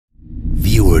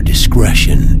Viewer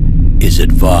discretion is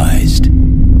advised.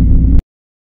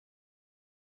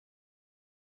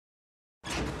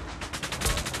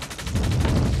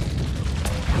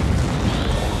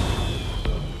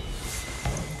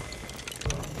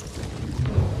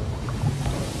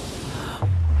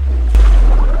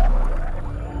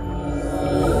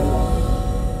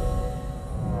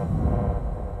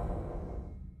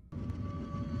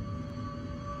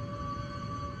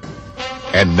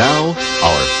 And now,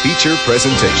 our feature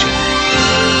presentation.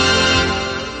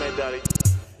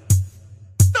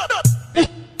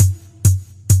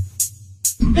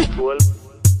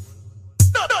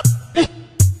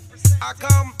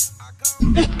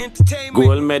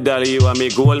 Gold medal, you and me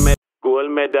gold medal. Gold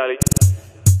medal.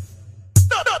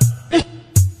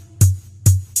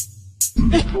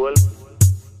 Gold.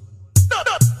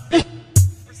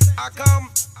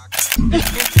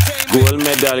 Gold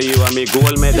medal, you and me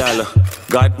gold medal.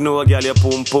 God know, girl, your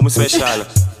pum pum special.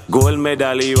 Gold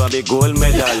medal, you and me gold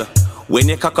medal. When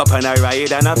you cock up and I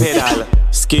ride and a pedal.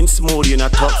 Skin smooth, you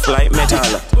not tough like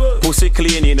metal. Pussy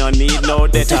clean, you don't need no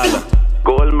detal.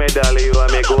 Gold medal, you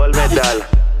and me gold medal.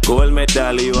 Gold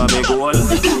medal, you and me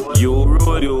gold. You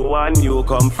rule, you won, you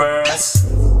come first.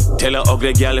 Tell a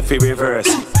ugly girl if you reverse.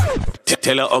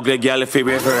 Tell a ugly girl if you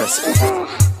reverse.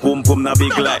 Pum pum na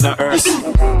big like na earth.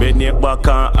 Bend your back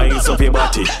and eyes up your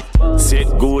body. Sit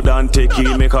good and take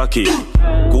it, me cocky.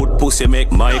 Good pussy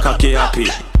make my cocky happy.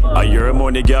 A your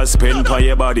money girl spend for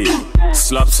your body.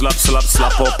 Slap, slap, slap,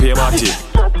 slap up your body.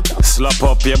 Slap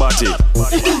up your body.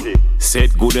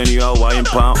 Sit good and you a wine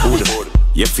pan hood.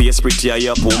 Your face pretty and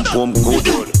your pum pum good.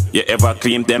 You ever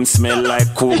clean them smell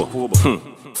like Cuba?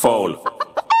 Foul.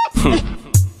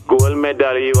 Gold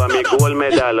medal, you and me gold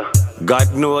medal.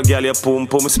 God know, girl, your pum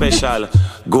pum special.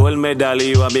 Gold medal,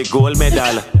 you and me gold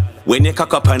medal. When you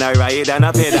cock up and I ride and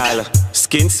a pedal.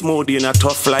 Skin smooth, you not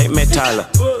tough like metal.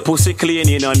 Pussy clean,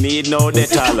 you don't need no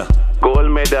detal.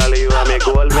 Gold medal, you and me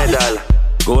gold medal.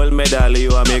 Gold medal,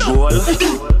 you and me gold.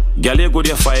 Girl, you good,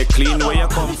 you fire clean where you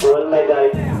come from. Gold medal.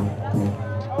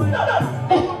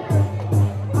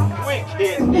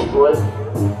 Wicked. Gold.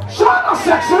 Shut up,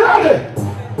 section ready.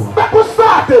 Back was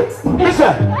started.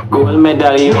 Listen. Gold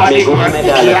medal, you and me gold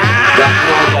medal. God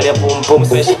know, girl, your pum pum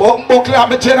special. Buckle up,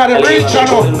 me general reach, you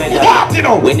know. What, you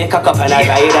know? When you cock up and I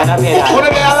ride and a pedal. What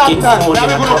are they a long time? Now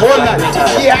we gonna hold that.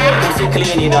 Yeah. Pussy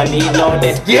clean, you don't need no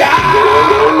debt. Yeah.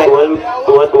 Gold.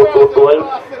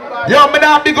 Yo, me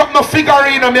now big up no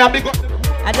figurine, me a big up.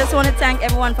 I just want to thank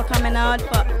everyone for coming out,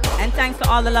 and thanks for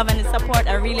all the love and the support.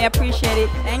 I really appreciate it.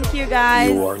 Thank you, guys.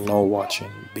 You are now watching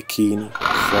Bikini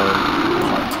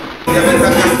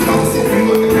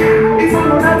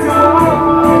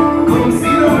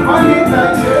Film Party.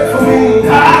 That's right.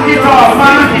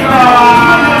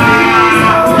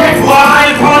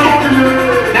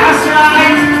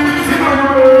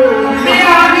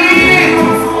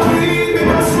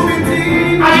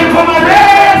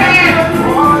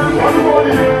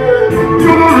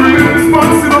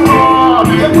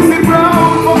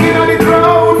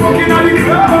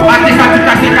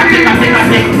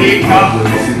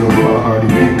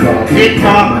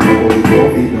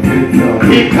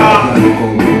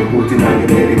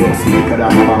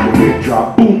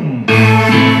 Boom.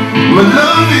 My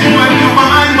love it when you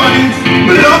mind body.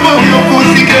 My love how your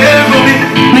pussy care for me.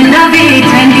 Me love it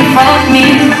when you fuck me,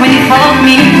 when you fuck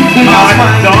me. That's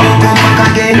why you come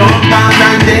back again.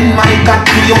 And then my cock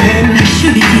to your hand.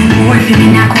 Should be more for me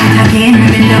not count again.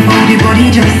 Me love how the body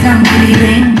just and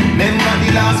believing. Remember the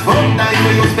last fuck night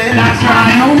where you spent. That's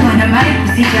right. No man of my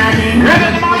pussy darling.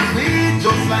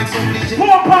 Just like some bleaching.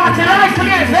 More party, right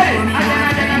again, hey.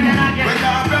 Well,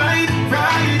 alright,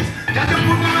 right. Got to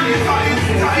put on your tight,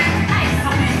 tight.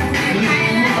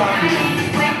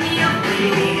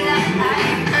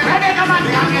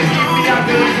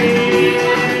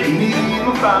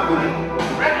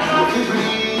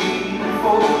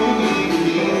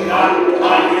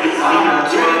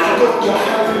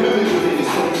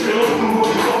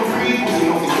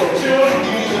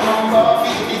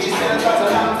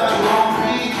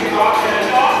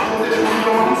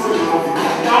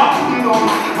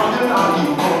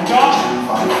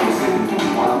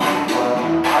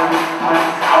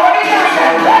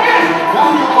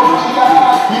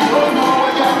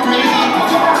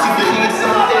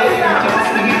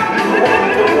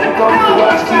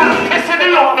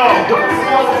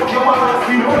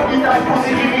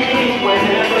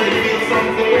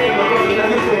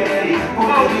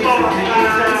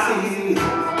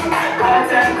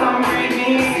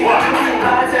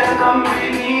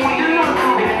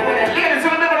 Ladies,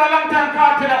 remember the long time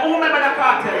cartel? Who remember the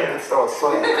cartel? So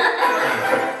sweet.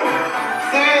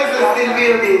 Seriously, still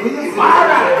building.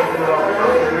 Alright.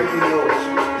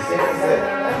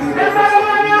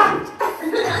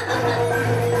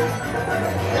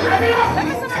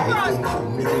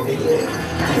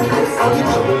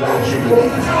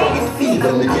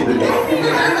 when the kid will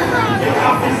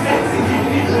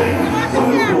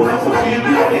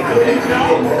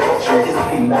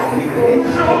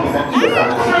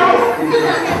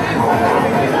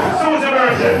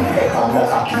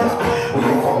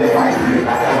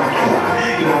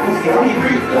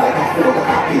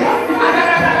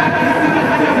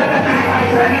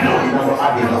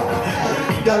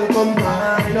girl, come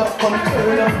wind up, come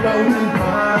turn up round and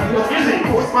wind up.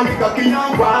 Post my cocky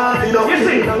and wind up.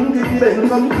 Long to the bend,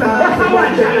 come climb.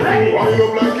 Wind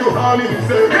up like you honey, me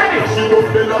say. She up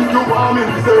there like you want me,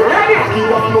 me say. You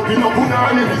want up in a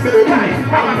punani, me say. And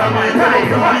I might tell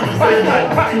you, me say.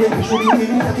 Make me shoot you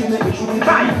in, make me shoot you in.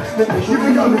 Make me shoot you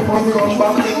in, come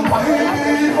back. Why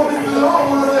for the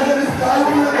slow, this time.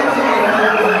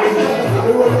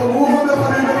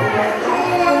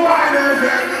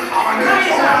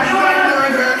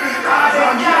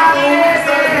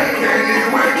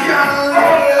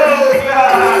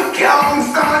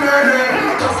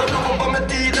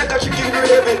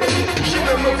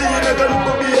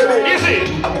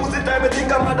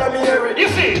 You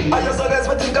see? I just always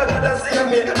think I gotta see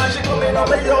me. And she come in on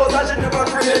my house and she never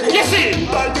afraid. You see?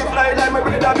 Can't be fly like my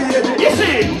brother baby. You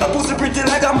see? A pussy pretty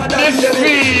like a mother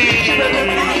baby. She make me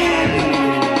feel.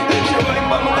 She like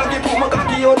my cocky, put my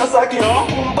cocky on the saki.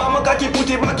 My cocky, put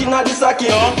it back in the saki.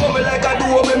 Come me like I do,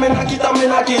 me knock it and me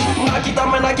knock it. Knock it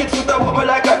and me knock it, foot up me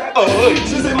like a. Oh,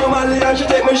 she see my money and she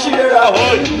take me share. Oh,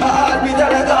 I heart beat her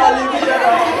like a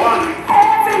Oliviera.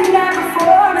 Every night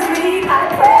before I sleep, I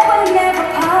pray we'll never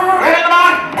part.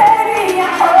 Baby, I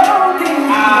hold you,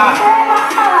 take my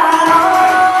heart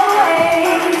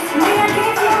always. Me, I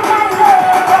give you my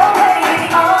love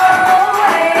always,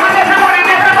 always.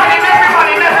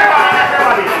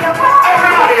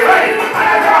 Everybody, ready?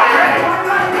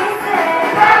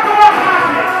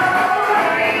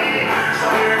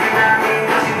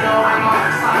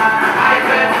 I've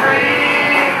been free.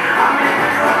 I'm in the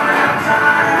corner of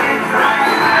time.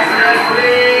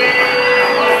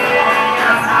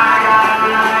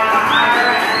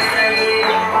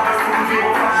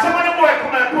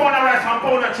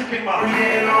 Chicken man.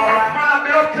 Man, be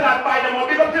up to that buy them up.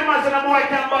 Big up to man, so the boy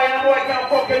can buy and the boy can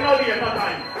fucking no day, no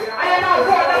time. I ain't not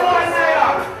for the boy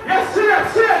there. Yes, see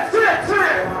it.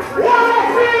 Wanna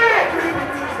feel it?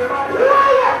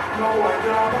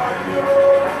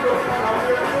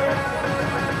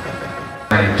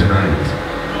 Tonight.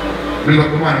 We got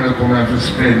the man who come out to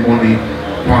spend money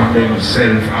on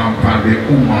themselves and on the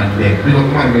woman there. We got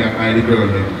the man who buy the girl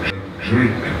that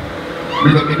drink. We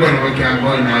got the girl who can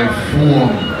go in a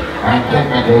phone and come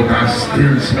back out and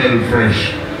still smell fresh.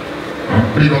 And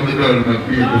big up the girl who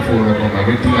beautiful to come out.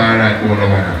 Everything alright over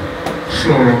there.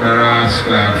 Slow down the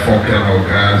rascal and fuck you now,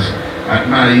 guys. At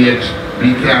my age,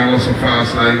 we can't go so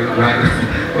fast like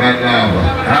lava.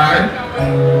 Alright?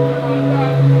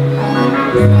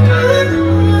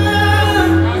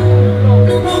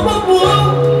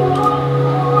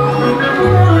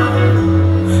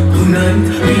 Tonight,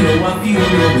 we know what you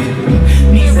know with me.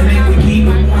 Me say make we keep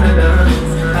up on a dance.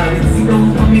 I will see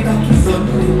down and make a kiss on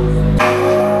you.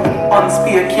 On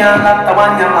spear can't lock the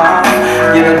one you have.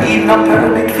 You don't need no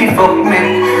permit fi fuck me.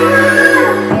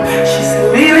 She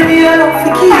said, baby, me I don't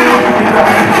forgive you.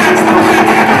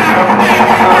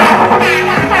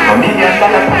 $1 million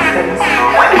distance.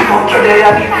 When you go to the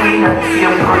other queen and see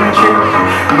your country,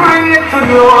 bring it to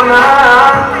the owner.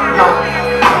 No,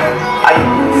 I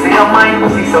say your mind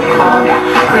was so calm.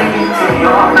 Bring it to the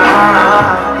owner.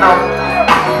 No,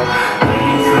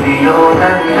 bring it to the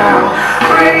owner now.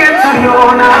 Bring it to the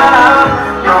owner.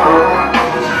 No.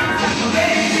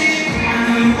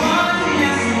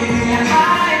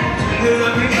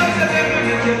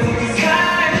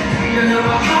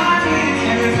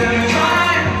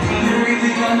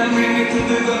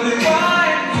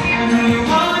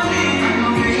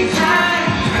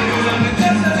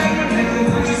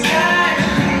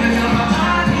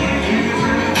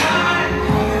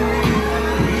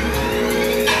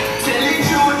 Tell it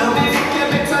true, don't be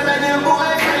better than your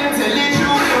boyfriend. Tell it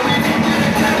true.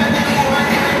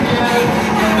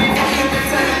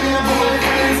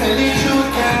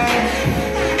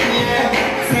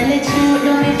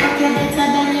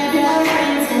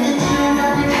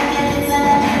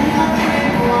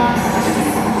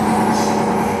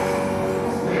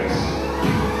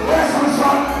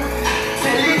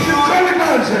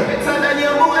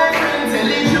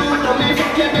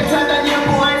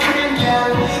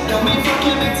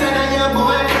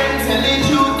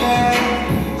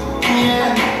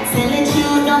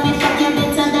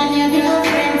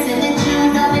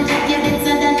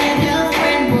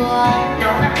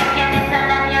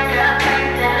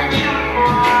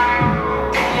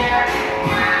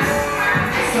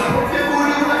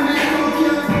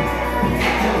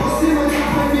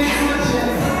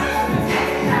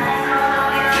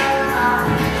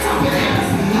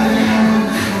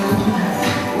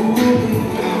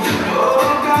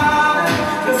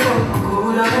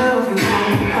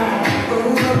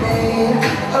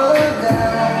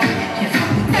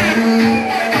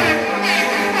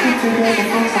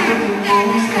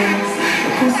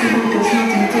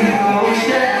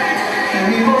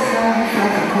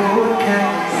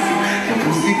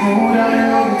 pussy good, I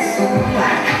love it so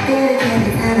bad. We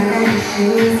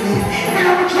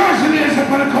have a choice in this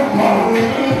for the compound.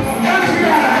 Let's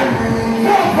go.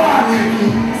 More party.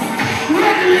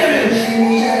 Ready, ladies.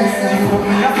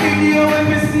 I feel you when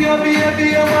we see your baby,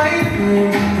 your wife.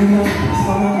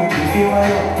 If you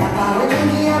are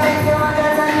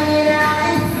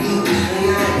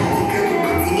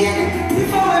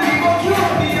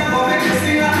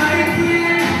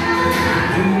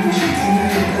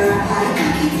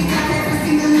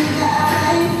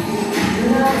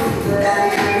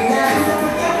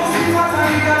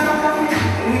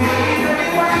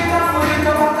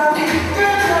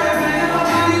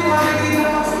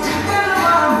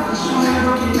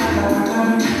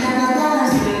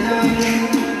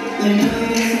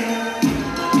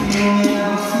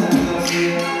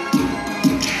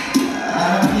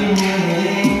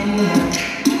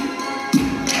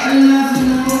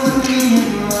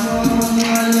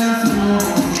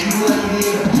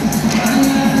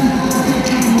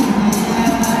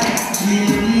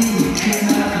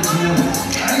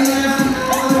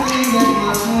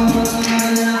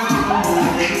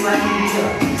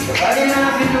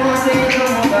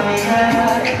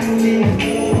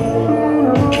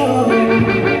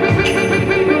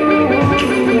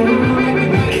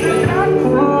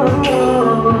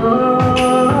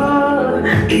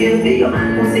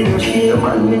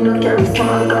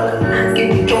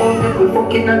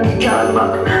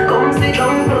come sit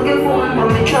down, plug your phone on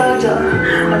my charger.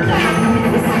 But I have no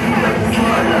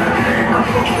smaller. Come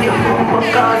fuck your phone,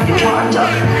 cause you want ya.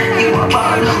 You a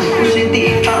baller, push it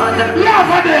deep harder.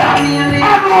 Laugh at there!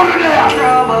 I'm over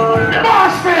there!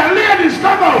 Boss fair, ladies,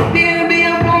 come out! Baby,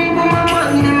 I'm pump for my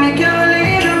money, make you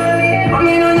later. Come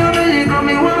in on your belly, come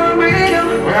me one breather.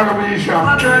 Where are we, Isha? I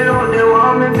tell you, they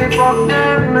want me to fuck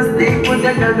them. I stick with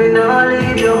the girl, we no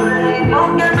leave you.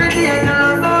 Don't every day,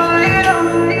 girl, so little.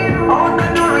 Out the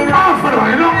door, you know. Off for her,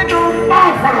 you know?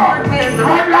 Off for her!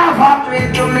 Don't laugh at me!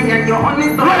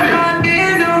 Ready?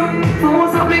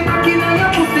 So be cocky on your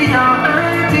pussy and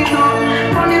hurt it up.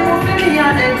 Funny pussy, me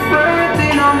an expert,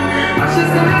 you know. And she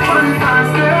say me fun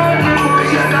fast, girl.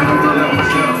 She say me to me,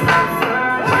 she's that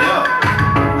girl.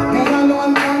 Me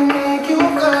alone can make you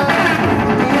cry.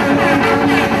 Me alone can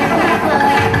make you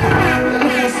cry. When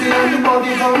you see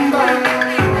everybody come back.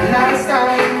 Last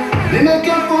time, they make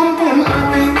your pum pum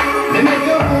happy. They make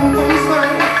your pum pum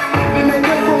smile. They make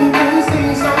your pum pum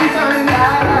sing sometime.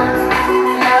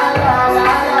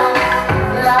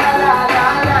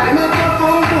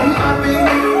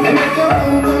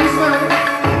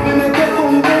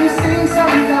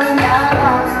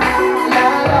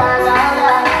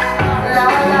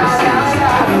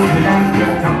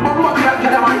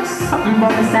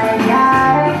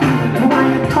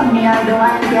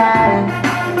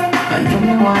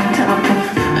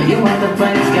 You want the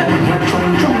friends, get a hot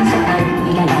from drums.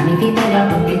 You can have me fit it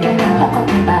up, you can have a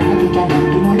cotton bag, you can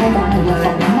have you know let on to your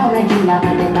fuck, no regular,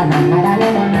 but they can have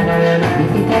another me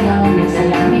fit it up, you say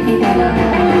let me fit it up.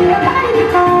 Nobody be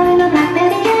calling up like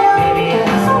baby, get up.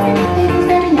 So many things,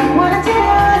 baby, I wanna tell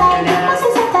you. Like, what's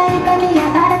so tight, baby, I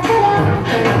gotta tell you.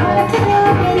 I wanna tell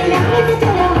you, baby, let me fit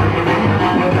it up.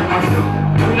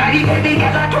 Like, baby,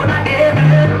 get a ton of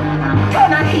devil.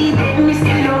 Ton of heathen, me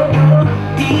still love you.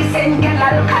 Decent girl,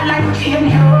 alcohol and chain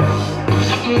you.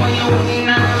 Something when you walking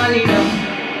on the road.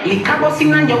 Liquor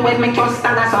busting on your head, make you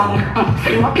start a song.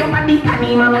 Fill up your body and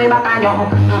even way back on you.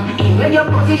 In where your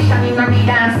position in the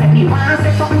dance, make me wanna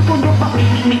say something to you, but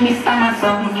me Mr.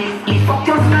 Mason. If fuck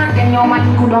your skirt, then your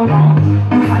mind good on you.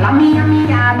 Follow me and me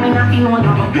yard, me not feel no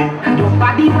you. Your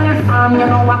body well firm, you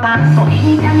know what I'm so.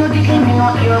 Anytime you dig in, me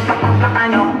no hear black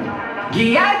on you.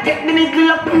 Yeah, take the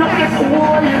nickel up in up your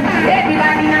soul.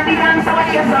 Everybody in the dance, what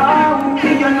you saw.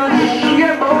 You know this,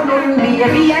 you're born on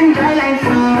baby and dry like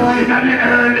food. In the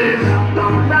early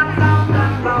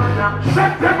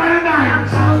September the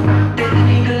 9th.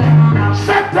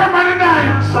 September the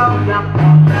 9th.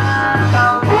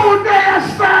 Who dare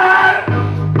style?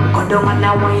 Go down and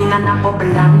a wine and a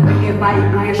bubble and bring a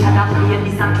vibration and play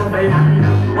this a trouble and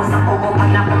bust a pop up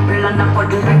and a bubble and a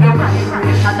cuddle bring a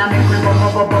vibration and make me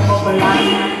bubble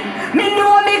and me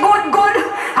know me good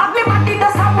have me body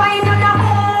does a wine and a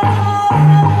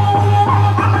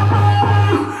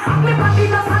have me body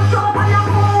does a jump and a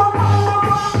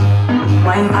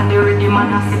wine on the rhythm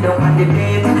and a sit down on the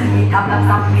beat. Me have lots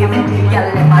of play with the girl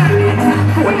never do it.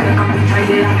 Phone me come to try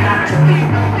it and catch me.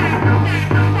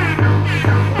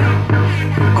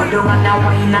 Go down and a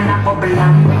wine and a bubble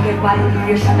and bring a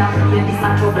vibration and feel this a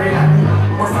trouble and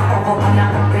bust a pop up and a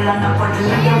bubble and a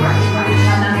cuddle and a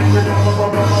vibration and make me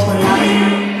bubble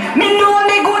and me know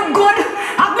me good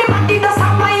have me body does a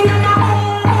wine and a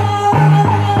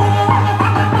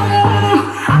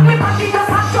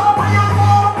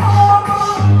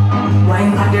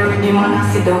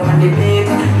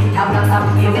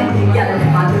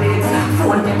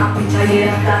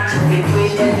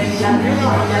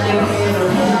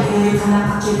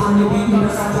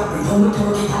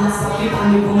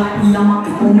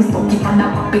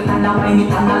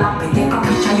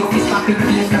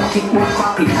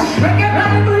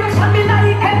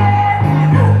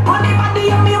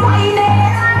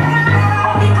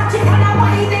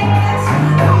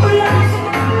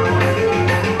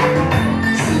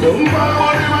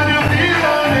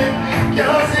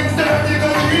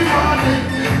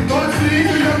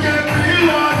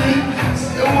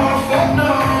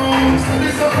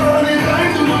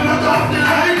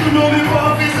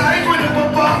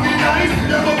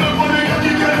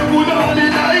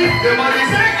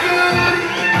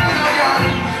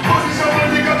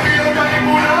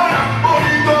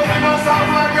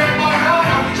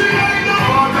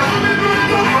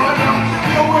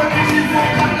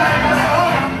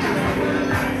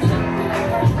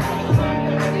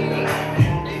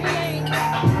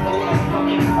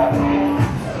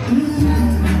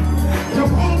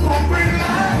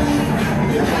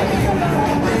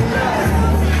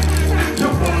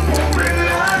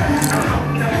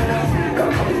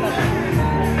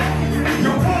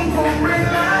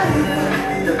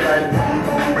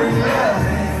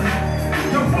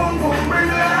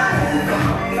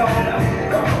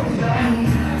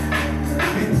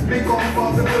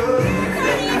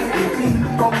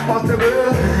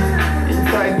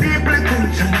Inside deeply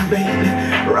tension, baby.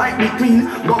 Right between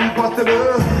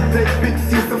comfortable. Take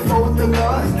pictures of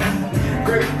photonize.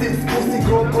 Great tips, pussy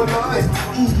grow polite.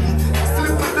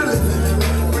 Slip with the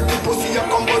little. Pretty pussy, your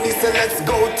body say let's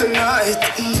go tonight.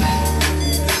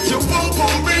 Your pum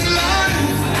pum bring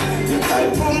life. Your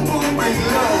tight pum pum bring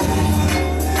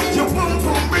life. Your pum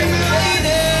pum bring life.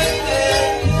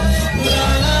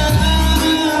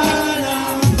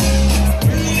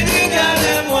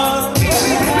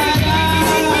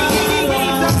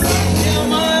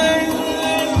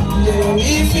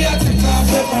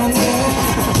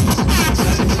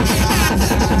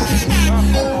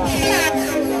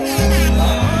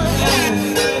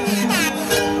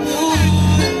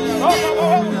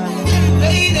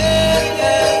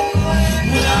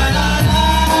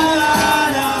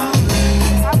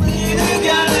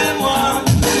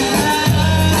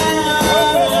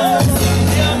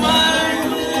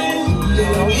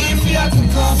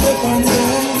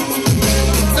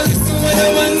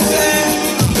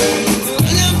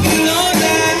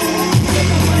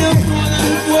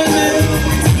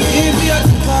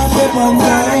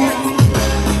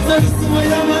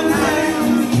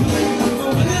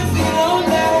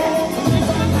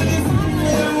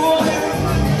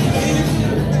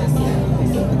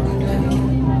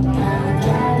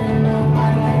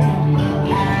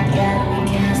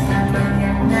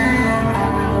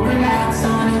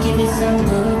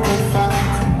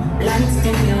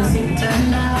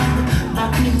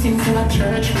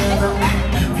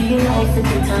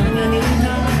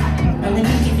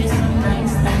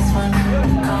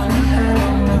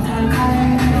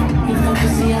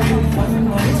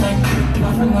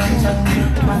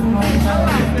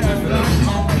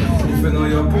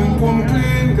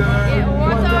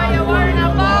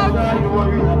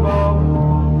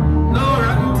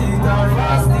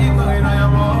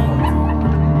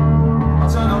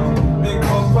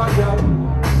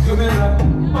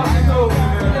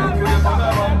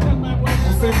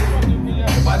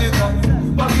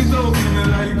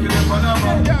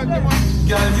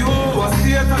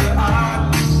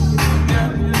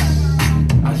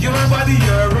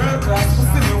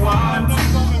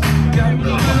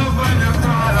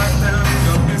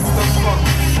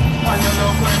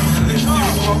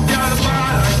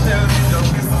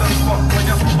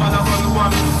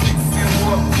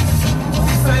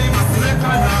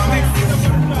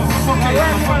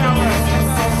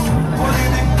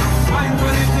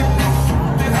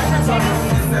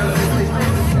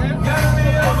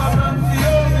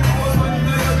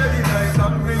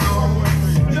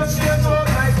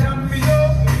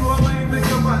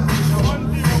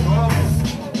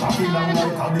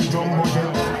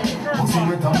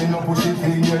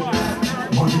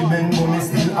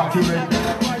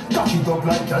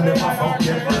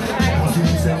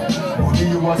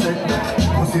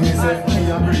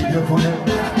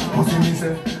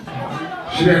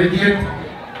 She delegate.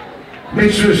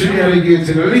 Make sure she delegates.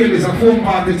 The ladies are phone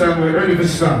party time. We're ready for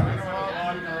start.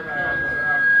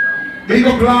 Big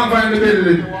up Lava in the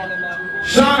building.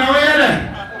 Sean, how are you there?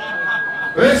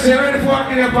 Let's say ready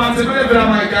for in your party. Whatever that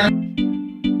mic can.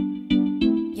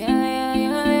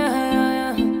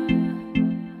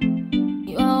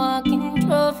 You are walking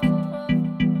trophy.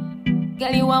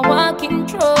 Girl, you are walking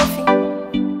trophy.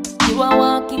 You are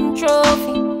walking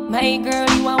trophy. My girl,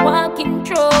 you a walking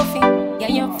trophy. Yeah,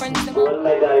 your friends them Gold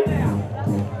medal.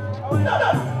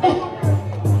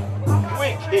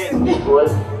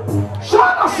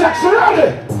 Shut up, sexy ready.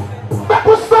 Back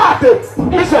we started.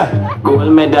 Listen.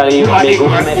 Gold medal, you want me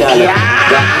gold medal.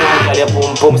 Got your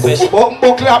boom boom special.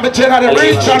 Buckle up the chain of the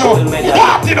bridge, you know.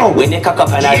 What, you know? When you cock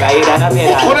up and I ride and I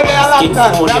pedal. Put it there a long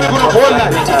time. Now we're going to hold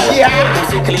that. Yeah.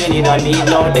 Pussy clean, you don't need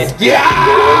no debt. Yeah.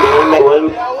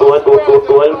 Gold.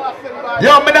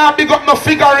 Yo, me now big up my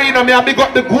figurine, me I big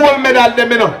up the gold medal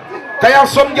them, you know. Cause you have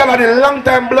some girl on the long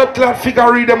time blood clot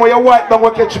figurine them where you white down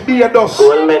will catch beer dust.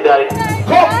 Gold medal.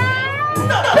 Come.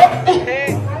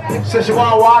 She said she want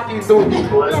to walk into it.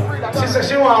 She said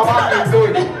she want to walk into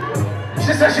it.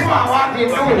 She said she want to walk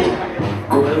into it.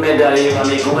 Gold medal, you want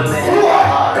me gold medal.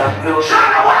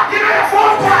 Trying to walk into the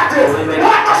phone party.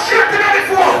 What a shit in the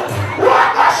phone.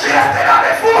 What a shit in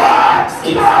the phone.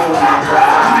 Skin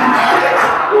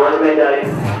gold medal.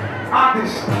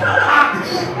 Artist.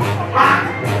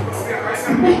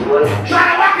 Trying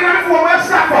to walk into the phone, where's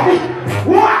that from?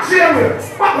 What's here?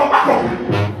 Back up.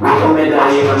 Gold medal,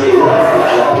 you want me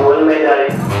gold medal.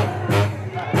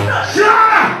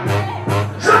 Shana!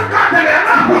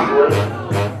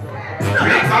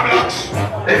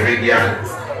 Every girl.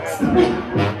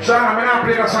 Shana, I'm not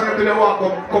playing a song until they walk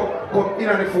come in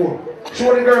on the phone.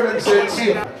 Show the girl and say,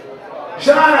 see.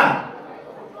 Shana!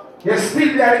 You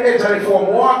still there at the edge of the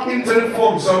phone. Walk into the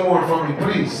phone some more for me,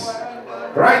 please.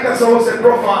 Right, that's how we say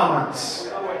performance.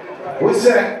 We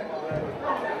say,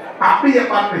 I'll be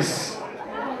about this.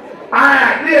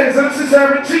 Alright, ladies and sisters,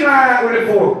 everything alright with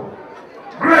the phone.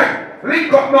 Greg,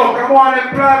 link up now, come on and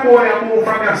play boy and move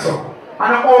from your son.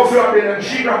 And I'm also up there and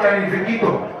she not can even get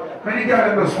up. Many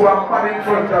girls just go and pan in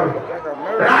front of it.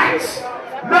 Right?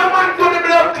 No man to the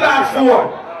blood clot phone.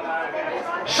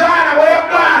 Shana, where you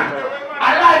gone?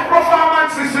 I like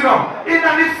performances, you know, in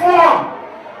the phone.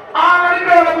 All of the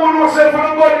girls that want to say for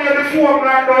the body of the phone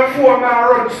right now, the phone now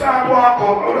run, start walk up,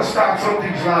 I want to start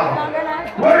something now.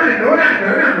 What are you doing?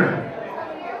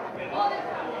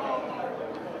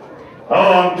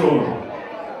 I'm told.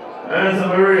 And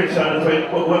some rich and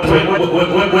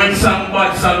when some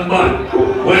bad,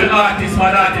 when artist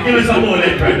bad, give me some more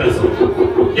length right now.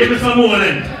 Give me some more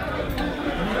length.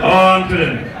 I'm to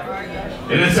them.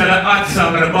 And they say the hot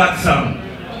song and the bad song.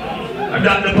 And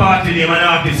that's the party name and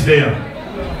artist there.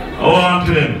 I'm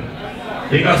to them.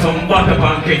 They got some butter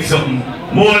pancake something.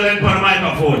 More length on the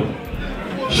microphone.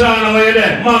 Shauna, where you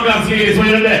there? Margaret's ladies,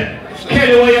 where you there?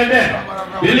 Kelly, where you there?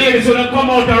 The ladies will come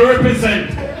out and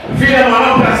represent. Feel them on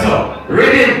up as well.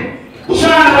 Ready?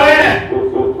 Shauna, where you there?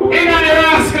 In on the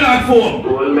rascal phone.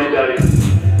 Gold medal.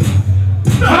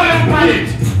 Fire upon it.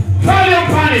 Fire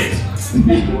upon it.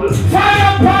 Fire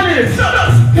upon it.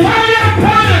 Fire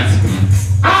upon it.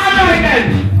 Alright then.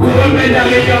 Gold medal,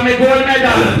 you have me gold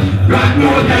medal. Black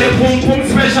note, you boom boom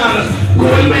special.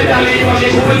 Gold medal, you have me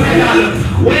gold medal.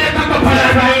 When you talk up on a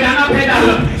ride and a pedal,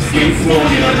 skin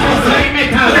smooth, you don't just like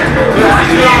metal.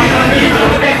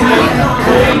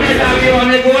 Gold medal, you want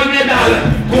me gold medal.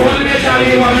 Gold medal,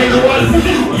 you want me gold.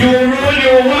 You roll,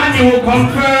 you won, you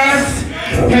come first.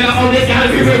 Tell her how the girl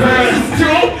be reverse.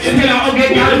 True? Tell her how the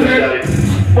girl be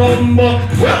what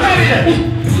are you?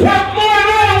 What more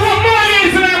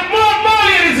ladies in us? More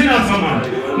ladies in us, someone.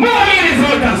 More ladies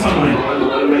out there, someone.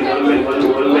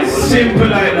 Simple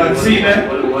like that. See that?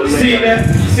 See that?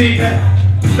 See that?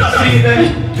 See that?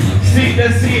 See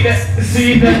that? See that?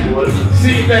 See that?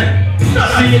 See that?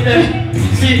 See that?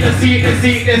 See that? See that?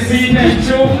 See that? See that?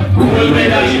 True? Gold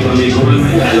medal, you want me gold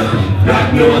medal. Black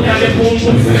note, you boom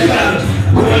boom special.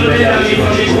 Gold medal, you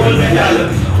want me gold medal.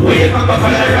 When you come up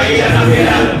on a ride and a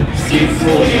pedal, skin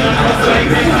smooth, you don't have like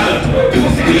metal.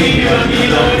 Pussy clean, you don't need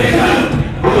no metal.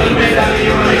 Gold medal, you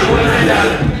want me gold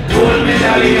medal. Gold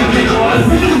medal, you want me gold.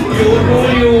 You rule,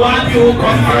 you want, you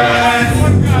come first.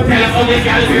 Tell her how the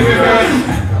girl be reverse.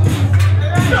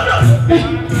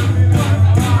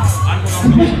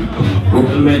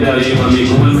 Gold medal, you want me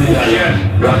gold medal.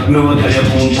 Rock note, you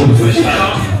boom boom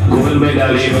special. Gold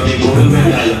medal, you want me gold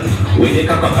medal. When you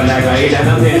cock up and I ride and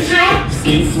a pedal,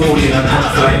 skin smooth, you don't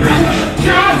have like metal.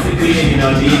 Pussy clean, you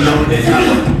don't need no metal.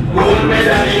 Gold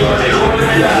medal, you want me gold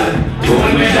medal.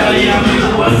 Gold medal, you want me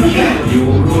gold. You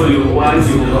rule, you want,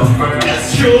 you come first. That's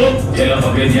true. Tell her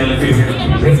how the girl be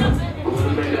reverse.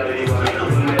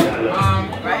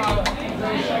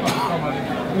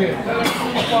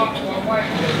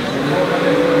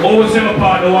 Always have a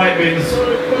part of the white bins.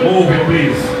 Move it,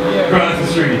 please. Cross the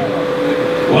street.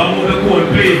 One move the cone,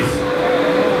 please.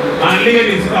 And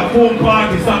ladies, a phone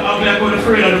party, stop acting like you're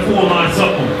afraid of the phone or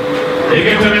something. You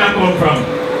get where I come from?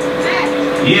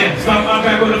 Yeah, stop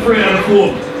acting like you're afraid of the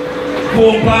phone.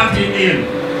 Foam party name.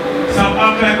 Some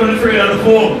act like I'm afraid of the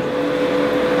foam.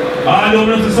 I don't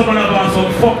know if someone about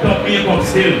some fucked up makeup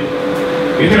still.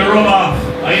 You can rub off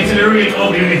and you see the real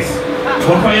ugliness.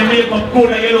 But for your makeup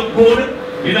good and you look good,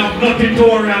 you have nothing to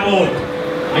worry about.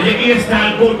 And your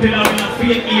hairstyle good till in a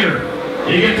fake ear.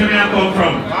 You get to where I come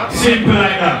from. Simple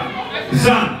like that.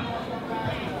 Son,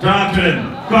 talk to them.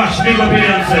 Gosh, big up in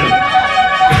yourself.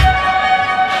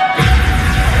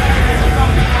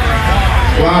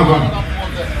 Wow.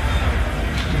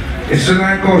 It's a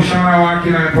night go, Sean,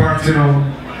 walking on party now.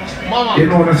 You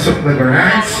know that's something like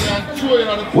right?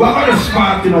 Well, I'm gonna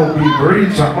spot, you know, people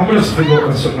reach up. I'm gonna figure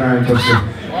out something right to say.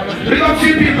 Big up to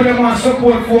people that want to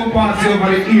support folk party over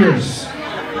the years.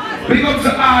 Big up to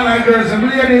all our girls and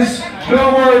ladies,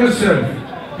 don't worry yourself.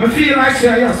 I feel like say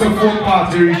I have some folk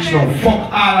party reach now.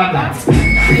 Fuck all of that.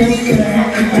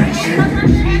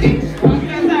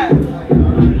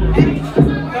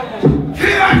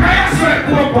 Feel like I have some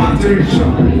folk party reach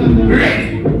now. Ready?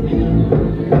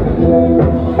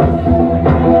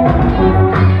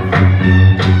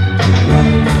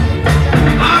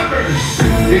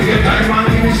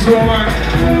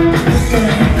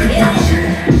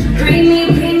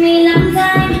 Creamy, long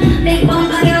time. Big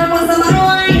bumper girl for some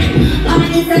wine. On my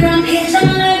Instagram page, I'm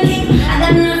lurking. I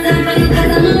got no time for you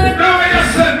cause I'm lurking. No, you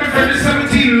said me for the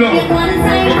 17 low. Big one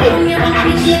time, from your back,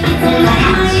 we shake it so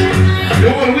much. The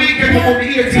whole weekend about the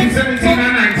 18, 17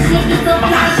 and 19. Shake it so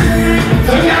much.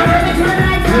 So yeah, we're going to the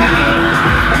lights.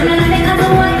 And then I make up a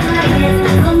white like this.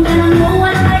 Come down, no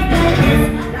one like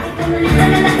this.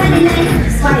 Like a little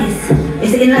spice.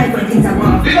 It's in life when things are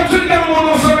wrong. Big up to the devil,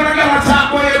 no so when I got a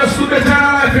top boy, you stood the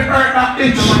time life and earn that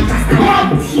itch. Come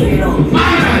on!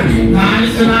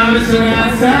 Listen,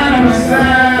 outside of my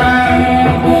side.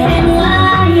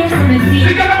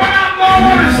 You gotta put out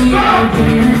more stuff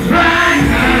right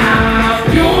now.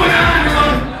 You and I know.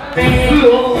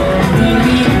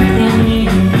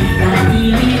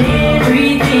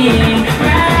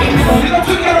 Big up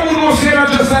to the devil, no say that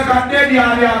just like a dead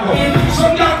yard.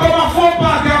 Some girl come and phone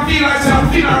party and feel like say I'm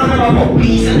feeling I never go.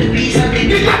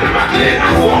 You got the back in a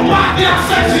phone party and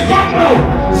sexy come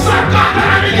now. Some got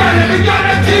and the girl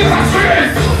that Jesus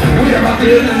Christ. We have a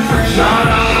clean shut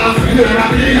up. We have a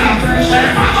clean hey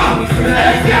mama,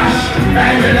 hey cash,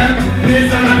 hey William,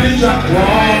 this and a ninja.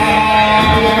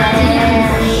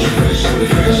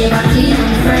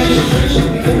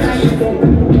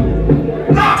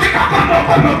 No, kick up, come.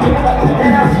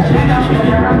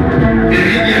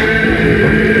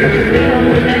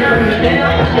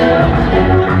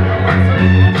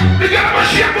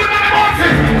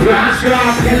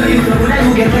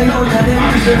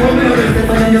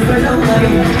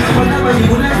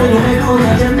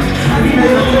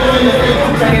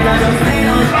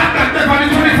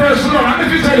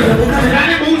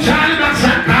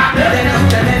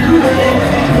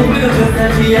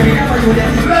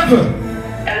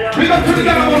 We got to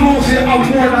together one more say I'm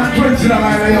more than 20 that I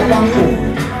in your bank.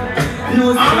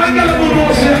 I'm not going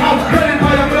to say I'm credit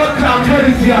by your blood clot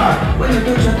credit yard.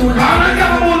 I'm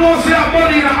not going to say I'm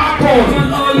money in an account.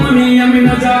 All money, I'm in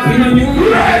a job in a new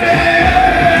ready.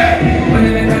 When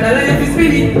you make a dollar, you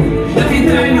spin it. The feet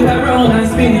turn you around and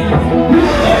spin it.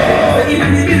 Even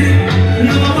the billy,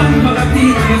 no one but a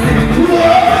teeth.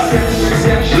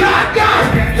 Shut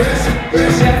up!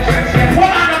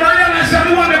 What I'm going to realize is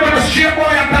everyone never a straight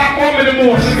boy and talk home in the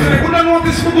most. When I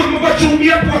notice me good, I go to the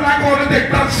airport and I go to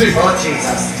take taxi. Oh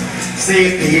Jesus.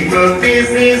 See people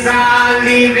business and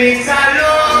leave it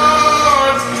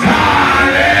alone.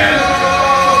 Hallelujah.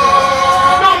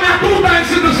 No, me are 2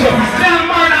 times in the sun. Tell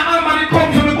man and all money come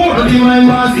to the good. The mind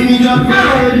was in the job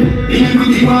bed.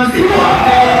 Iniquity was in the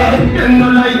bed. Them no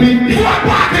like me. What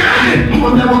party?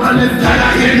 But they walk on the side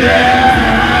again.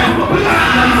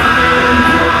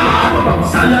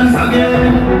 Silence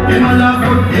again. Them a laugh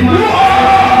but them a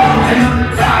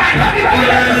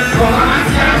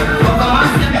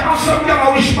some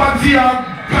girl wish back for you.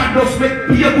 God does make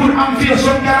be a good and for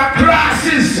some girl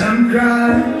crosses. Some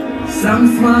cry, some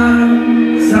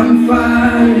smile, some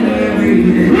fight every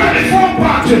day. Ready for a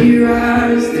party. We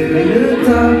rise to the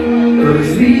top,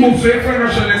 cause we move to your friend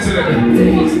Russian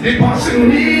incident. The passing.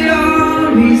 we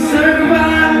all we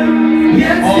survive,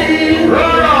 yet still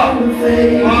on the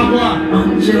face,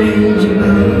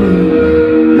 unchangeable.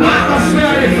 Let us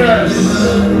smell it first.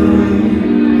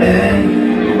 Hey.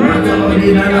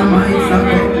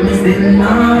 Everybody still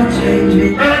not change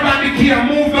it. Everybody can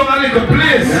move down a little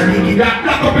place. That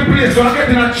black up a place so I get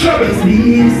in a trouble. Be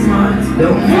smart,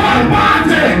 don't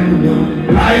party.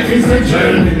 Life is a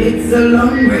journey. It's a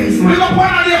long race. We don't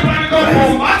want to live and go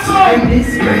home. What's up? I'm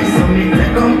disgrace, so me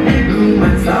take up the broom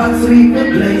and start God sweep the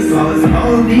place, cause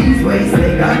all these ways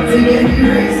they got to get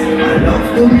erased. I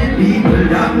love to meet people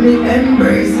that me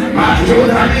embrace. My truth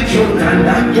and the truth and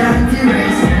that can't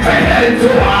erase. Head to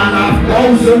all of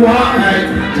those who want it.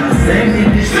 Just send me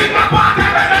this. Sing my part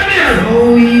of it. So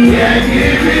we ain't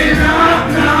giving up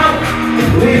now.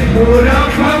 We put up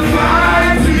a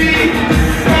fight. We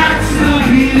got to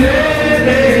be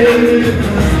ready.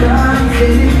 Cause time's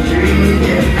getting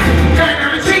tricky. And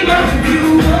everything goes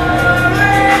you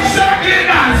worry. Circle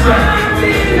dancer. I'm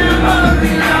in a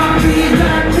hurry. We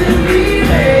got to be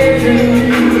ready.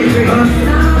 Cause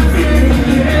time's getting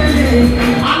tricky.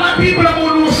 All the people that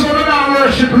want to know so now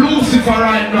worship Lucifer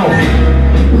right now.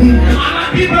 All the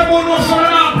people that want to know so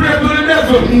now pray to the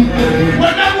devil.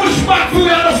 When they push back to you,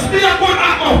 they stay up on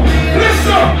ammo.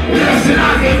 Listen. Listen, I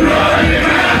can glory.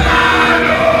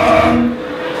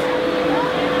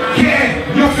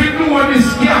 Yeah, you feel no one is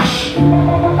cash. We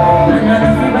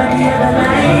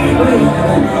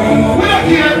don't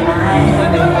care.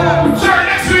 Sure,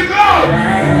 next week, Lord.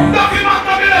 Nothing out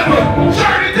of the level.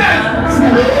 Sure, the 10.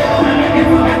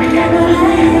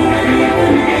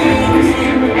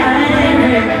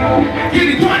 Give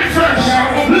the 21st.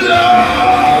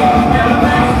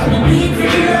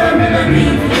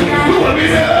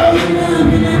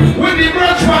 With the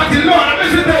brunch party, Lord, I'm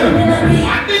listening to them.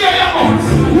 I think I am.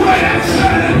 What I'm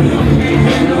saying.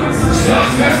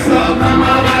 Success, love, come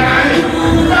on, my life.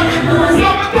 Yo,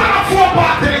 we're going to 4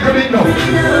 party, they come in now. And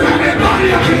they're not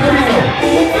here, they come in now.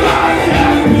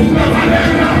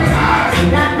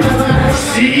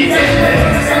 See it.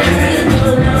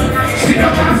 See the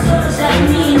pass.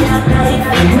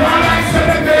 What I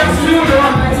said, they are still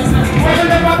there. What they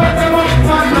never got them up,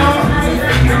 man, now.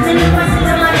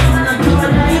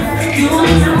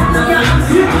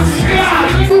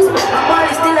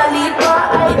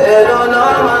 They don't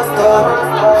know my story.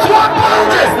 They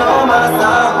just know my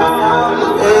sound.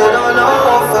 They don't know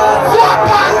how far.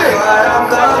 Where I'm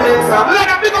coming from. Let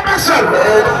them pick up yourself.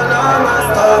 They don't know my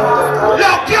story. Yo,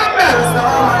 Campbell.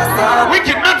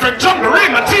 Wicked man from Jungle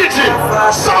Ring, my TG.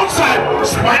 Southside,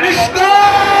 Spanish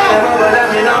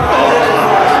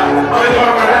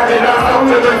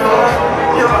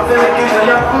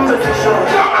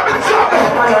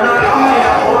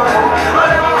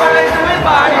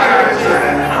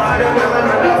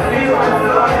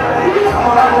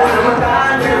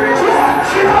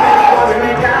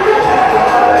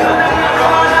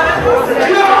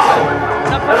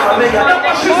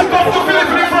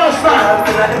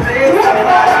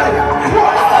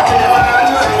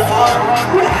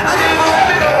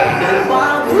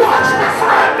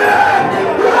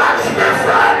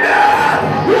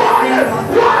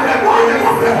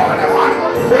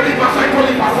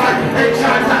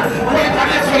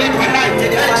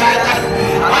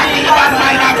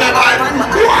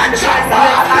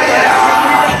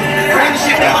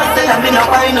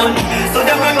so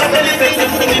them run on the list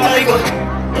and say my God.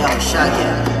 Yo, shut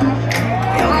it.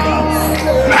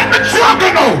 Let the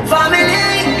juggernaut.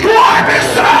 Family. Who are they,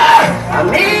 sir?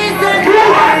 Amazing. Who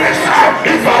are they, sir?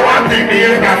 If I want to be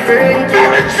in a friend, let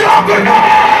the juggernaut.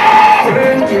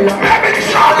 Let the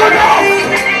juggernaut.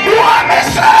 Who are they,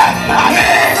 sir?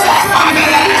 Amazing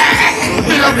family.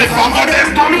 You love me from them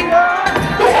to me.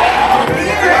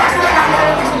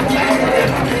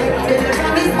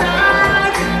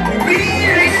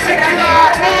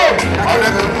 I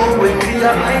never know when we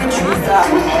are playing truth.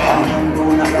 I'm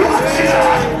gonna watch it.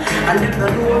 I never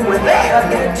know when they are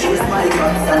get choose my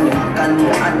guts and you can go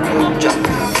and go jump.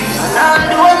 And I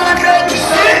know my break is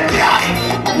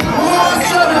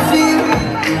most of the feel.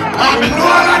 I'm in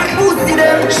all of the pussy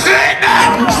them. Sing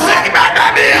them, sing back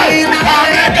at me. I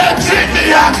make them sing me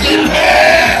and kill me.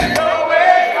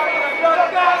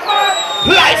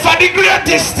 Life are the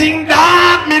greatest thing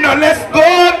that me no left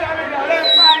good.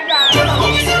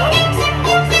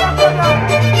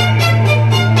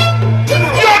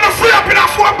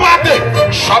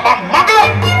 Shabba Magla,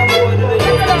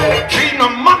 Kina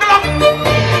Magla,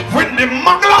 Whitney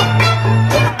Magla,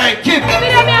 and Kid.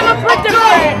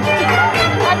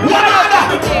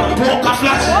 Walker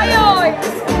Flash,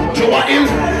 Joa Hill.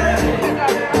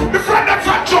 The friend that's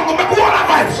at Jungle, make one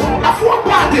vibes. A 4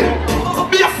 party.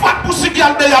 Be a fat pussy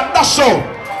girl there at that show.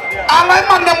 All I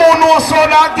man them who know so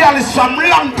that girl is from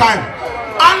long time.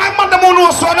 All I man them who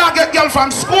know so that get girl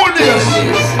from school days.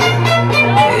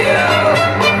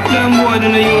 Them boy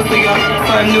don't use the girl.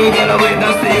 Find new girl away,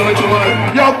 that's the what you want.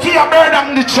 Yo, Kia bird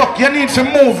on the truck, you need to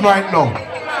move right now.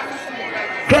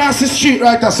 Cross the street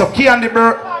right there, so Kia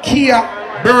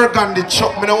bird on the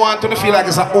truck. Me don't want to feel like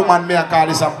it's a woman, me I call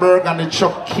this a bird on the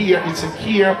truck. Kia, it's a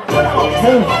Kia.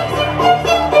 Move.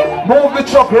 Move the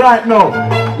truck right now.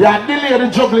 Yeah, delay the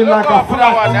juggling like a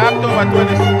flag.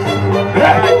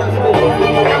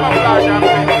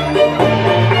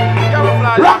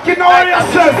 Rocking over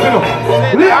yourself, you know.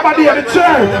 Leave my dear the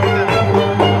church.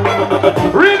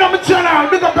 Read on the channel,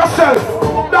 big up yourself.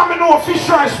 Damn me know fish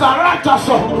rice and right or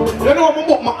so. You know I'm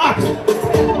about my hat.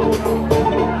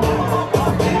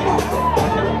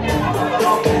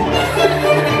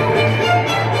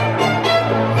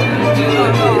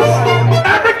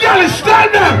 Every girl is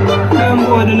standing. I'm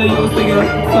bored and I used to get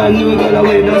find new girl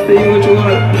away, that's the usual.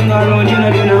 Bring around you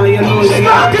know, you know.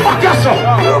 Start the back yourself.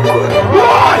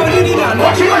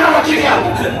 What you gonna watch it out?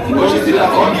 What you see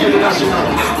that on here national?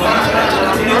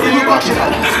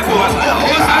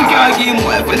 Some girl give me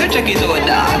wife when you check it out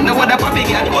dog. Now what a puppy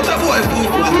girl, what a boy boo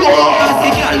boo. That's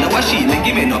the girl, now what she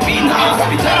give me no bean.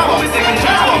 Hospital, we say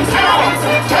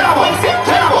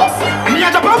me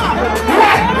at the pump.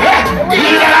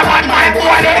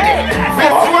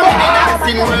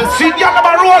 See the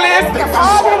other rolling.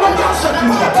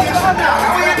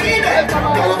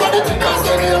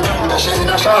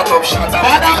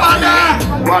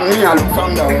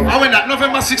 I went that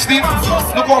November 16th.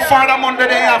 Look how far that Monday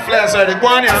they have flares already. Go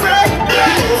on here.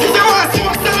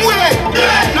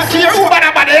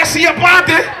 But you see a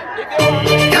party.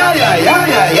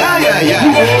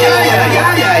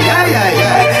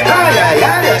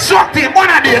 Sorti, one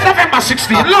of these, November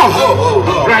 16th, love.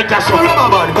 Right, that's all.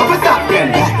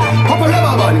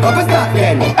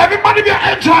 Everybody be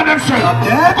enjoying themselves.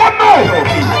 Good night.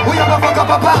 We have a fuck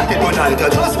up a party tonight,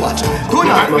 just watch.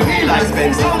 Tonight we feel like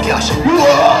spend some cash.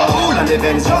 Cool and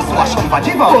events, just watch.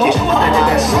 Pachivanti, shoes and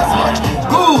events, just watch.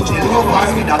 Gucci, low pass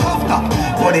with a tough top.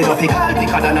 Body no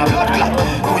thicker than a blood clot.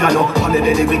 We are no on the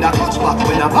belly with a touch back.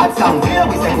 When a bad sound here,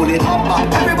 we say pull it up back.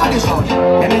 Everybody shout.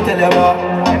 Let me tell you what.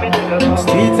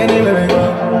 Streets anywhere we go.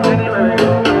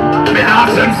 We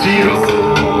have them serious.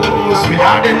 We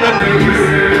are in the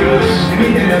news.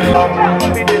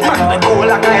 Man, cool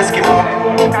like a Eskimo.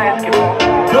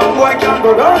 No boy can go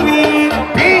wrong me.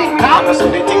 Now so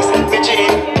the things in the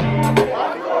gym.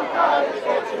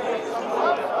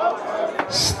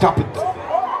 Stop it.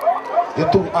 You're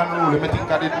too unruly, I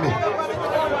think I did me.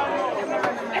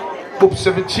 Boop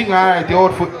 17, alright, the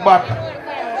old foot back.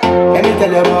 Let me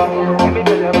tell you what.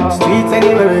 Streets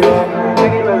anywhere we go.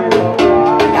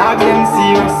 Have them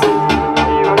serious.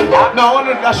 No, I want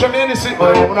to dash on anything,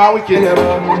 but I'm not wicked.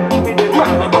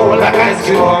 Cool like a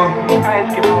Eskimo.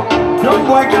 No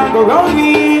boy can go wrong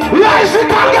me. Rise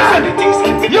it again!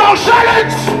 Yo,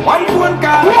 silence! One phone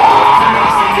call.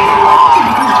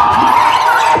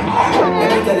 Let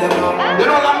me tell you what. You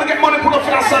know, I'm going to get money put up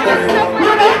for that Sunday. You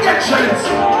don't get chance.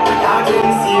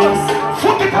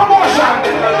 Foot the promotion.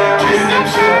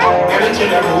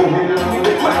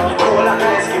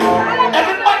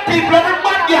 Every bad people, every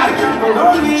bad girl.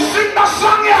 Sing the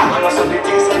song, yeah.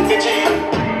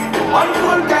 One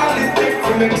phone call is take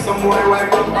to make some boy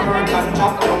wipe up and chop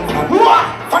down flat. What?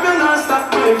 For me not stop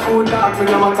my food talk,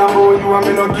 me no matter how you and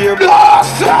me no care.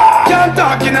 Can't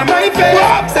talk in my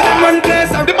face.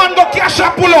 The man go cash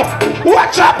and pull up.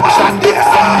 Watch out, push and this.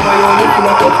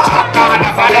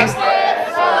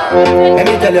 Let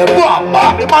me tell you,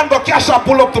 the man go cash and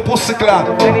pull up to Pussy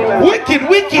Clan. Wicked,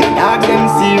 wicked. Dog them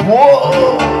see,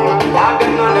 whoa. Dog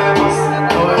them no nervous.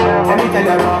 Let me tell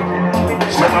you,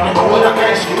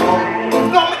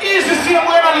 no, easy see him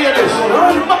when I hear this.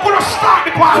 I'm gonna start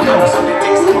the party.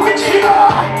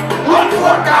 One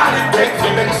phone call it take to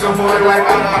make some boy wipe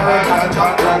up and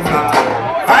chop down flat.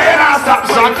 I ain't stop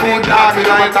some food dog in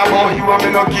like that boy. You and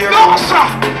me no care. No, sir.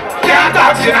 Can't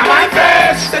talk in my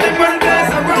face. Say the man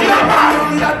place I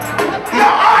run that. No,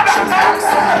 other place.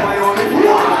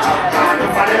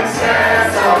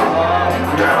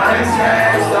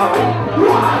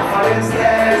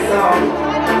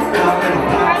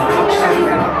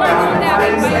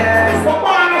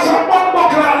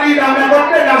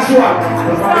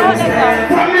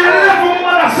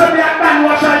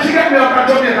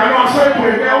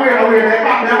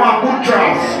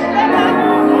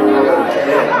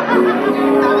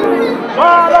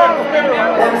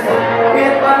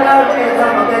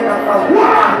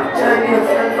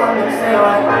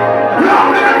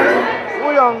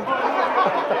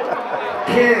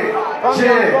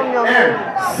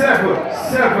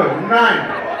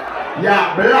 KJM779.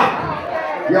 Yeah, black.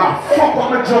 Yeah, fuck up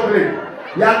my juggling.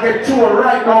 Yeah, get to it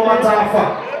right now,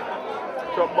 matter.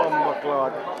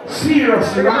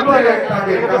 Seriously, I'm playing it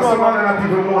again. Because some man not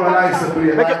even know the license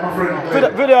plate. Like my friend.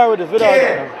 Video with it, video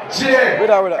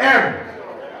with it.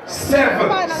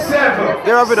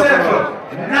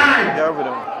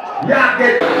 KJM779. Yeah,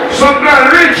 get some girl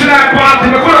rich in that party,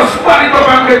 we're gonna spot it up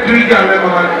and get 3 girls,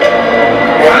 man.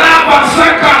 And I'm on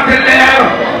second in there.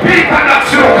 People that's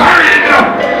you, carry it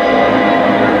up.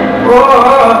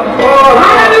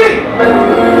 Ready?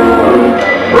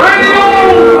 Ready,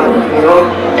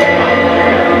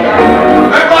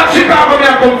 Hey, what Chicago me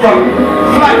I come from?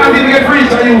 Flight not even get free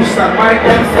to Houston, Mike.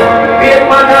 Big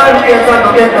man and face and no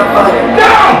get the fun.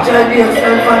 No! Try to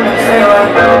yourself and them say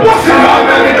right. What's it all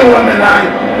that they do on the line?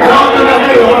 What do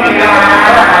they do on the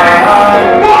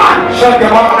line? What? Shut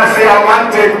them up and say I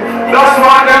want it. Just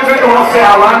want them to know say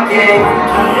I want it.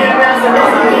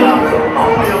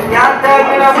 Can't tell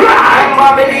me no fly,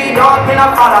 family don't be no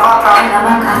father baka.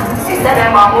 Sister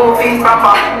them a moving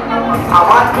proper. I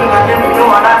want thing and them do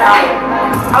another time.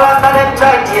 A lot of them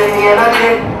try to hear me and I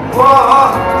say,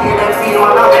 whoa, till them see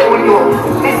man I fool you.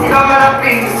 This is not gonna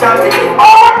be this strategy.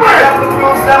 Oh, my God! I could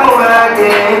prove them over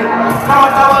again. How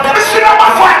much about them? This shit on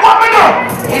my fight, what we do?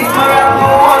 If my rap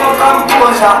no one no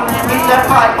composure. If they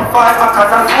fight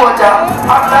cause I'm soldier.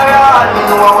 After all, me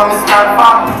know what me stand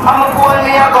for. I'm a fool,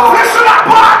 me a go. Listen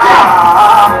up, party!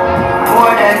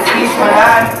 More than teach me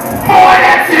that. More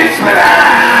than teach me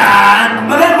that.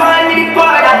 But I'm born with the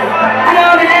power that I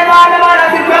know me never had a man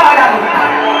of the crowd that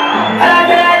I don't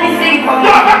tell me see from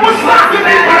Yo, that was not the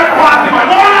name of the party,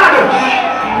 man. What are you?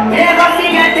 Never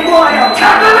see at the border.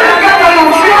 Can't believe that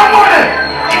you see your money.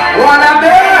 What am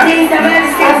I? Things are very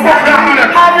simple.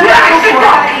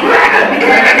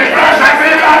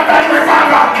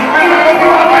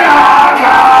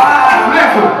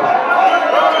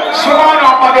 So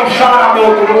I know shout out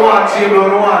to the one table,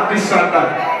 the one this and that.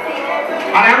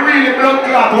 And I really blood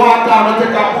clot water to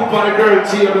take a poop on the girl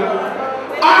table.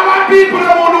 All my people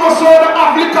that want to know so they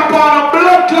have liquor on a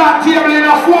blood clot table in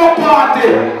a 4 party.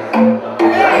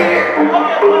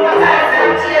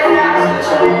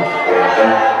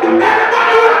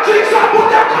 Everybody want to drink some, put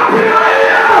their cup in the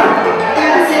air.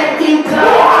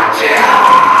 Watch it.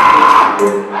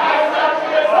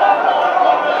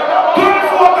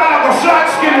 24 kind of short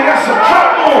skinny, that's a trap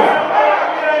move.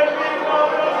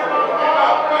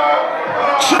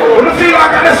 When you feel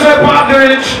like this way part the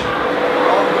rich,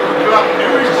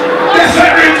 this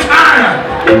way rich iron.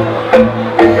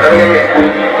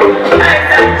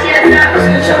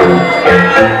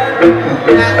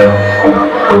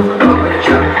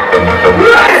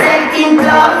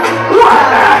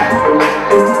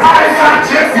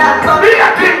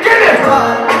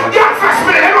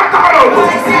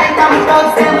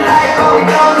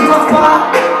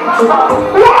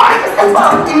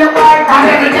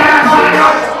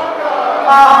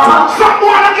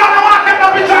 Someone is gonna walk in the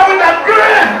picture with that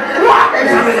green. What?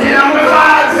 It's a beginning of the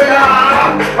vibes, you know.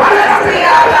 I let me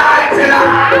alive, you know.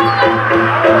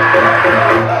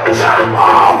 Jump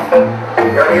off.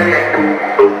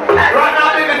 Right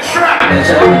now I'm in the trap. I'm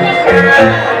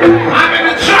in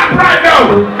the trap right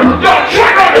now. Yo,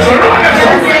 check on this. Run this.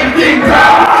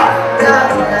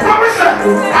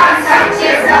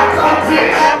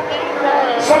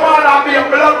 Someone have me a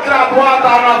blood clot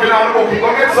water and I've been on the book. Go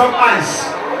get some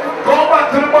ice. Go back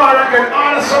to the bar and get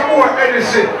order some more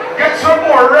anything. Get some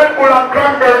more Red Bull and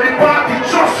cranberry. The party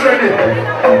just ready.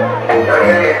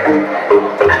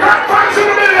 Not punch in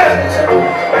the middle.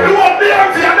 You want the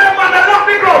empty and them man they love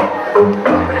me go.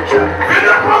 With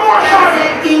the promotion.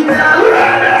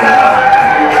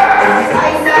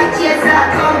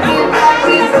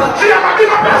 See, I'm a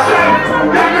big person.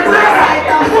 You're the brother.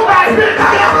 Put my big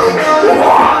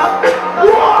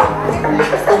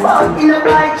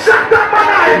shut that man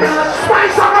eye.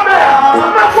 Spice on the bed.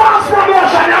 I'm a false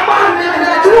promotion, your man.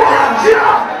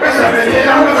 It's a million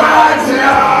of the vibes,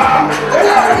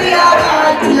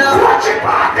 watch it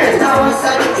party.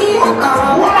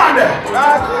 What on there?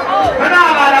 And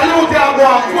all of the youth are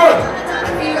going good.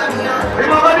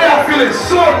 Remember they are feeling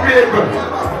so people.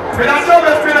 And I know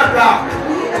they feel that.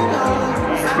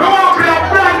 We want to play a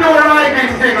brand new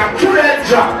riding thing, a two-head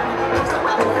job.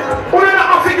 But I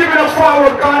don't think giving us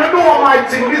forward, because I know my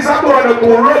thing. This is going to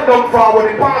go right down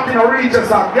forward. The party no reaches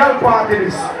and girl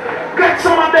party this. Get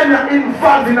some of them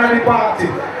involved in the party.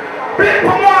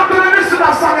 People want to listen to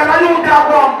the song and I don't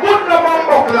have one. Put them on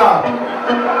buckler.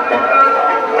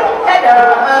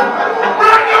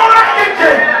 Brand new riding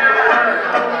thing.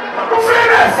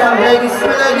 Finish. Some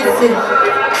legacy.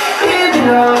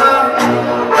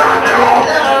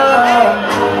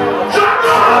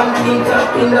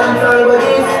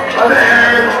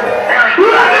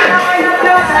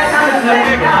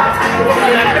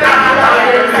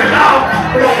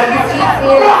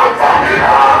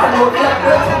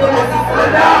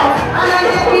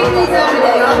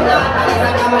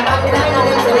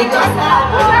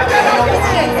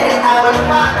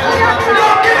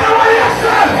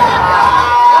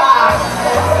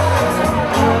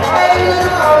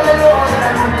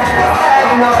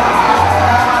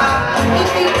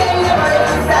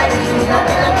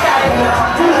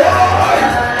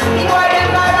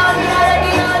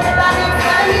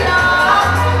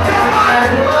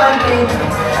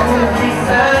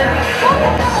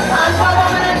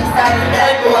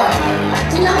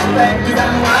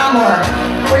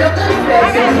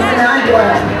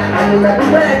 in the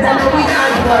world, I know we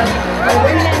not good. But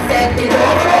when you set it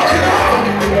up,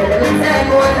 every time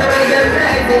one of your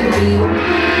life in me.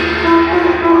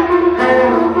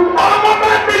 All my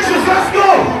bad bitches, let's go!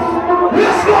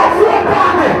 Let's go for a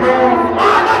party!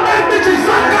 All my bad bitches,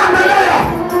 I got the layer!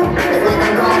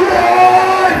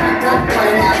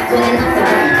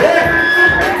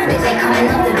 Bitch, they coming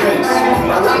off the bridge.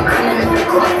 While I'm coming up the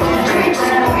court from the trench.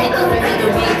 Niggas ready to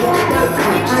make it to the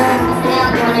switch. Stay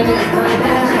on 20 minutes, going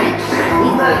back to trench. We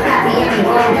first copy every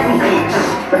word, every inch.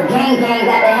 But gang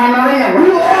got the hammer in the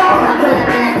rock. I pull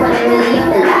up and I put it really up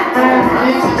the lot. I'm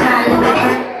just trying to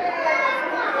get.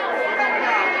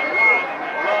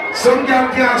 Some girl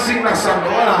can't sing that song,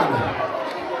 hold on.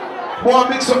 Boy,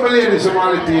 mix up the ladies and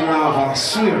all the team now, I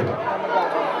swear.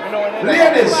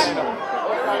 Ladies.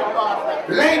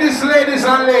 Ladies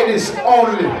and ladies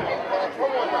only.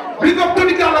 Big up to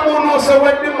the girl who knows so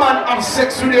when the man have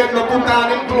sex with them, they put on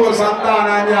him clothes and down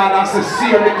and yard and say,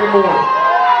 see a little more.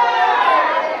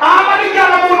 How many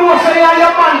girl who knows say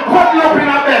your man cuddle up in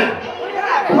a bed?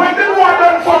 When the one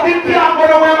done fucking can't go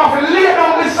away, I have to lay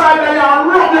down beside them and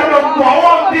rub your dog for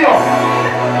one day.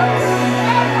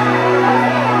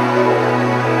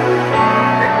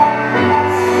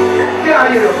 Get out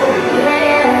of here, come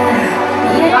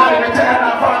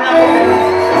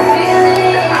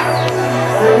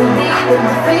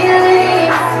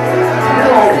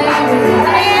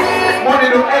money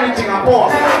do anything I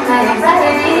bought.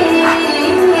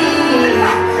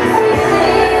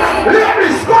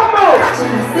 Ladies, come out!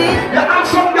 You have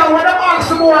some girl when them ask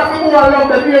the boy if the boy love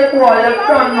the big boy, you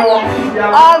don't know.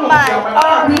 All mine.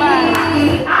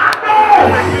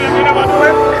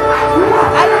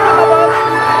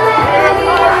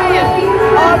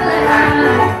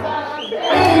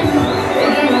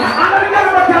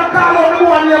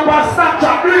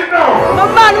 My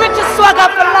man Richard Swagger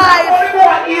for life.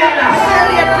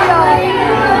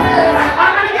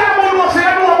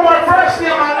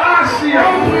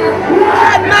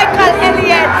 And Michael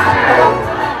Elliott.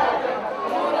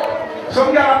 Some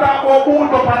girl talk about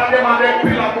boot up and them and them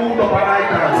pillar boot up and I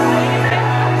can.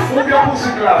 Move your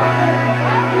pussy glad.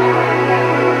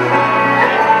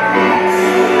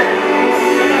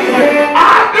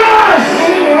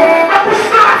 I'm a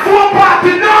start for a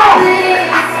party now!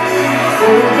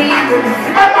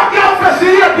 I'm a girl for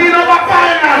CFP number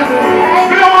finance.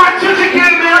 We don't want you to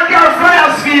kill me, a girl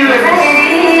flyers feeling.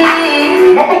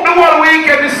 I book the whole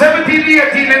weekend, the 17, the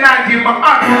 18, the 19, my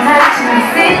aunt.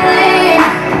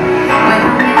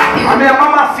 I mean,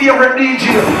 I'm my favorite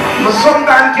DJ, but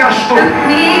sometimes cash too.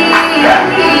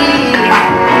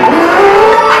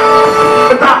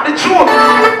 But that's the truth.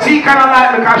 She kind of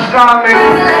like me because she call me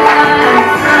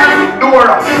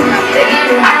Dora.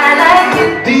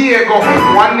 Diego,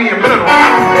 one name, middle.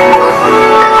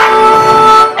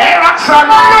 Hey,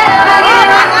 Roxanne.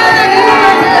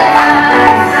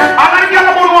 I'm going to get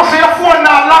the money to say your phone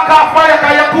now, lock off fire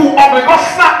because you're too ugly. Go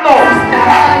snap now.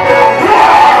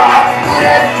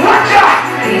 Watch out.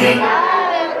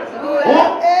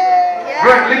 Oh,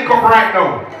 Greg, link up right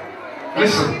now.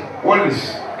 Listen, what is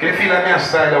this? Can you feel like me a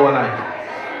style one night?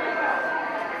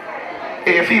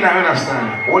 Hey, you feel like me a style?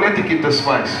 Hold your ticket to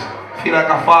Spice. Feel like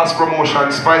a fast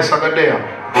promotion, Spice are there.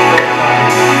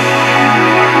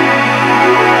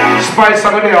 Spice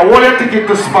are there. Hold your ticket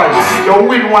to Spice. You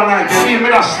win one night. You feel me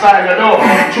a style, you know?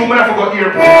 You may have forgot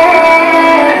airport.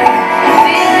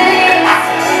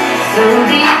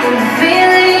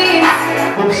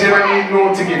 Oops, you don't need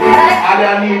no ticket. All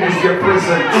I need is your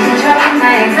presence.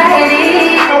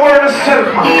 Don't worry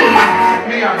yourself, man.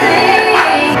 Me and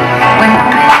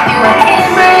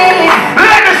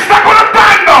ladies, stop on the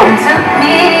time now.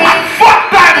 Fuck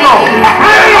time now.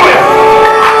 Really?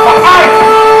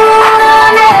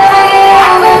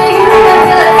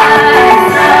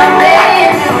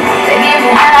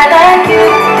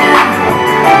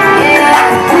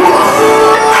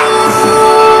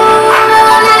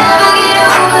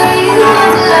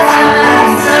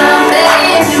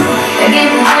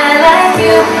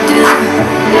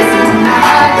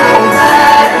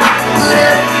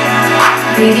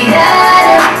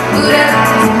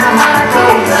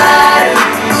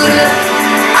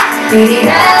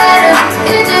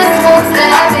 It just won't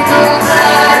stop, it goes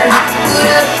harder.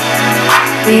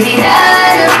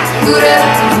 Boot up,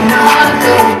 my heart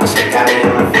goes.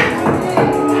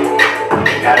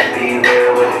 Gotta be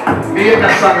real with it. Me and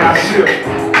that song, I swear.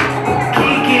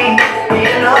 Kiki,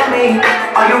 you know me.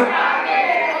 Are you?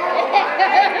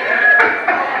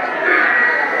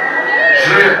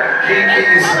 Sure, Kiki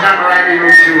is not riding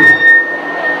with you.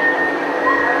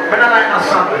 But I like that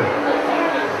something.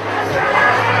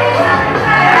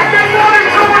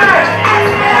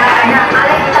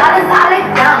 Now I like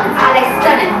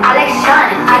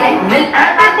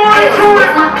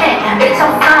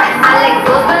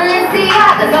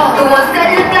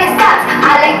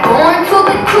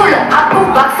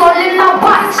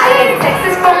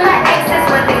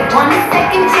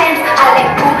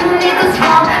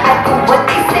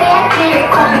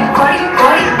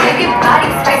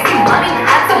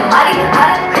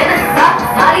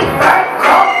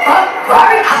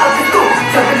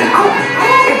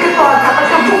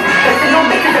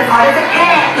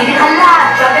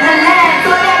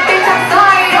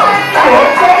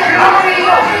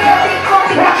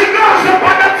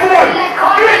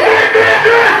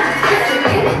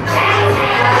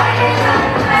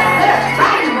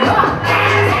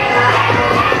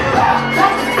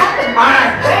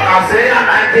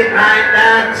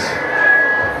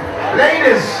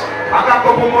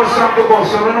promotion to go,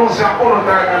 so we know say all the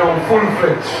time now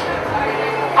full-fledged.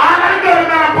 And I don't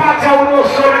know part of we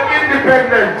also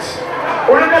independent.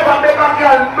 We never make a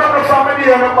girl nothing from me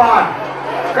and a man.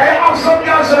 Because you have some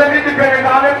girls who are independent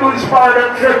and they do this part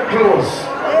of them trade clothes.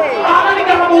 And then you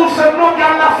can move some no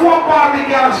girl in a 4-party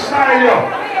girl style you.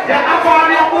 You have all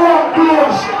your own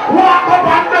clothes. Walk up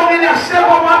and down in your step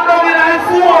up and down in your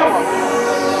phone.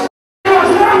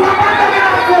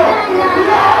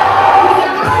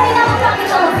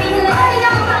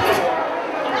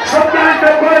 Sometimes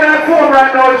they're going at phone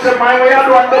right now and say, my way I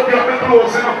don't have your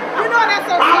clothes, you know. I'm going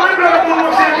to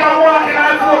go say you're walking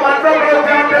at phone and don't go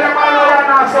down to the man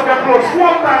around and stop your clothes.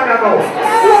 One time you know.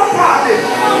 One party.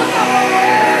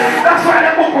 That's why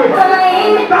they book with.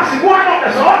 That's it. One on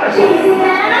this, on this.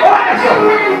 On this.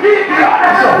 Beat me on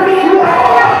this.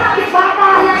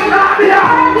 Mama, Nadia.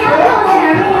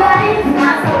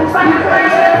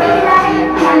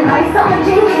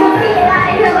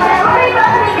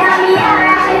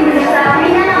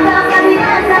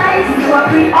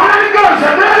 All the girls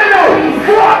are ready now.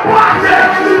 What party?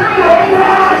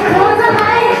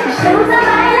 Shoes are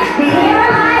mine, the hair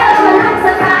are mine, the looks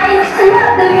are fine. I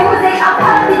love the music, I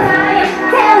pop the time.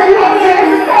 Tell the neighbors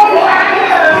to stay behind.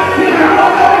 You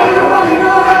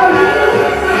know me.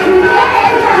 Yeah,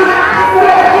 I'm not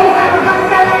ready. I'm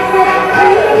not ready. Yeah, I'm not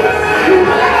ready.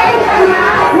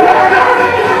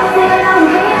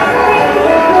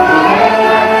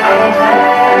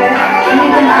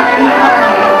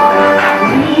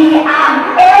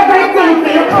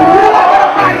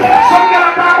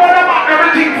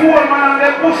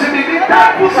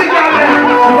 Pussy girl,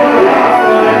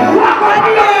 walk on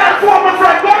the floor, my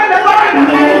friend. Go in there, go in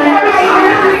there.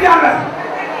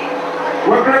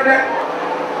 We're great there.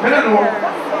 I don't know.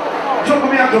 Jump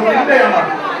me out, jump me there, man.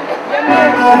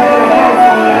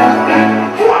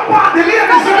 What part? The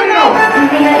ladies, you know.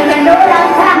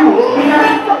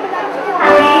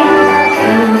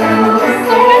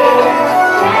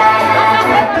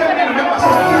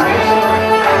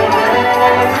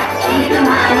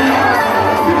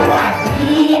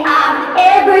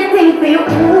 Everything for you,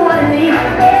 only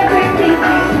everything for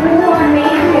you, only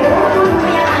everything for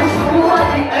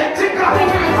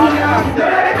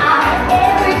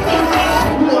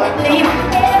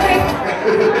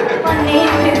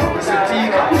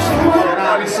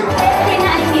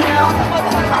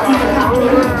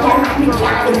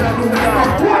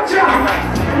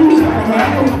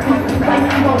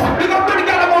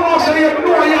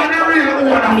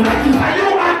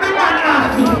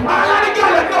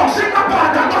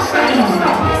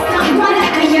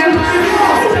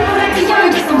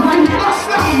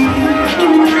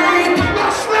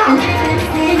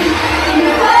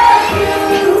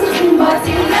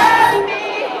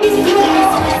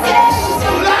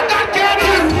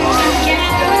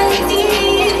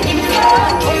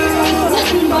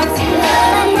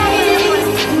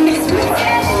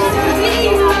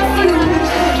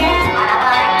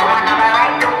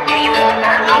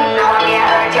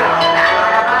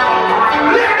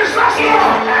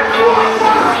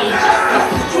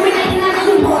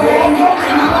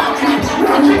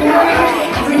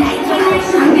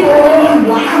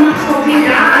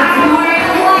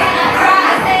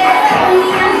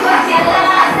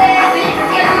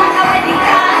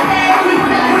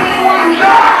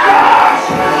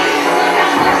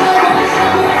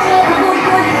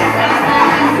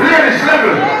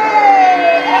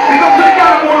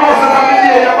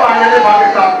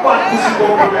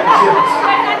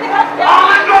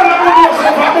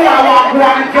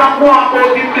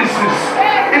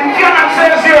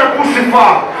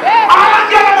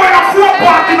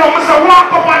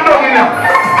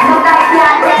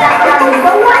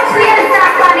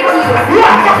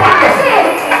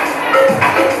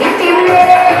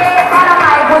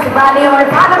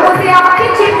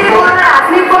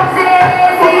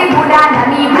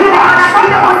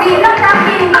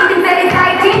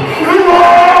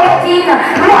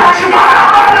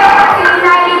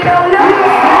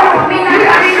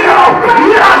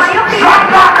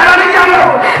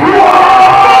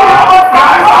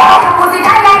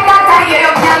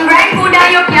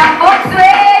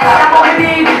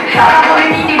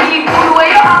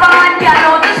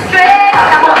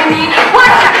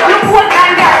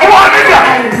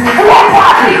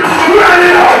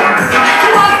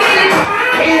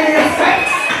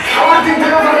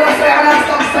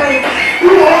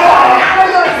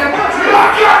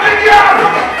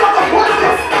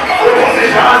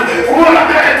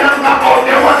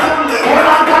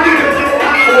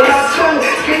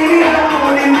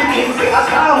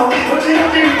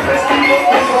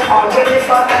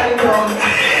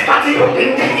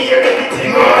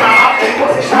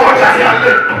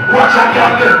Watch a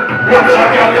girl then. Watch a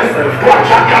girl then. Watch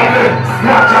a girl then.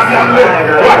 Watch a girl then.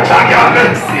 Watch a girl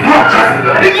then. Watch a girl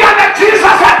then. The girl that Jesus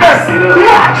had this.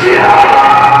 Watch it.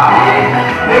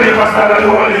 Holy pastor,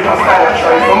 holy pastor,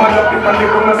 try so much up if I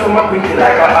come so much quick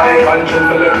like a high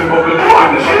conscience to let me bubble.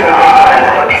 Watch it.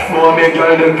 Small make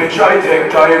girl them to try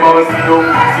take time and see them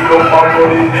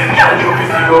family. Girl you fi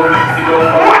see them.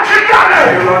 Watch it, girl.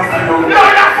 No,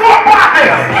 you're for party.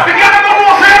 The girl them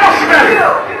go say no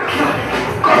smell.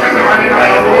 Cause everybody know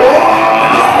you.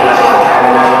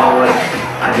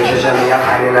 And you should me a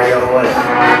hiding on your wall.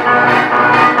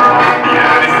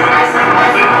 Yeah, this is nice and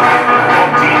easy.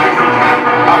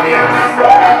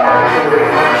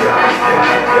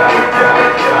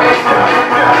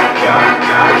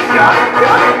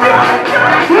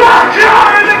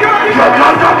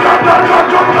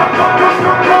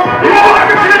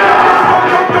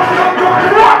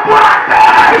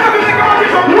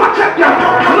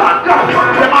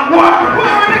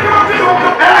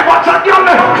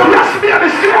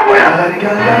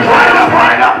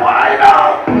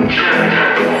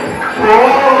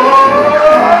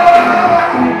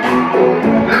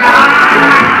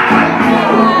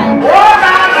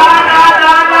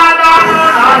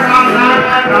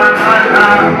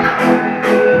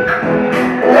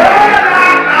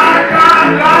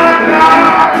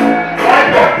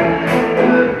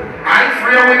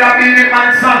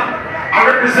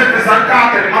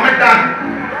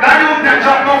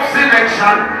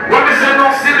 When we say no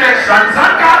selection,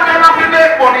 Zanka never be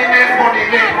make money.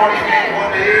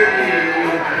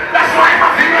 That's why I'm a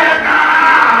figure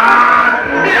God.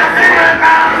 Be a figure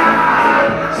God.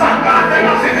 Zanka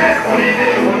never see make money.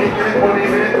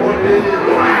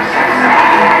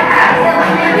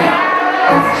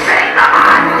 Say the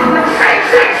man.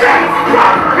 Say.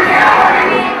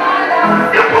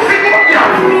 You pussy good,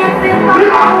 yeah.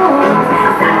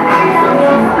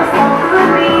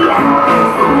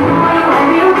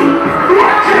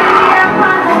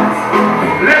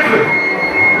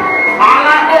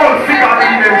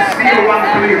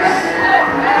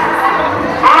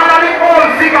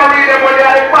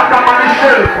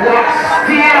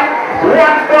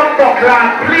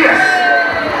 Place.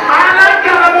 And I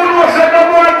can't know so the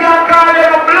boy can call you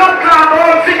a blood clot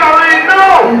or figurine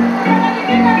now.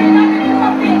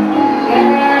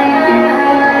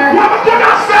 What was you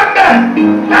gonna send them?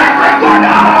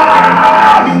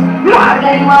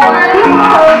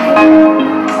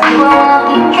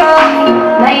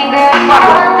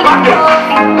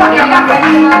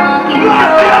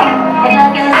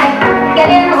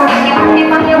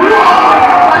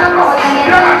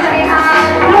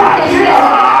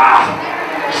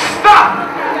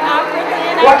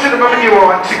 Watching the movie you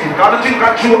want chicken. I don't think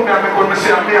I chew up me and make me say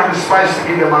me have the spice to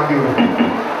give them and give them.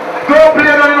 Go play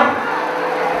that, you know.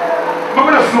 I'm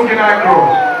just looking at you.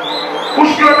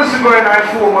 Push girl me see going at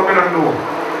 4, I don't know.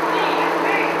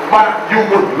 But you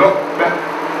would look back.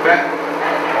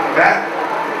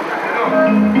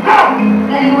 Go!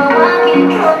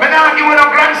 Me now give you a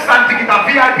grandstand ticket, a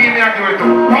VIP me and give it to.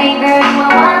 My girl, you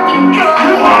are walking through.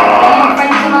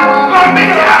 Come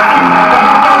here!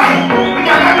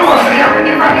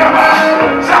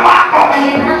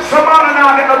 Somebody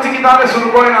now get no ticket on this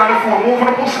one going on the phone. Move on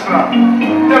the pussy club.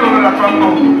 Tell them that from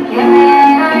now.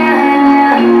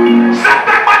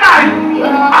 September 9th,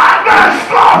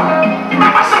 August club.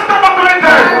 Remember September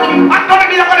 20th. I'm gonna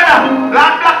be over there.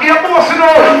 Land black here, boss, you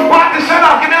know. What the shut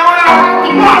up? Give me a minute.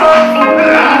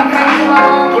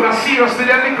 I'm gonna see you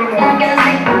still a little more.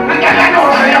 Look at that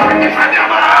nose, you're pretty funny,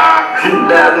 man.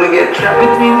 Dog, me get trapped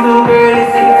between two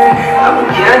girls here. I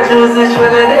can't choose which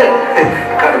one of them.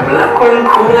 Cause the black one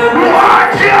cool and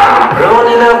watch ya. Brown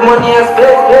enough money I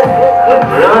split. The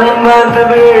brown in man to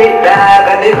bury dog.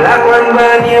 And the black one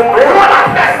man here pray.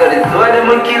 So the two of them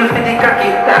will kill for the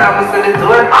cocky time. So the two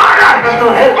of them to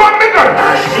help.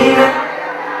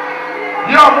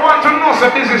 Yo, I want to know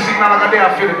some busy signal like a day I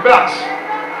feel it. Blacks.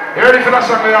 You ready for that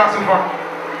song you're asking for?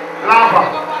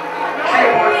 Lava.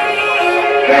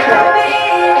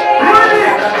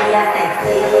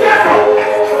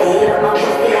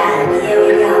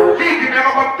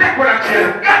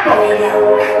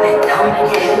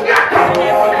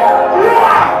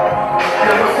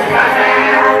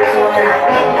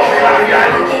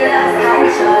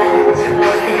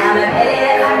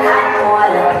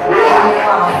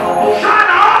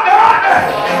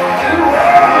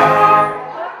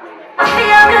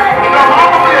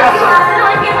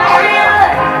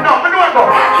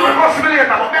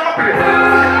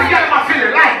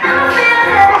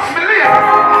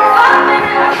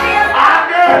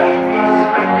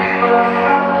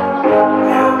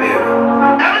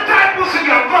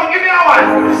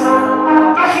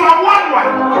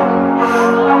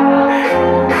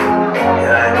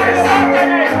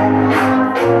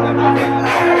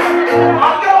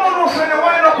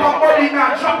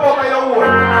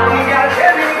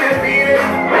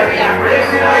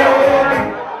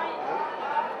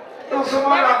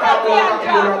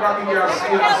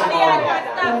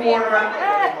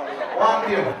 One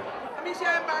game.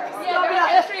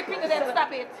 Stop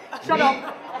it. Shut up.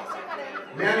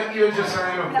 Me and the hairdresser,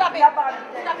 you know. Stop it.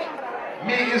 Stop it.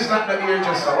 Me is not the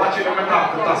hairdresser. Watch it when I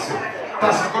talk to Tassie.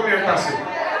 Tassie, come here, Tassie.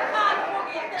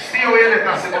 Stay away there,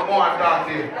 Tassie, but more and talk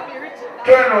to you.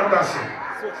 Turn around, Tassie.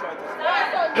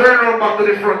 Turn around back to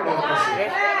the front now,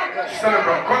 Tassie. Stand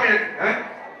up, come here, eh?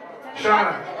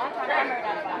 Shana.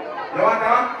 You want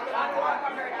that?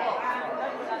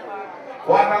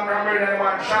 What I'm remembering,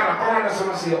 man, Shana, come on,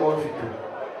 let's see your outfit too.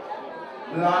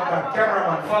 Lord, that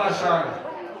cameraman, follow Shana.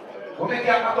 When we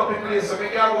get back up in place, so we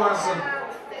get one son.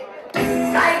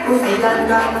 Like pussy and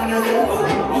drop on yourself.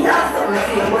 Me have something to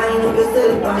say, wind up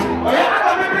yourself. Oh yeah, I'm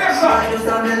up in place, sir. I just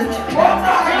a milk. You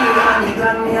and the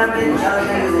gram me a bench. I'll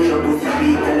tell you say your pussy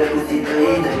big, tell your pussy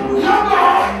tight and good.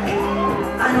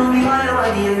 I know me want your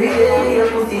body every day. Your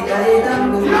pussy tight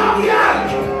and good.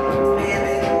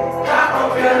 Baby,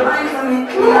 girl, wine for me.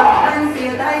 And say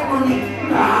you die for me.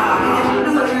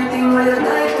 Do everything while you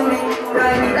die for me.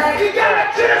 Ride me like you got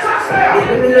it, Jesus.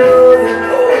 Baby, love you,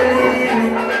 believe me.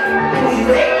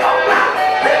 Push it up,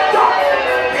 lift up,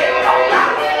 lift up,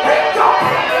 lift up.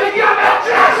 You got it,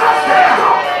 Jesus. Lift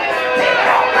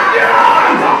up, lift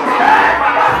up,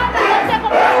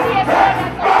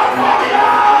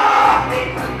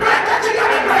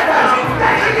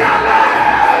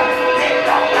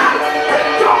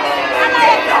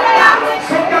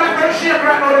 Some guy can shake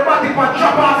right now, the body can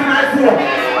drop off in iPhone.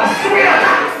 I swear.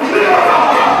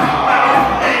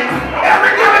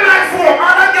 Every girl in iPhone,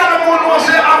 and a girl who knows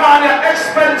they have on their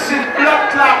expensive blood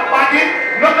clot body,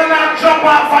 nothing like drop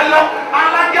off for you.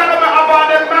 And a girl who have on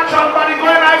their natural body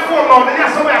going iPhone now. Then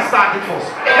that's how we are starting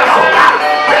first. Yes, sir.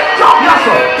 Yes,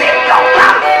 sir.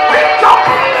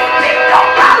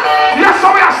 Yes, so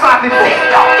we are starting first.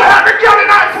 Every girl in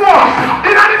iPhone,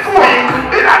 in the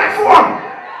phone.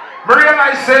 Maria and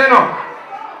I say, no.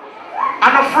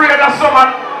 I'm afraid of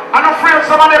someone. I'm afraid of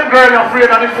some of them girls are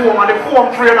afraid of the phone and the phone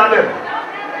afraid of them.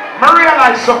 I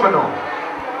realize something now.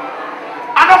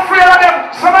 I'm afraid of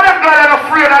them. Some of them girls are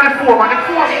afraid of the phone and the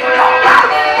phone.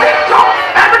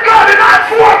 Every girl in that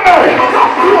phone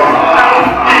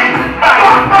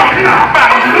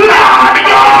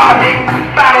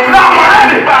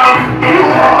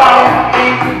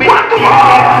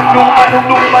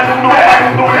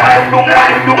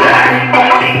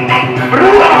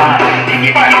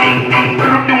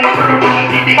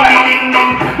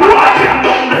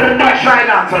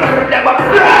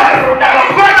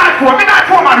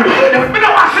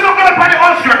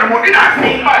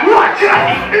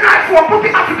put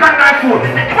the African knife on.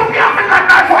 Put the African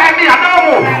knife on me, I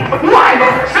know. Why?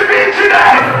 Ceviche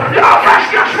there. You're fresh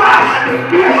cash man.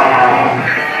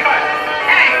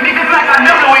 Niggas like I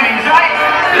never winnings, right?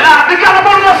 The girl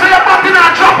about to say you're about to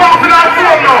drop off in that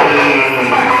phone now.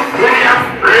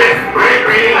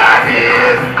 Real life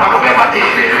is. Come on, baby,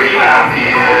 real life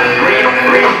is.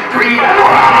 Real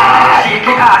life. She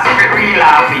kick ass if it real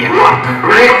life is.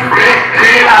 Real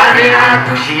life is.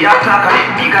 She a talk on it,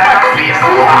 big as a face.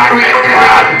 Real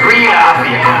life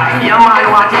is. Your man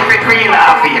want if it real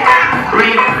life is.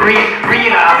 Real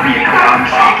life is.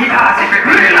 She kick ass if it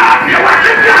real life is. Real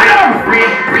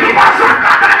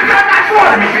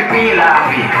life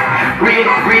is.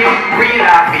 Real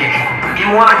life is. You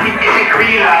want it if it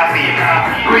real life is.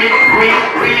 Real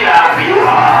life is.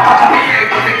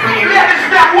 Ladies,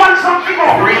 I want something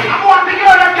more. I want the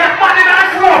girl that get money in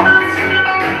that phone.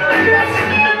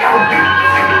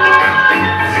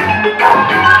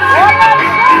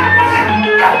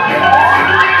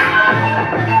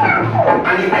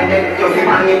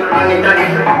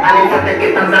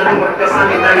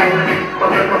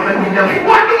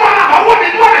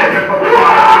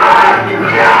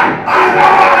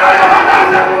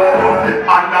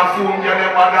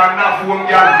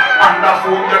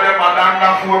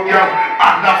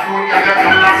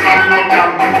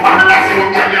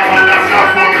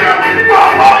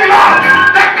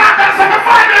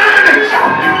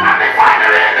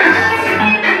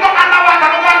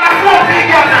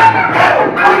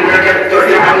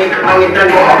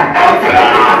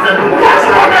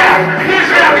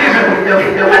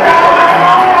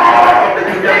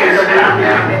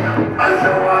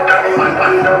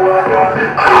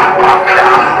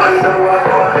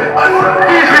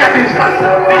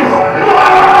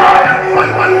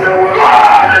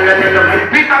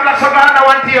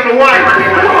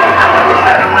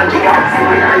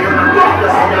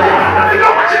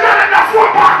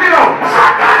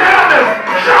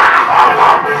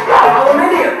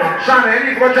 Shana, you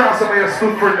need to go down somewhere you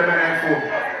stood for them in that phone.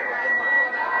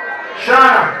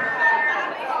 Shana,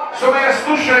 somewhere you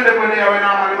stood for them when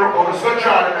I'm on the rope, so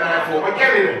draw them in that phone. But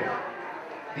get it.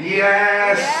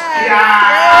 Yes!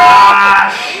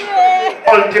 Cash!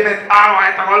 Ultimate,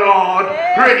 alright, I'm alone.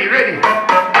 Ready, ready.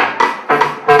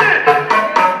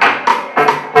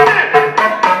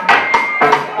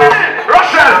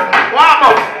 Russell, warm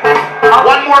up.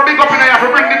 One more big up in there for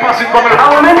bring the passing coming.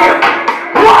 How many?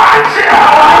 Watch it!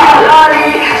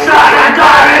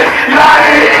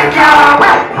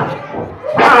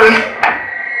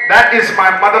 That is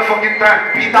my motherfucking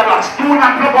time. Peter Blas, do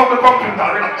not plug up the computer.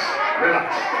 Relax,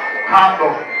 relax. Calm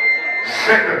down.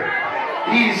 Second.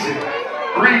 Easy.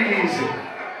 Breathe easy.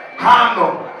 Calm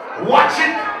down. Watch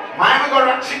it. Mind go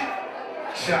watch it.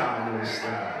 Charlie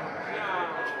Star.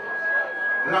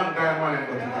 Long time I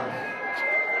ain't got it down.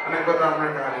 And I got that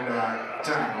record in that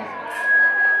time.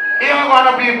 Here we go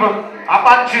to people. I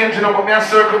bad change, you know, but me a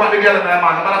circle back together, man.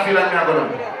 I feel like me a go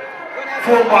down.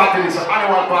 4 parties,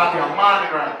 annual party, a morning,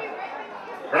 right?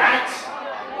 Right?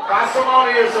 Because some of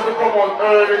the years we come out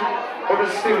early, but we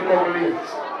still come late.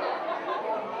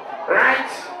 Right?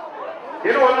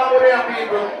 You know, now we are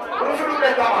people, what if you do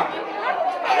that, man?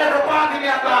 And every party we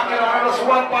are talking, you know, and just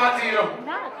one party, you know.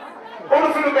 What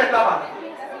if you do that, man?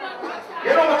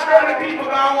 You know what's early people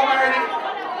go home early?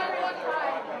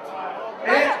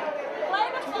 Eh?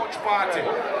 Too much party.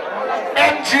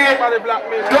 MJ,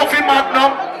 Duffy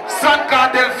Magnum, Sun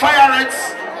Cartel, Fire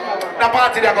Reds. The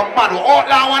party they go mad.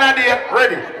 Outlaw one a day.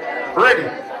 Ready, ready,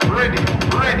 ready,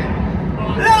 ready.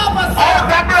 Out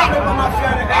that block.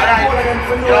 Alright,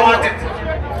 you want it?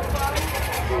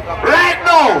 Right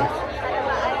now,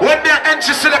 when they're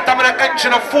entry selector, I'm going to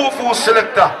entry a full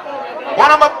selector.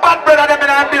 One of my bad brother them in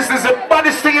our business, the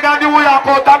baddest thing in New York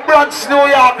out of Bronx, New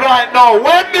York right now.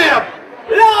 When name?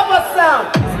 Lava Sound.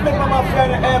 Speak to my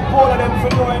friend in the airport of them for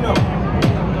going up.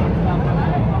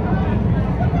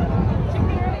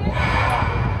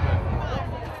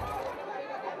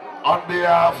 On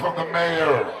behalf of the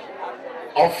mayor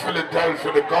of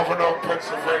Philadelphia, the governor of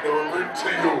Pennsylvania, we bring to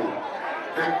you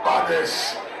the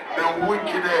baddest, the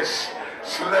wickedest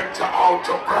selector out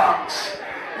of Bronx.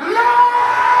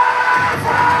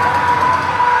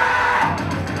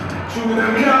 Shoot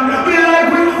them camera, be like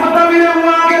we fuck up, we don't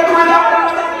want to get rid of.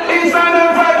 Inside them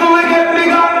fight, we get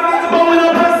bigger. But we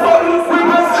don't press buttons, we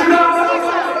press triggers.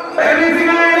 Anything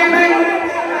and anything.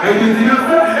 Anything you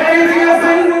say, anything you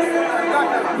say.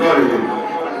 Sorry.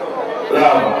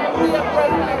 Loud.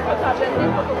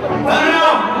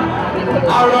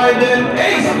 Alright then,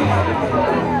 Ace.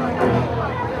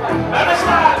 Let me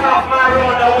start off my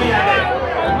road that we are there.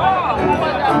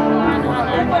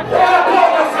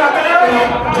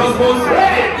 Just bounce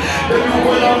ready. Then you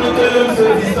go down to tell them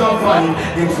say this not fine.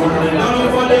 In front of them, none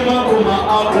of them are come and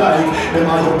act like them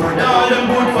are up and down, them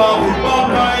good for with back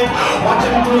right. Watch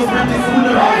them close pretty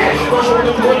soon right. Rush out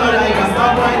them color like a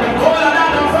stop right. Them color than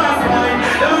them fast right.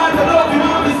 Them want to love you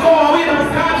want to score with them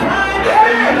scotch right.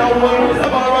 Them know one who's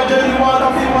about Roger, you want to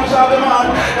feel much of the man.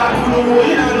 That you know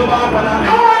you know the bad man. I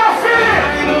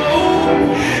know.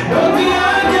 Don't be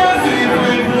on your feet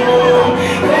with no.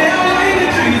 They are like the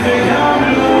trees they can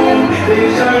bloom.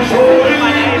 They shall show you.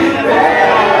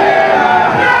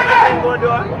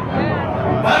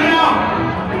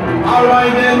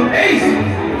 Alright then, Ace.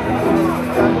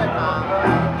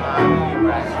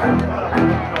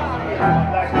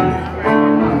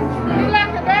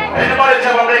 Anybody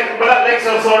tell me black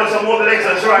Lexus or some more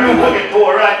Lexus right? You're looking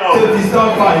for right now. It's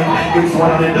not fine. It's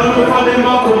one of them. Don't know for them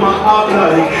come and act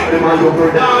like them are your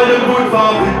brother, them good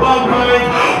for with back right.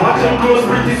 Watch them close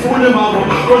pretty soon them have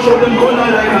rush out them color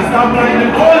like a stop line.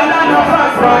 Them color than a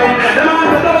fast right. Them want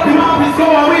to love them off his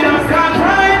score with them scotch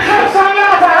right.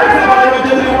 Everybody will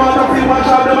tell you want to feel much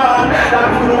of the man. That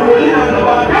could roll in on the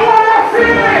band. You want to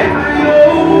feel it? I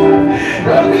know.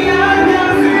 Don't be on your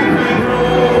secret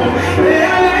room. They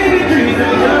are like the trees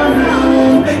that can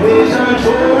bloom. They shall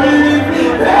show it.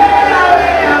 They are.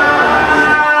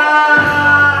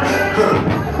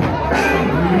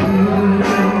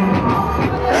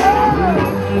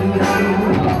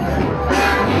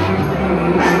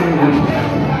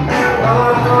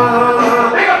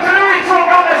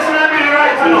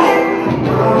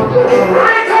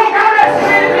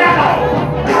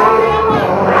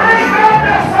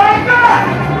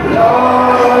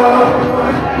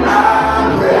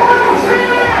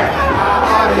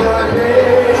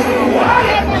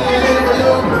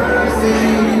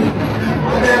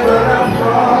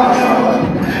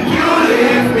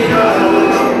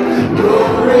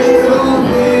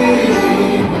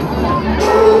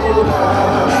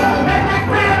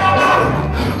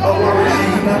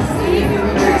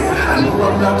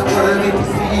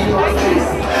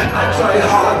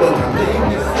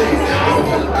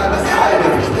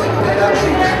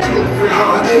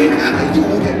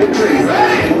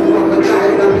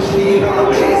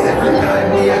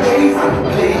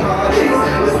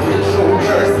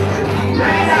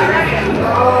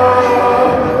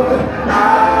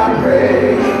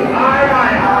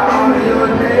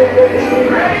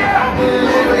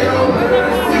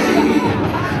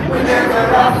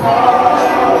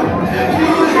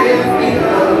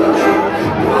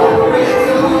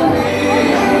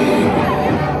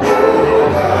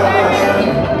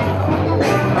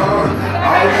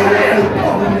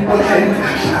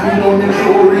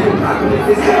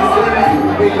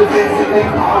 make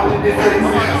all the difference.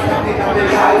 Stepping up the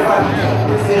life and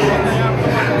decisions.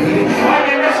 Why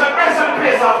did you miss a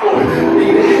place of food? Be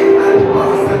the hit and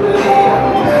boss and the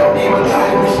leader. Be my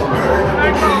time, mission, burn up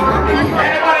the team.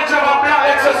 Anybody jump up now,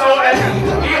 exercise.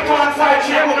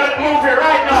 815 chair, move it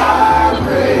right now.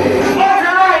 Move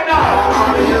it right now.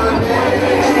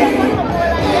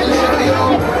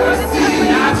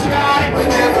 That's right.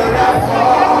 Whenever I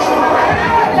fall,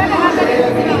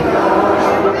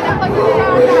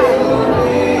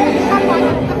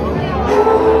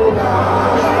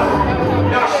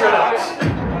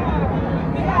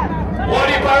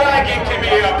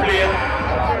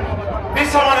 this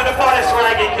is one of the farthest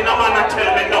ragging, no man not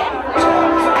tell me no.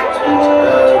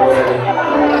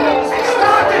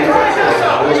 Starting right now,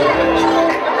 sir.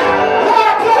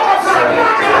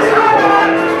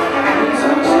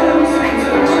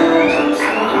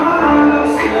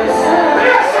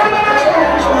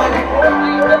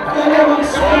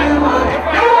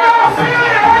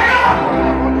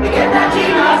 get that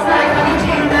dream last night, and the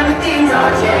dreams and the things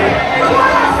are changed.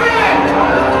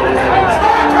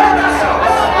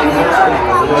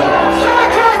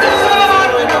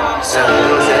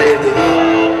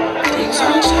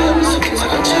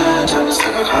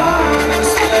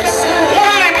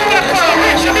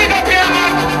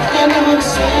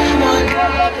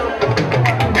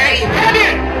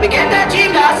 We get that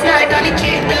dream last night and the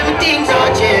dream, them things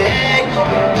are changed.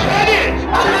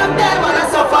 I love them when I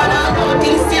suffer now, no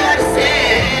things still the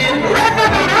same.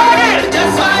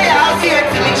 Just why I fear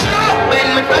for me.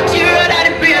 When my touch you, that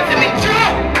it pray for me.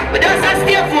 But as I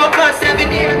stay focused every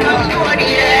day, come to the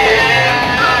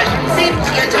end. See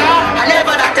the change, I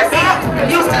never like to see.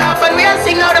 Used to laugh and we and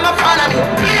sing out of my follow me.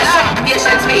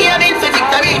 Patience, me aiming for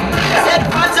victory. Set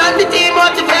fans on the team,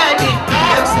 motivate me.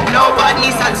 Nobody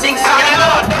needs and sing song.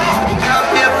 Can't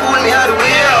be a fool, me out of the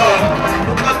way.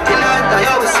 Look up tonight, I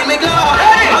always see me glow.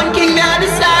 One king, me on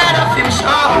the side of him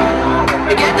show.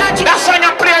 That's when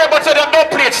you play, but you don't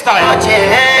play style.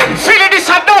 Feel this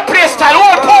and don't play style.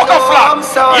 One poker flop.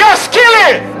 You're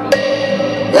skilly.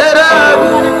 Yeah,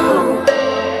 dog.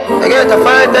 I get to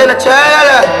fight in a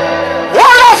chair.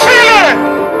 What you feeling?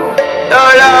 No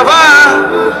lava.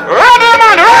 Ready,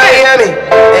 man, ready. Hear me?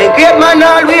 A great man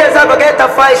always have to get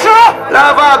a fight.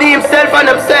 Lava be himself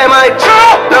and them say my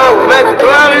no, we make it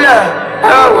do our love.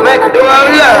 No, we make it do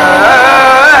our love.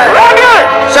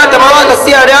 Shut them, I want to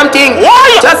see a damn thing.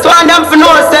 Why? Just want them for no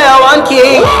say I want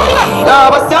king. No,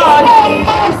 but son.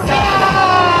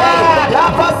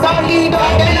 Lava son leader,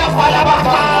 then I follow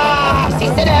back. See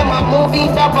them a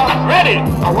moving topper. Ready?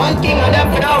 I want king and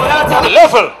them for now without a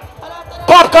level.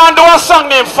 Popcorn do a song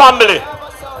named Family.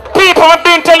 People have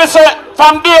been telling us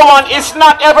from day one, it's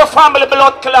not every family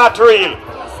blood clot real.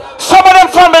 Some of them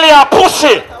family are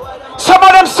pussy. Some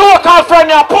of them so-called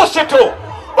friends are pussy too.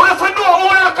 But if we know who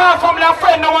they call family and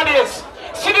friend nowadays,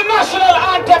 see the national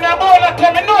anthem, you're going to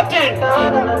tell me nothing.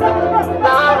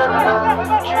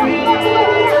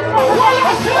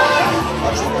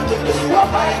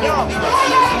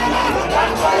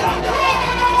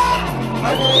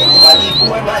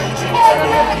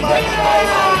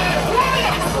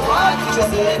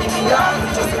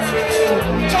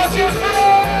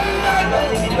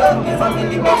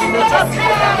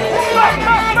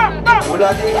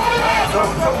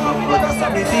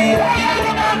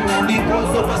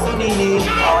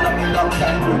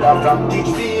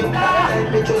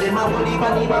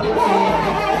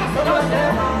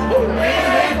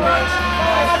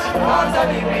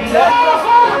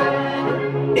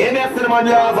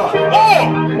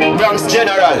 Bronx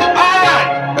General.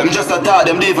 I'm just a thought,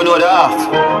 them don't even know the half.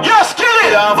 Yes, kill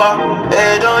it!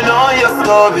 They don't know your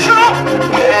story.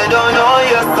 They don't know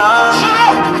your song.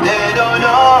 They don't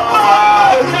know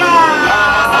how.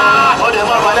 Oh, them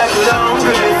have a like you down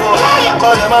before.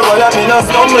 Oh, them have a like me not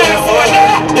stumble before.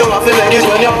 You have to make it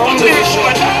when you're hungry.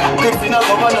 Crippin' up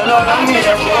over the Lord and me.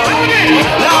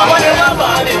 Now, what them have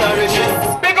all in a riches.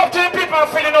 Big up to the people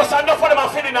feeling us and enough of them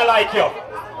are feeling like you.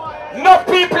 No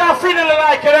people are feeling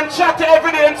like you, them chatter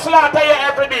every day and slaughter you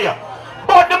every day.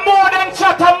 But the more them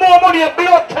chatter, more money your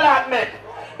blood clot make.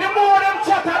 The more them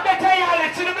chatter, better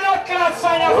reality, the blood clot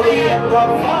sign of the year.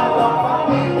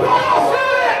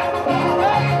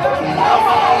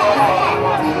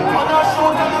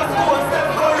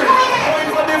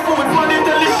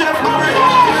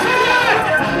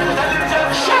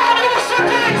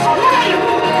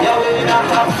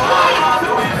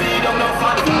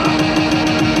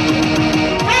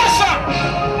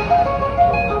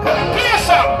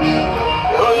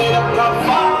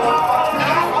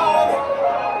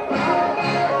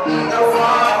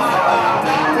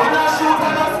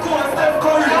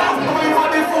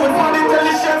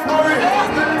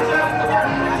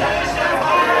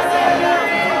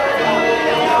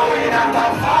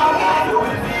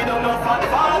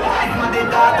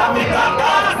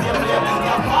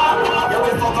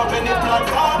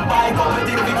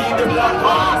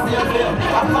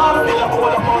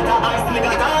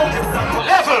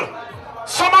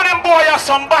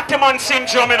 Batman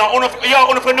syndrome, you know. You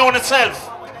know yourself.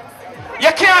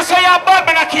 You can't say you're bad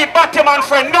man and keep Batman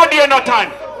friend. No day, no time.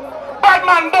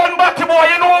 Batman done Batman boy,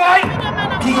 you know why?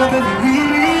 Big up every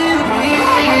real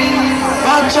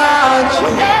bad charge.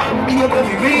 Big up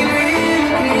every real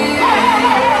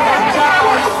bad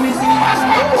charge.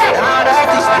 Mad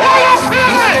artist.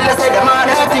 Let's say the mad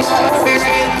artist.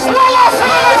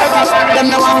 Them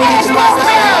no one with the master.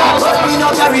 But we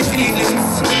not carry feelings.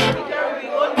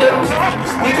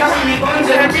 We carry the guns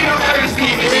and we don't carry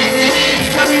feelings.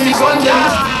 Carry the guns and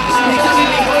we carry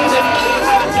the guns and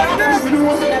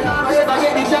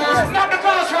not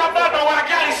because we're bad, but we're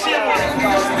getting same way.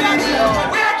 We're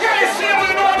getting same way,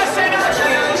 you know what I'm saying?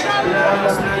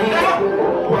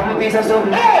 One piece of stone.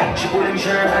 She pulled him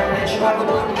shirt and then she walked up.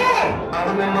 I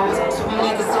remember was something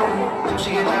like a song. When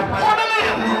she get that back.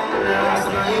 Last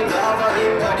night, love her,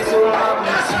 him, got this whole album.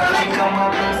 She come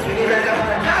up and swing it like a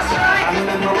man. I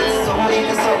remember was something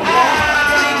like a song.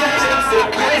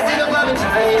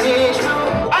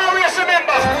 I always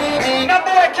remember, no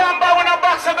boy can't buy when a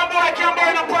box and the boy can't buy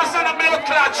in a person and milk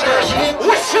clutch.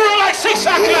 We see you like 6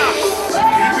 o'clock.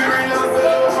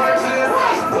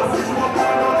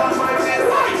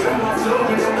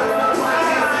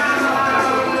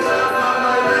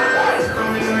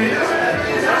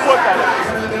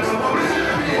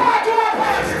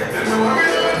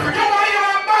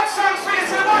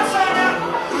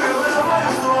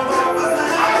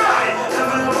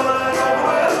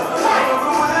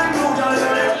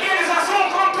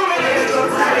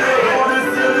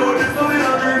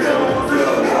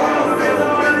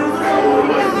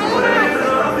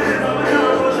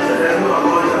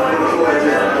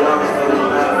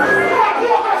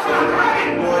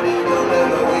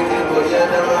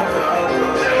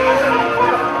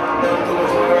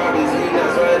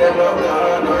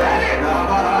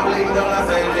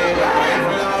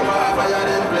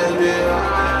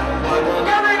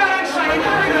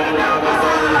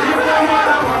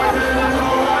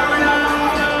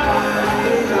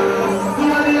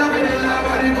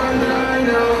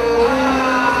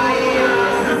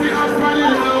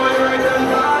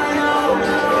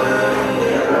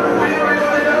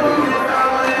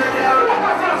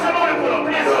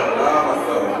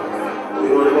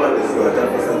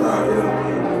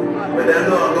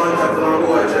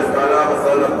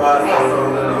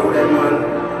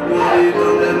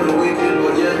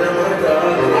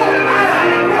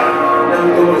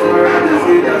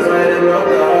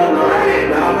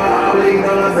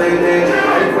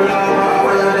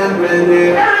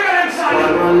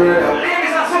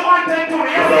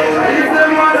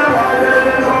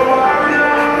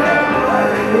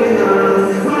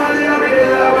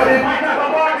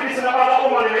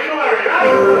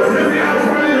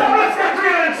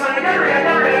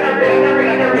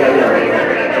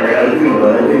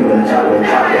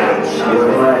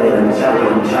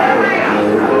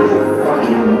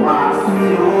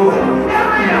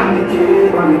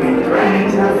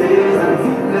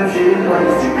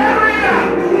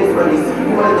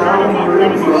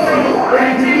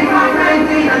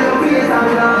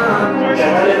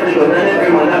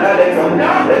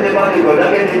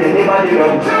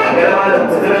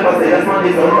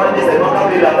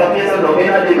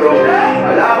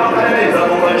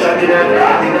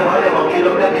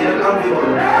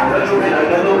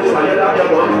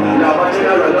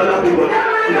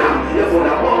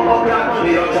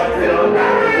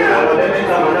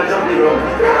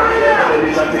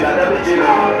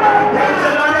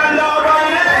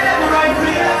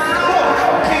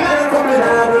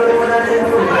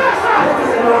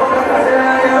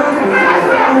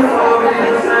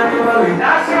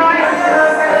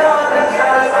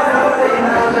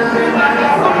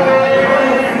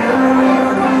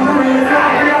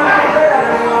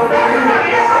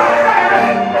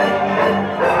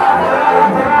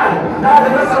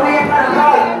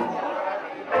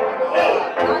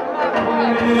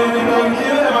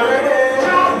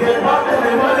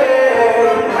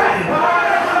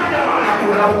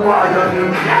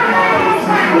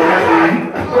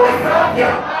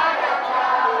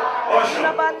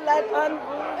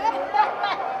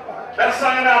 That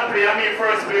song I don't play, I mean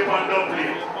first play and don't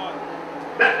play.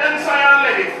 That song I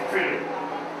let it feel.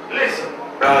 Listen.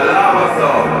 Lava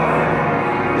song.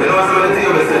 You know some of the things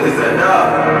I said, they said,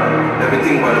 nah.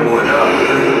 Everything on the board, nah.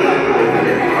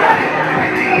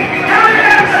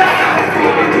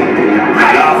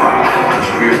 Lava.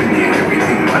 Scraping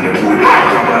everything on the board.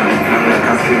 I'm like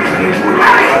a slip on the board.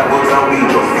 But I'm weak,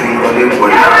 just sleep on the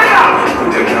board. Put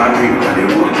your car drink on the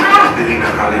board. The link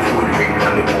of California drink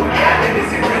on the board. And they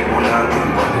say red bull and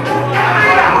drink on the board.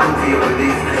 Man, table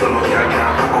this, so no can't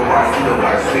come and see the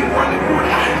guy sleep on the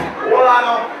board.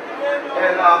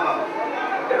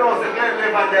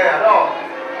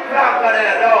 Clock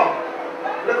there, dog.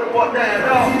 Little pot there,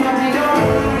 dog.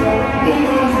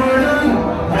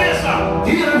 Yes, sir.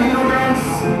 Here me no dance,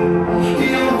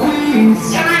 here no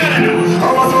queens.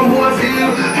 How was some boy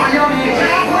feel? Miami.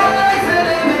 Why say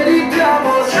they made it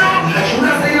trouble? Should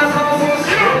I say yes or no?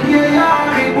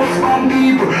 Yeah, people from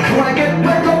people. Wanna get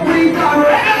better with our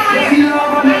you feel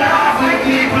love and laugh like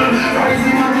people.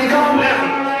 Rising on the gun.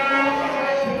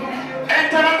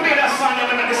 Enter and play that song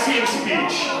and make the same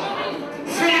speech.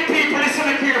 Three people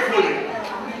listen carefully.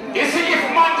 You see, if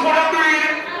man could have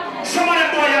breathed, some of them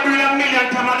boy have breathed a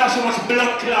million times and that's so much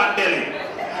blood clot belly.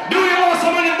 Do you know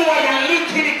some of them boy are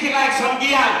licky like some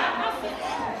girl?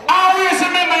 Always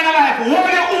remember in life,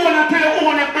 what you own until you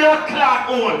own a blood clot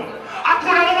own. I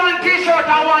put on one t-shirt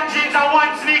and one jeans and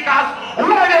one sneakers.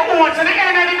 What you own to the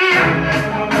end of the day.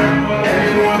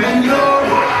 Everyone bend low.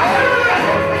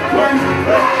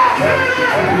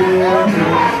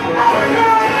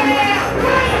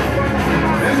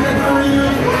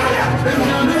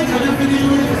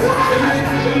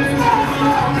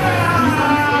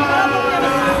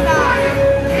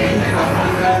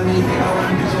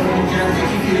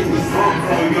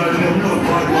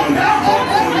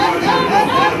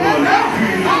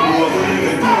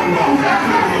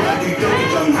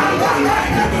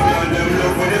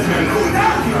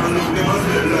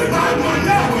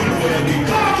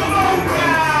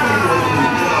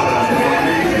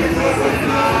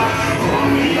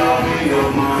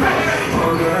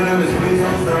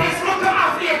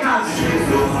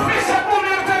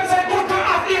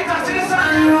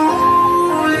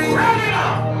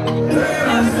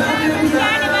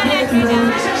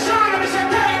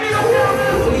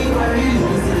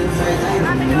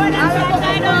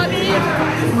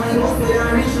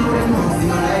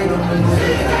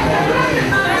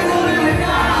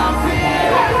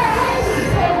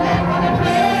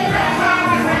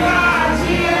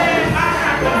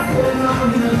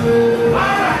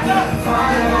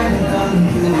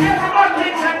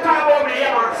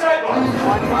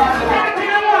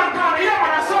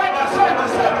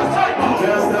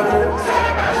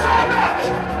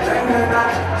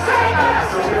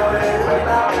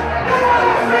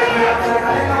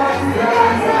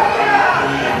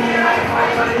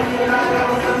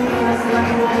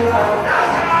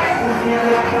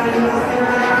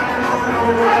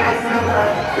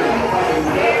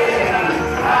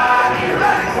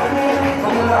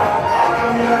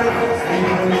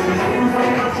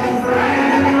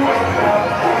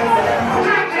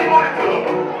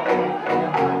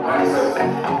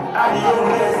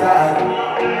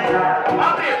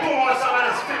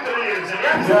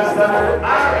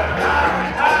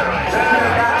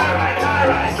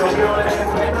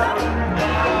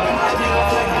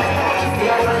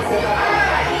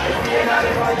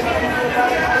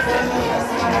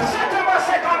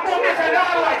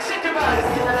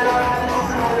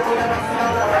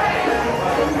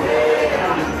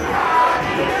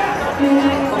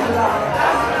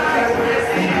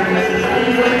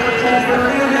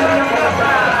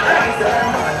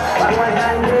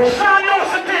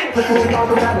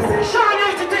 Sean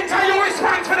used to think how you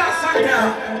respond for that song now.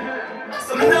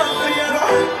 So now you go.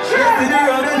 Sure.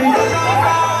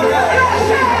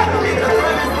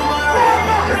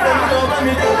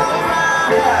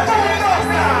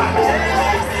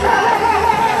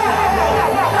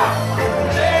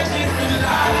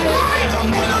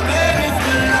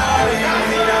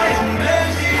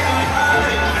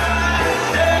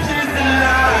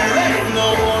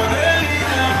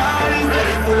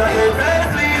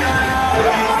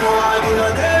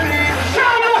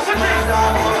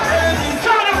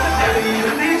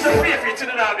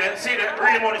 See that?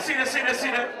 Real money. See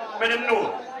that? Let them know.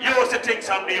 You used to think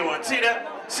something you want. See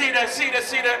that? You used to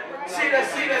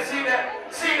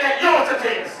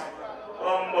think.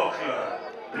 Buckler.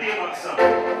 Play one song.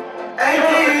 Hey,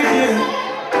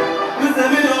 Mr.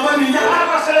 Miller, what me ya? I'm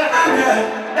gonna say that.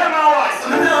 Them are what?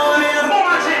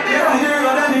 Mama Jim.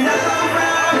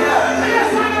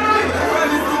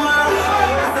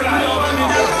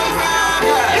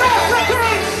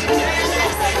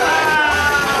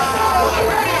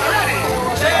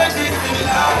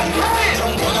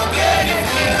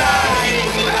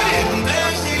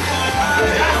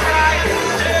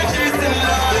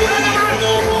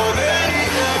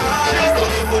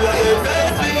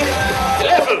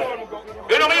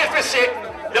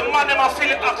 The man them a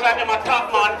feel it act like them a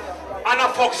top man and a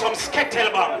fuck some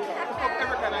skettle bang.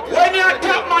 When you're a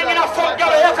top man, you a fuck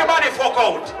girl, everybody fuck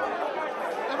out.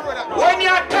 When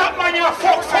you're a top man, you a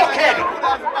fuckhead.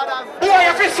 Boy,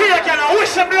 if you see a girl, I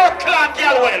wish a blood clot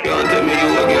girl well. Don't tell me you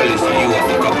a girl, so you a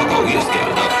fuck up about your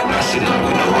girl. National,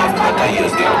 we know half part of your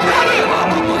girl.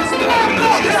 Mama,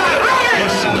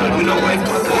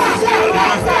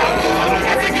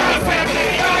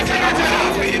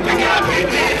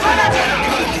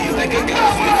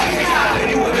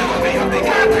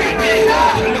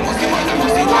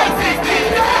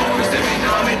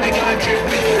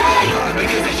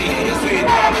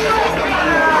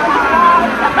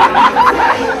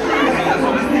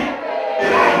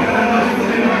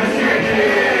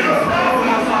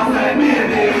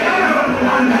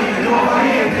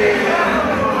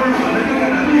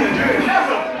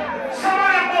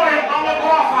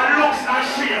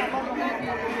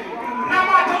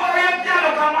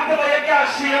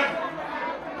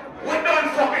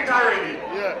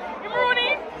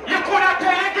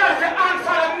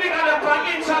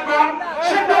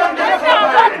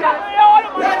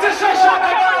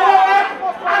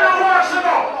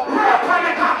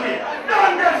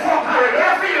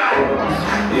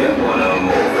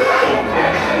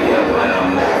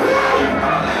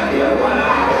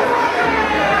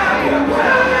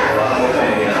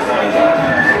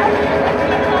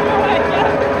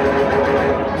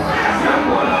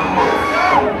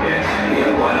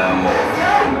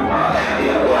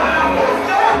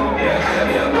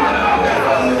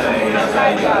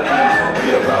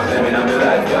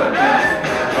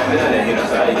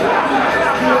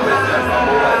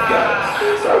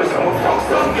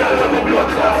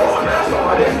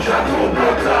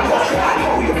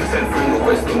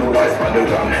 request to move eyes on the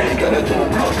ground. You gotta do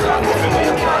much long, but you know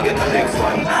you can't get the next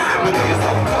one. We know you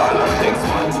stop call on next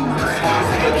one.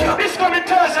 This coming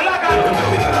Thursday, like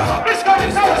this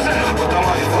coming Thursday.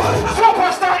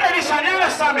 Superstar edition, you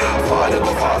understand me?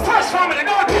 First family,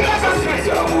 go to the street.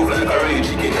 You move like a rage,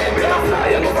 you can get me a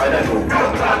fly and go find a new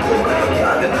blood clot. You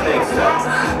can't get the next one.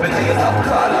 We know you stop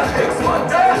call on next one.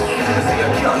 You say you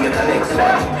can't get the next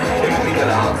one. If we can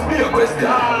ask me a question,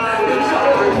 you try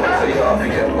to move, so you have to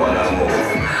get one and move.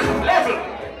 Level.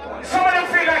 Some of them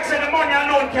feel like say the money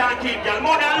alone can't keep girl.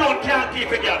 Money alone can't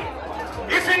keep a girl.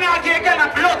 If you not get a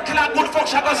blood clot, good fuck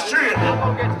shall go straight.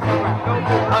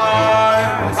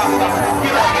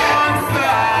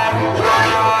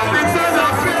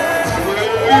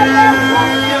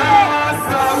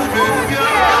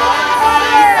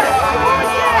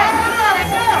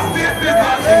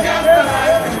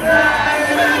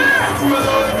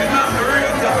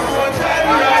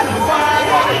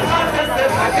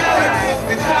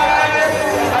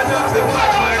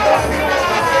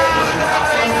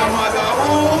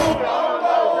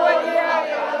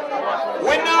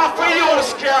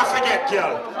 Can't forget,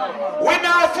 girl. We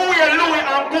now for your Louis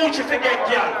and Gucci forget,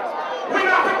 girl. We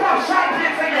now for pop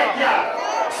champagne forget, girl.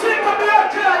 Simple blood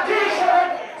to a t-shirt,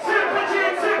 simple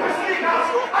jeans, simple sneakers,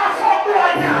 and some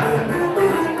boy,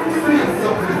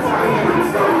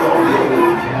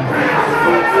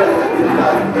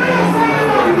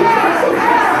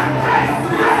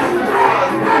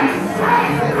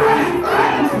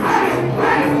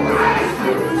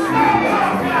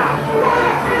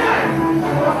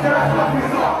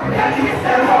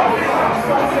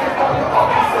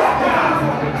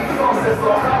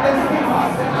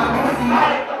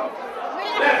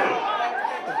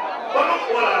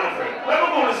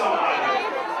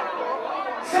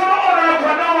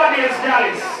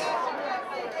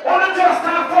 only just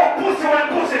tell fuck pussy when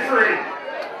pussy free.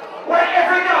 When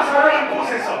every girl's around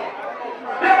pussy so.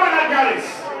 Them are not galleys.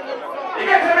 You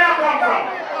get to where I come from.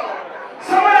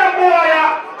 Some of them boy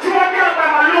she a girl by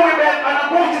my Louis belt and a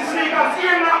Gucci sneakers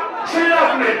here now, she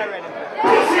love me.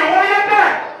 Pussy, why you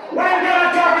there? When girl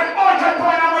driving 100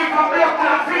 pounds a week from block to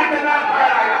the Philippines and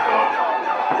paradise.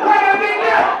 When you been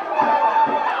there?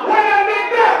 When you been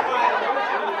there?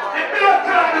 The blood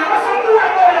clot, what's some boy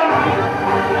boy you man?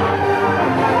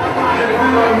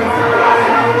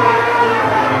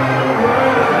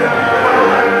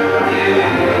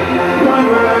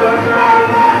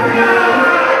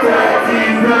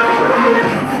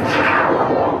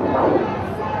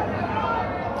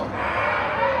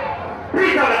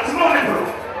 Peter, that's moment proof.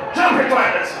 Jump into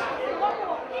it.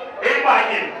 In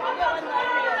Bikini.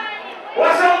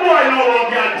 What's some boy know about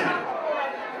guilty?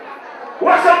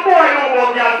 What's some boy know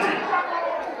about guilty?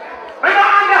 I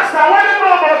don't understand what you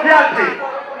know about guilty.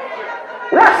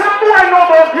 What's some boy know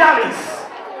about galleys?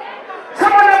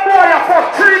 Some of them boy are for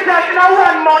 3 girls in a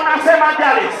 1 month and say my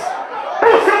galleys.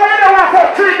 Pussy when they want for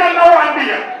 3 girls in a 1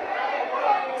 day.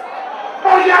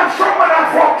 But you have some of them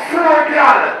for 4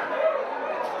 girls.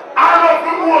 I love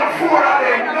the whole 4 of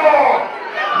them, no.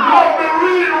 Love the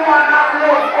real one and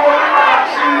love all the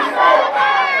other 3 folk.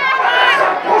 But there's a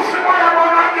pussy when you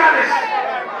want a galleys.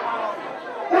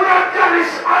 When a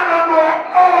galleys, I don't know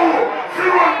how to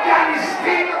run galleys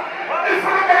thing. If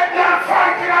you get girl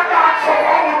fighting a dance of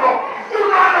Auno, you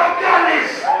know no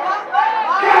galleys.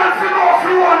 Girls, you know if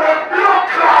you want a blood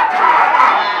clot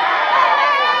harder.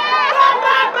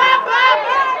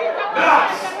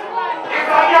 Bloods, if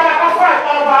a girl ever fight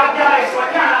over a galleys, we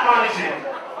cannot manage it.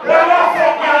 We won't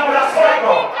fuck girl with a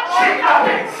psycho. Shit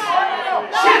happens.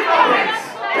 Shit happens.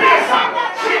 Play some.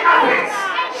 Shit happens.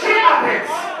 Shit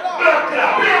happens. Blood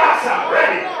clot. Play back some.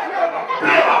 Ready.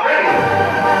 Play back. Ready.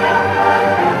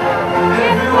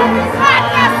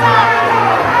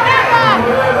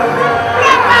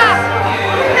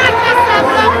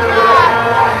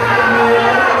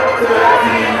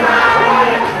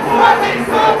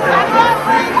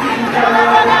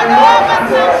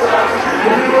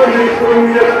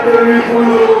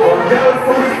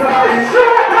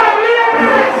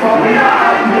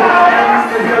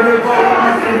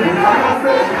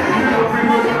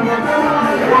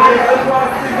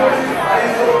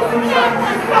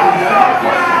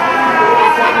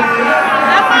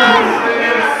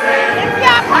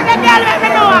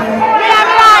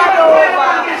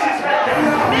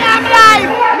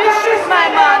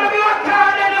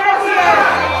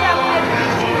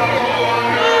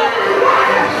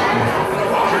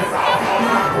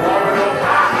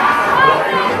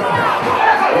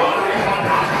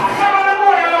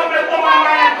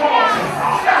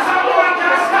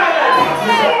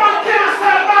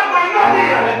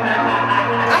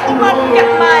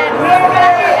 Yeah.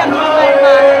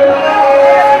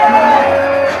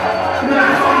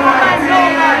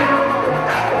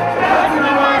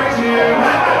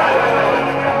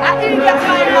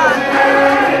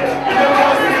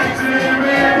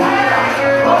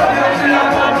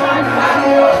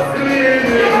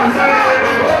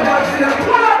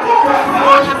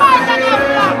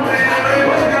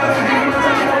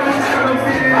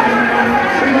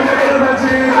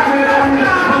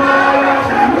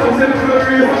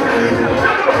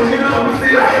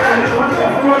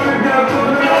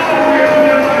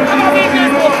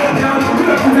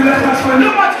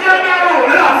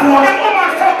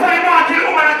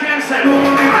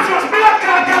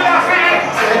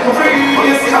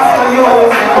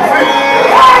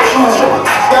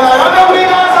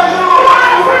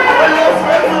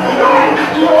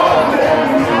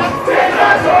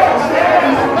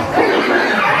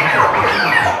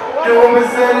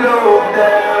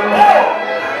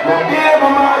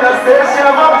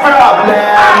 problem.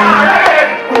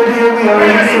 Would you be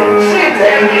alright? She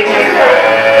tell me it's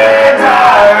better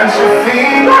and she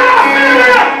feel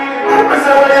it.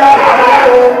 So what you have?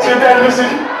 She tell me she.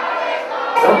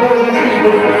 So baby, be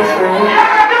the best friend.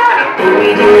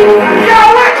 Baby, do I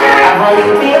want you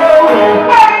to be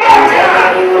over. Tell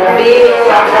me you feel.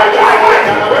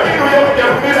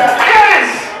 Yes!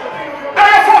 Now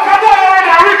you fuck a boy right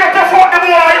now, we get to fuck the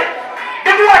boy.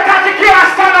 The boy can't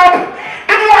stand up.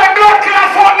 The boy blood clot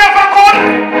fuck never good.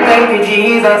 Thank you,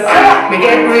 Jesus. Me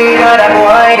get rid of the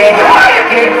boy then.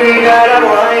 Get rid of the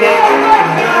boy then.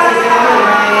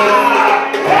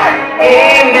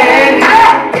 Amen.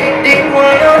 Take the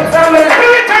boy out from me.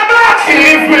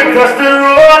 If we cross the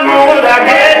road, road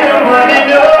again, nobody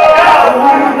knows.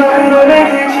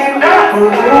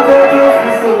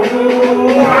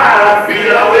 I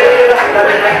feel away.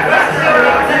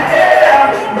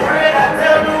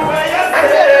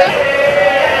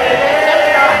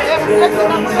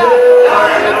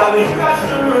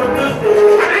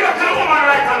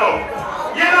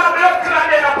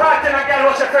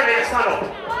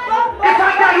 If I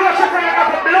tell you what's happening, I got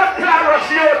a blood clot rush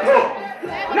you too.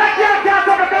 Not your cat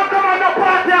over don't come on no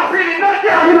party and feeling not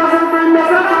your. You know some friend of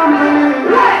the family.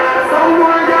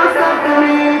 Someone just up to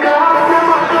me.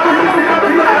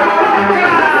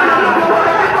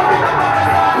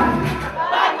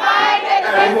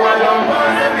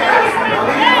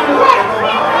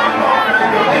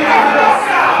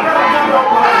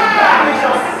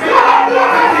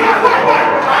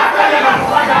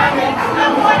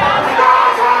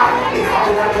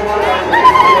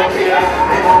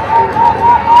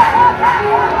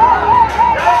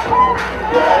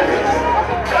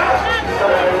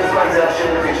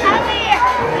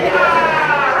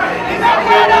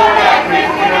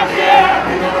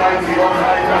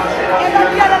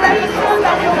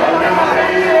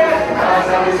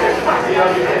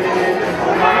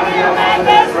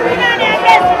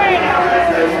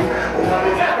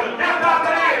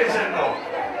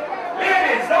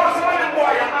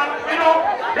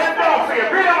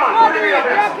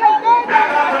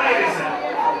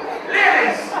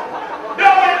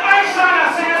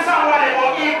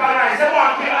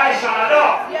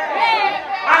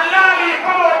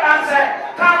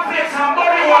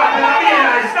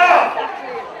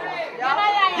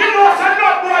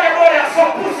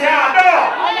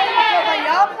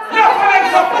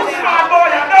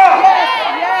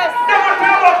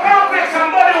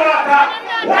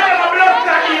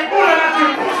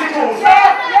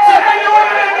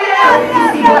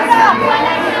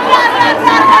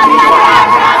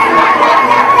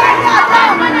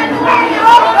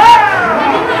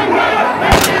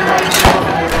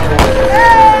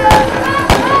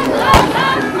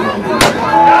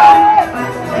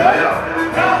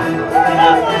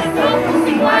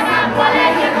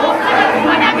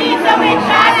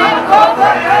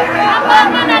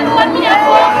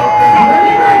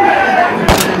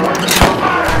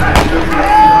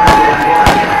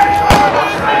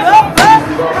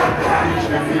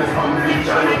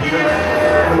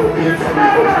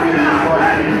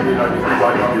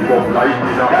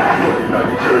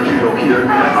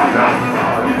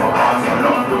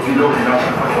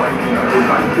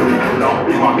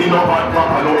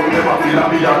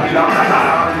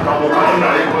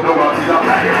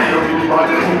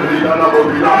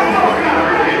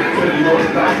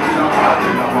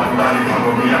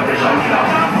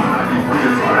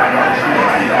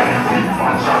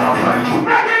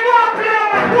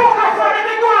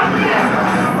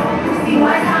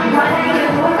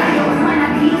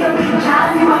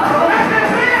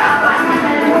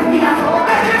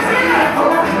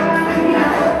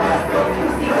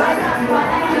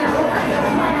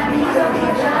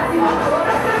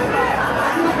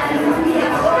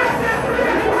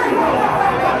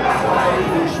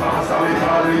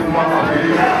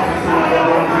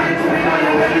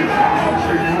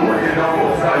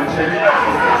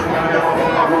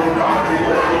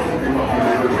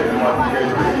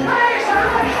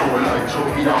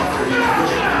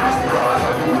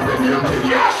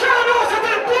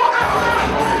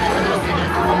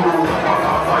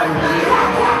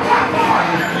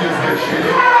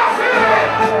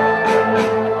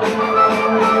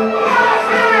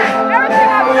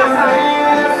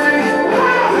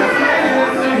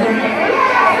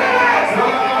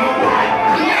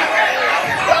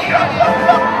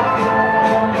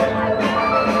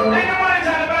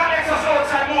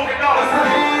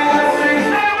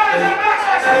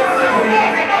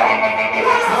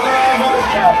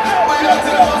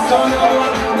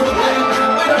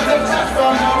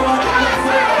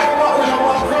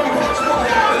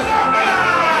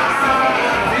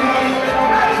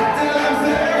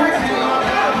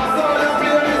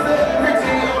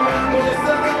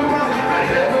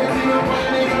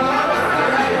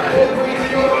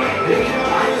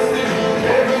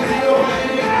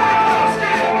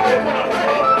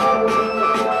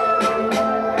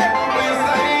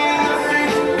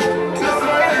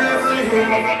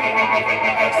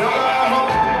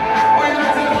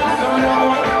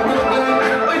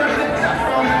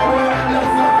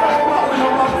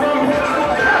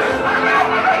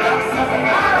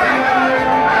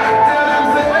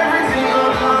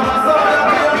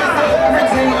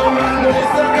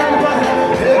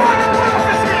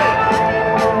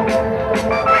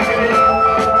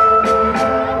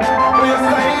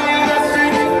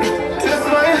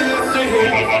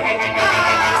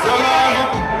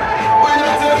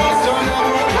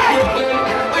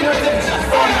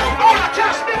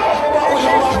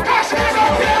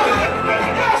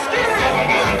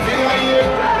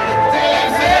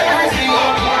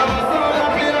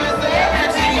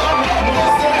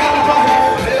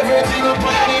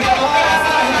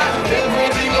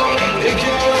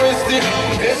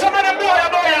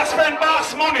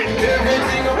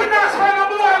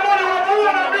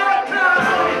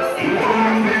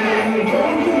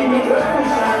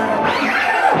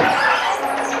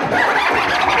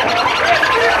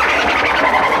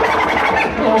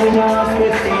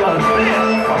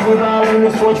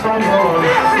 search for more.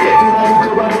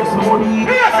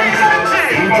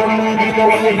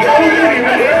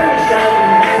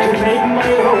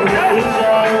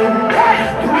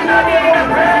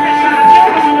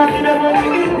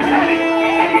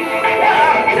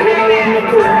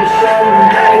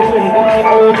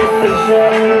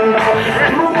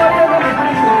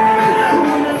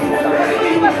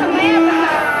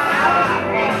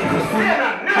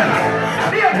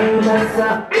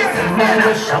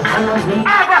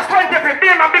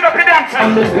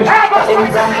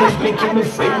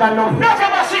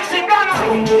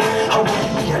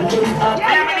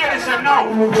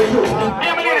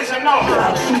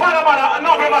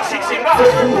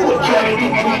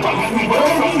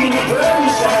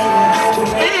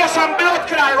 Some blood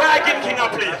cry, Ragging King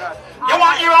up here. You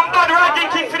want your own blood, Ragging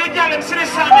King for the girl and see the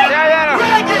sun? Yeah.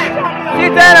 Ragging!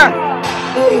 Sit down!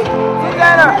 Sit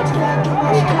down!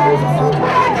 Sit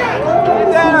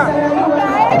down!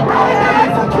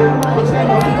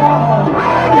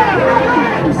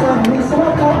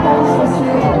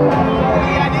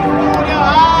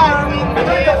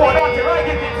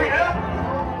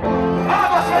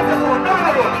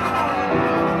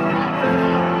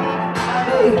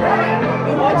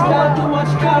 Too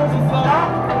much coffee,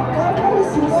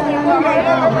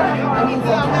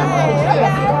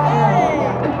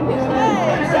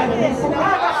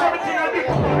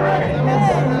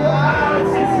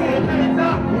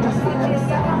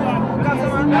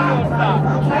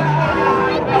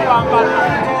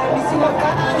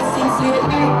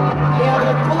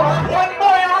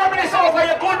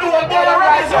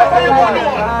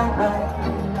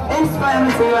 inspire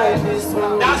me to write this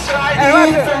one. That's right.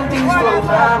 Different things go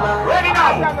farmer. Ready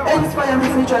now. Inspire me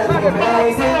to try to be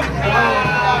amazing.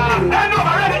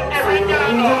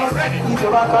 If you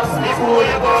walk us before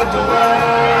you go to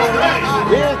work,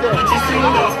 you see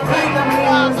the break the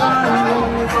millions on you.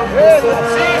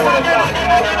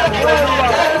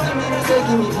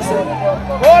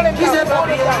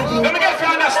 Let me get you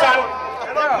understand.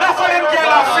 Enough of them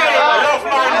girls are feeling love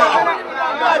my man.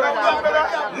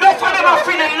 Enough of them are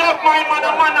feeling love my man.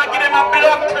 The man I give them a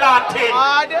blood clot thing.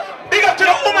 Big up to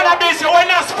the woman that they say when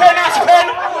I spend.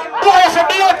 Boy, if a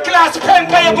blood clot spend,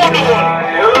 pay your good one.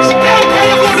 Spend, pay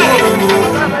your good one.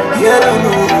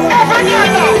 Every year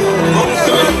now.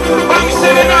 I'm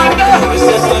sitting on there.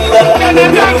 And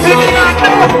then I'm sitting on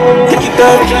there. Take it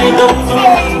down, try it down.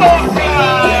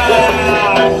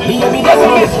 Baby, that's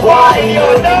what it's why you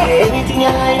do anything you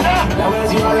like. Now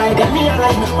as you alright, and me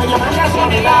alright. When your man has on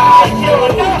the line,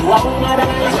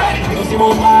 you see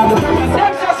more man, the purpose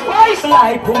just spice.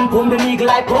 Like pum pum, the nigga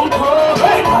like pum pum.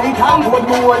 Tight and good,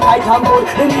 more tight and good.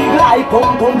 The nigga like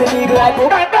pum pum, the nigga like pum.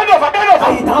 Bend over.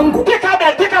 Tight and good. Take a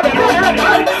bell.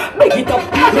 Make it up,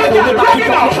 back it up, rock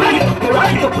it up,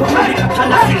 put it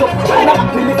and I sit up,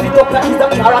 we lift it up like it's a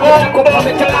carrot. Come on,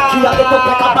 make it up, get up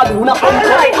like a balloon.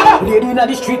 Lady in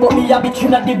the street, but me a bitch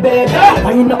in the bed.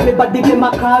 Wind up my body, give my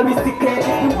car with the cake.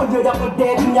 You put your up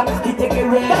dead, me a cocky take a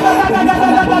red.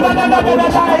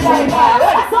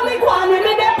 So me go on with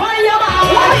me there on your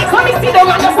mind. So me sit down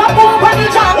and just a boom on the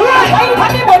jam. Wine on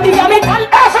the body and me can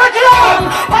effort long.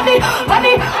 Honey.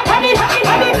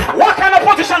 What kind of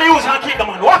position you use and keep the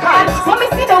man? What kind? So me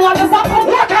sit down and just a boom.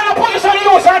 What kind of position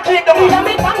you use and keep the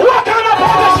man? What kind of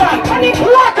position?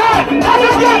 What kind? How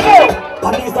does that go?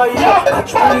 Police are here,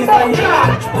 catch police are here.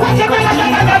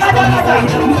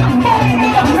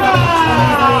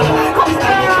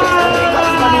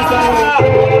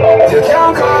 You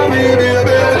can't call me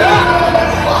baby.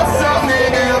 What's up me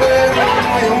baby?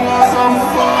 You want some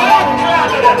fun?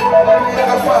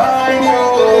 I find you.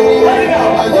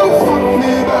 And you fuck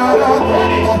me better.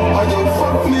 And you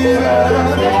fuck me better.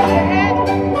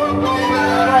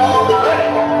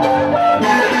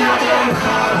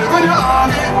 When you're on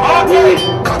it,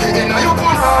 cut it in and you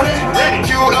put on it.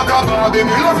 Cute like a Barbie,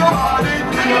 me love your body.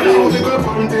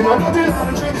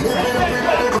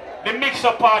 The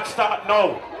mix-up part start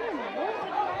now.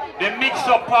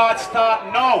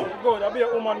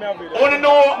 Only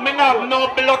know me have no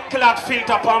blood clot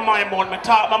filter upon my mouth. Me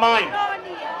talk my mind.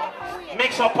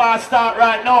 Mix-up part start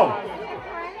right now.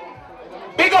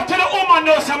 Big up to the woman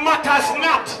knows it matters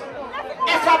not.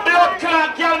 If a blood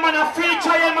clot girl man a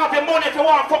feature him have your money if you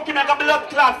want fuck him like a blood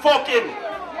clot fuck him.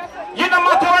 You no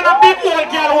matter when a big old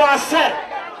girl wants say.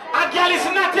 A girl is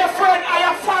not your friend or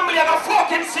your family and a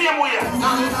fucking same way.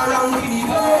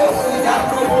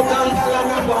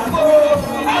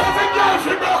 Every girl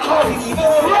should broke out.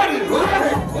 Ready.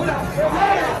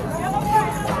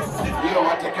 You don't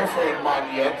want to take your friend man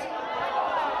yet.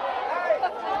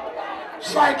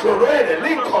 Cycle ready,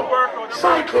 link up.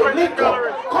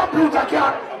 Computer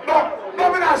can. No,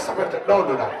 we're not stopping it. Don't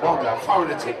do that. Don't do that. Foul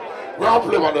the thing. We all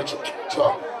play on the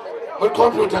my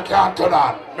computer can't turn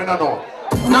on. Me no know.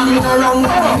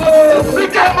 We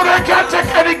can't take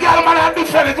any girl man and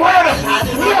defend it. Where is it?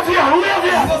 Leave here.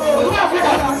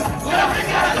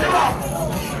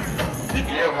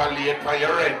 You ever late for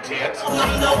your rent yet?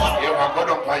 You ever go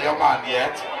down for your man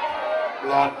yet?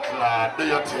 Blood clot, do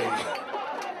your thing.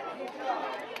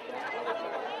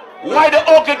 Why the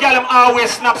ugly girl always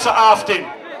snap so often?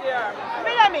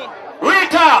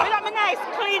 Rita!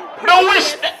 No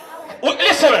wish.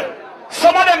 Listen,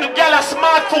 some of them girls are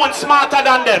smartphone smarter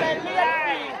than them.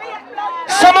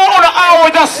 Some of them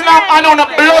always just snap and on a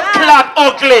blood clot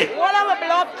ugly.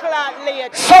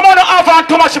 Some of them have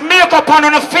too much makeup on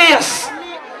the face.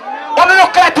 One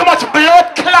look like too much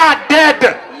blood clot dead.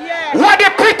 What the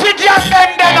pretty girls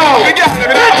them they know? Pretty girls.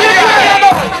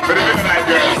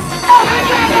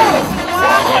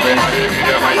 Walk up in the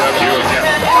video, my cute girl.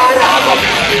 Walk up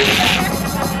in the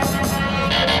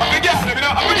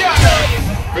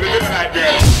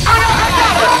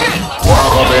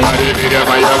video,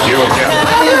 my cute girl.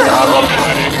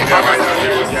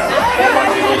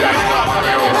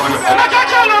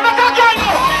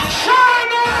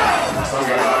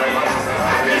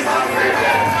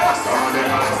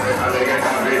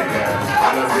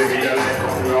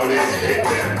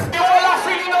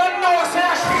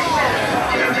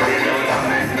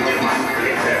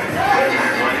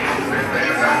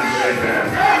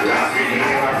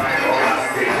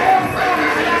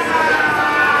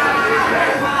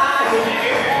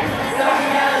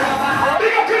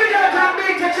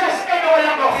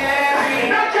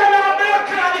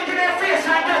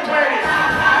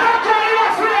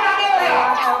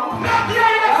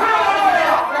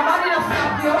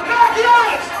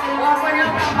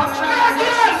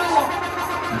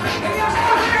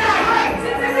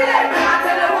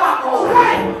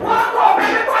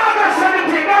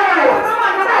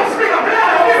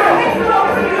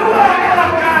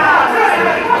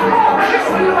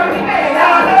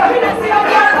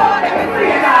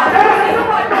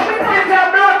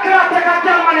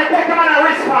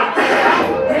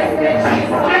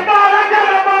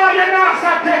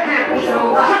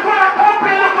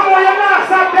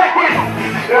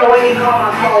 When you call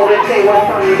my phone, they say what's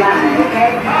on your line,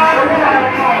 okay? I'm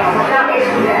not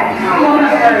into that.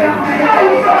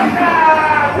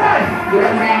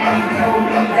 Your man told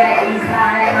me that he's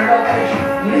not rubbish.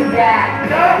 You got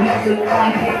me to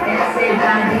point it and say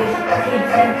bandage.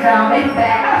 Keeps him coming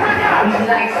back. He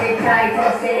likes it tight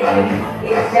and say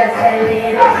it's just a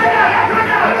little bit.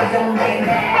 Don't get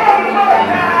mad.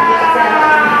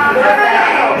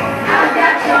 I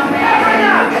got your man.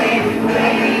 You can't do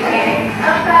anything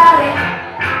about it.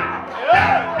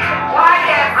 Why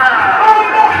can't I? Oh,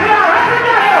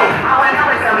 I know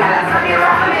it's so bad. That's not your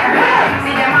wrong there.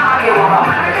 See them all, you won't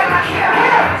want to get my share.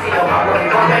 See them all,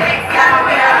 you won't get it. Got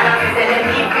away, I know you said it.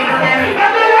 You feel them. You got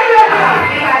me like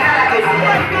this. You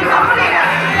don't care.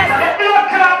 You don't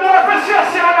care more for sure,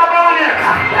 see what I'm on here.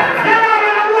 You're not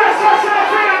in the worst, so I'm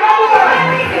afraid of no more.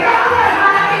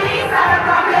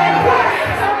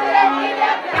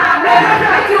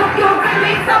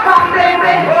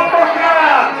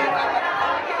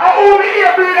 Only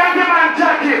ear bleed and give man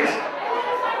jacket.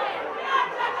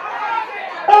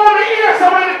 Only ear so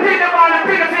when you pay the man, you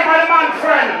pay the favor the man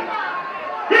friend.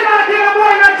 You not give a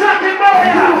boy no jacket,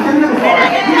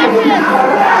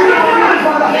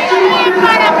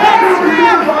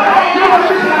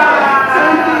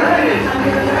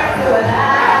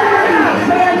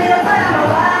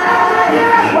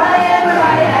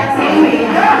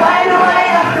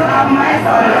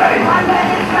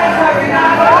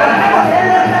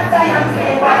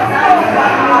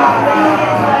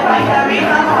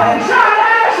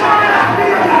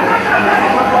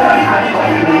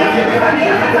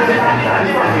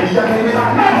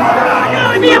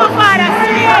 Be a father,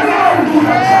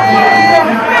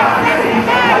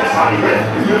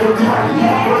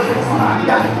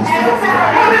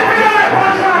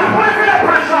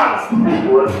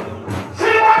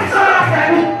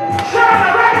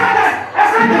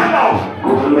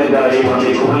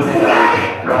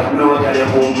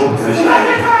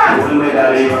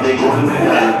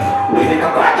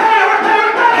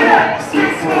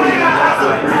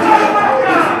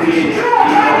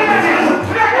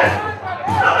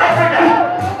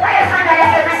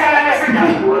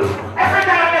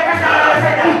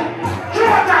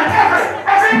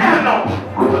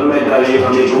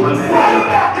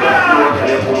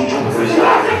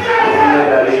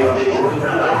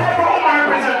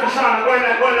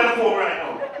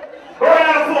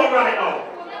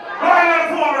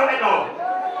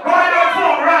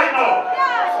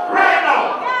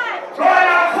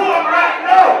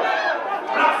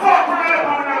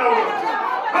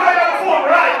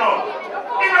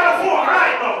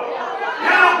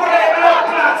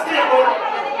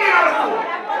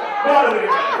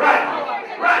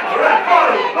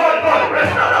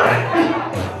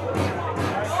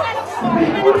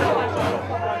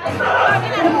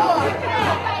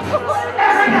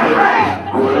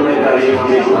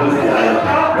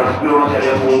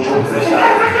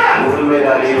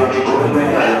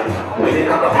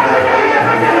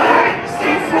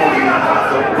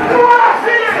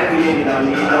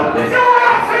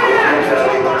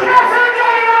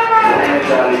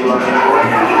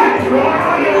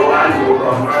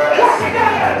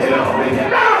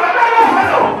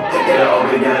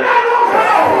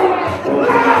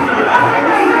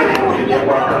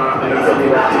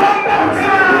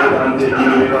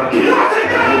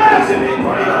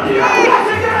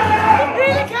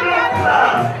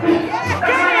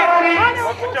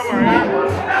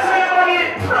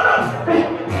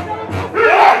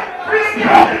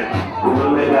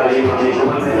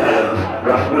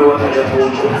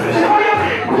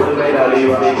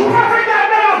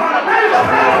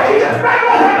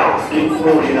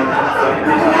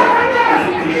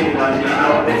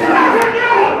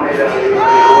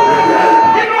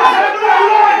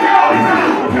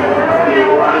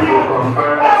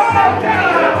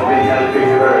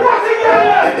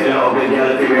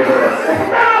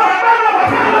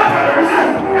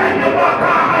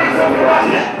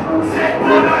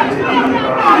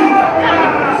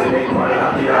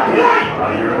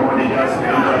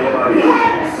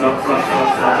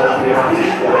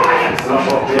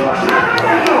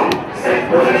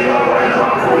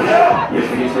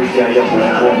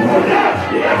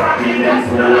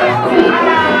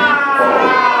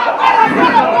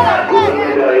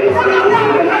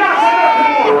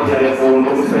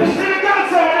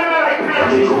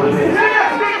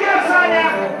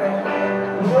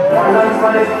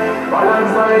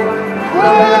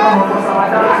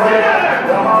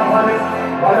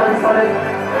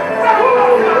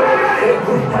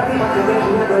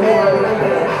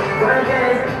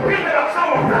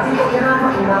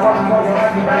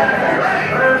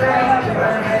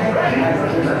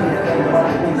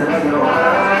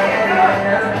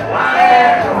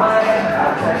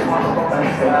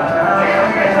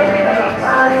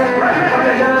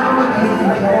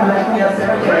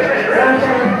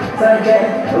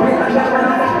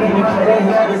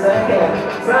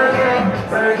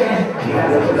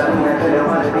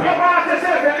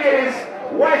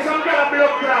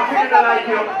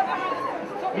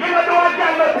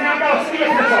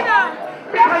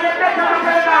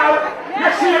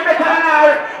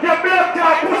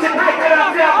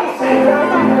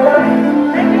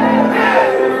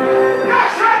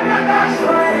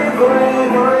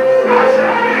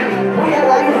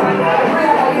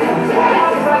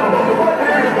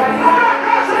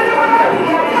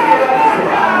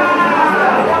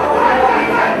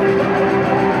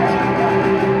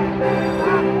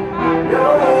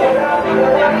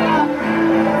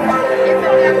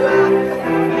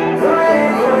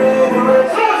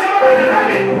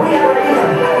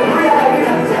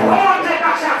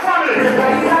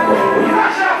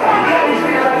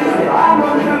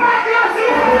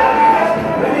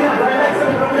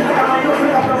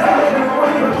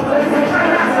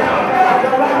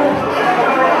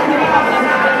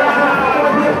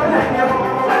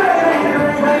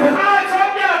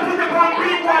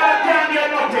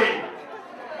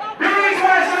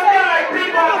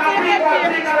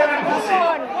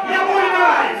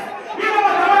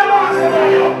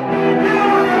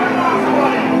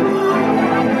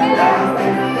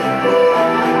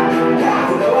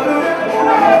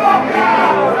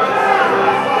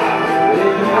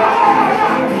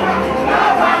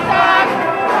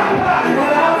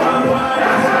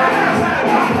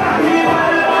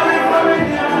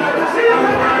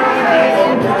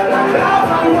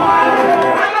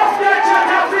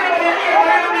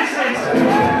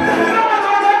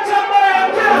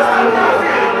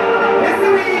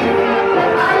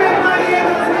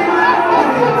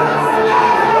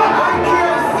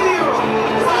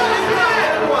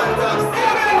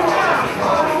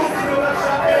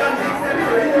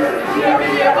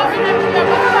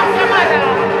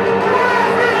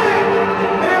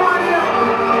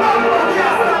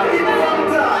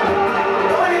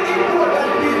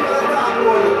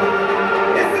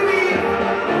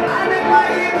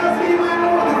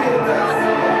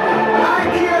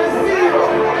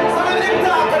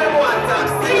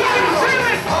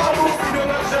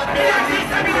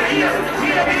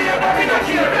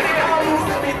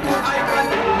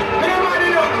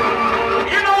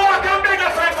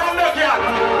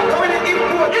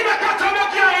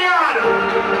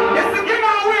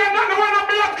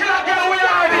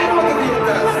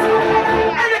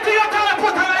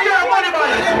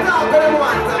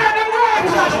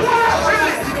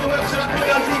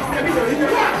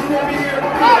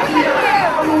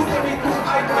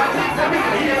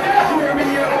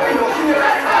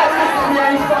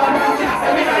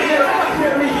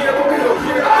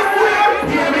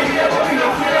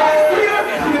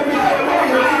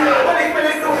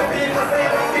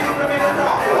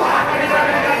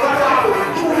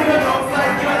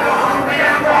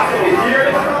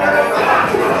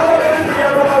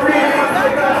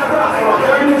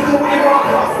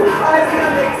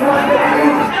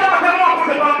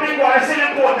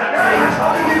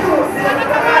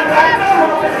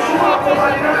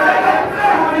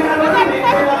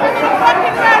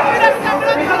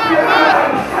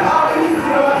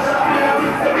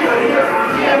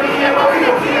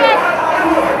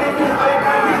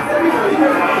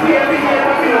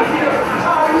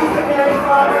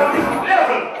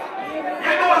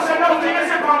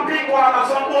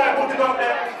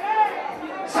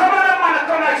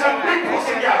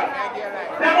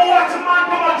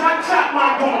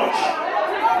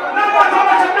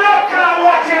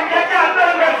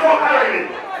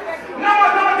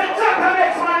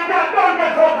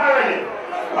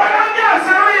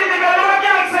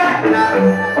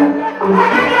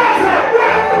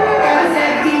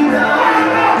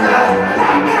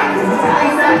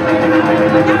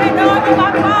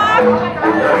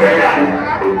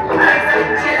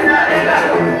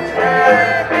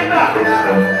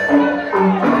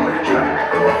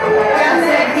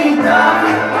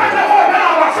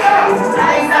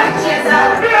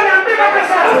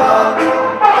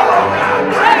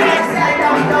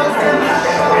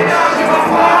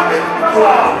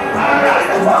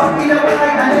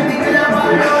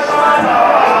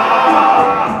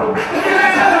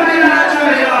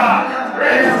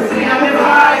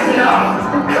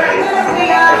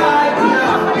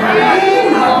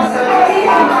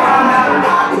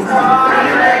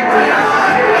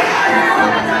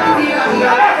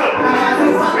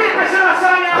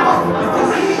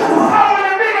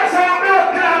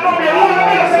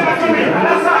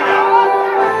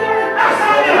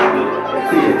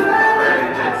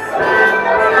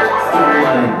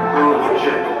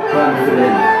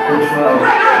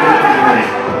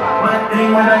 Mad thing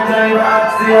when I drive a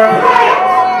Axio.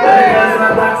 The girls in a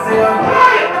taxi.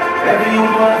 Every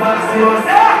youth want a taxi.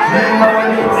 Remember when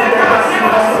you see the taxi.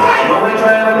 When we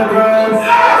drive on the girls.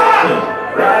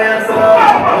 Ryan so I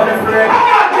wanna break.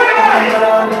 I'm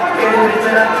alone. Getting rich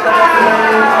and I'm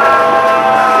starting.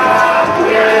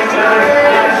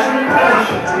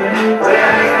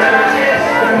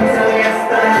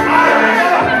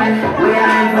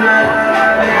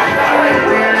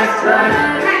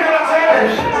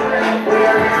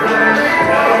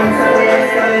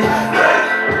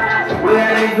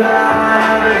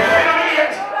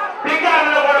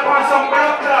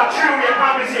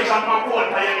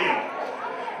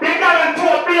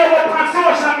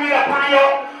 Social media upon you,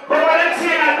 but when they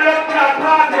see a blood clot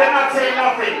party, they're not saying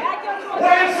nothing.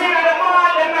 When they see the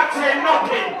mall, they're not saying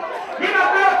nothing. You know,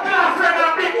 blood clot friend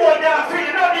and big old, they're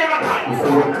feeling no damn time. So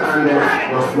what kind of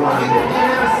was one? Give me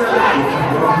a sound.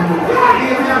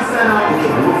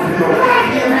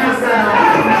 Give me a sound. Give me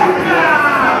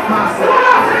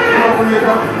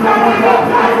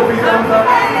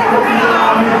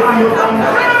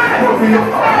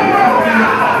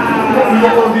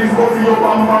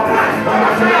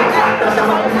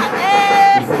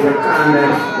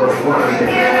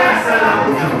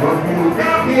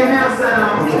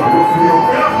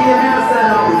a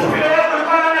sound.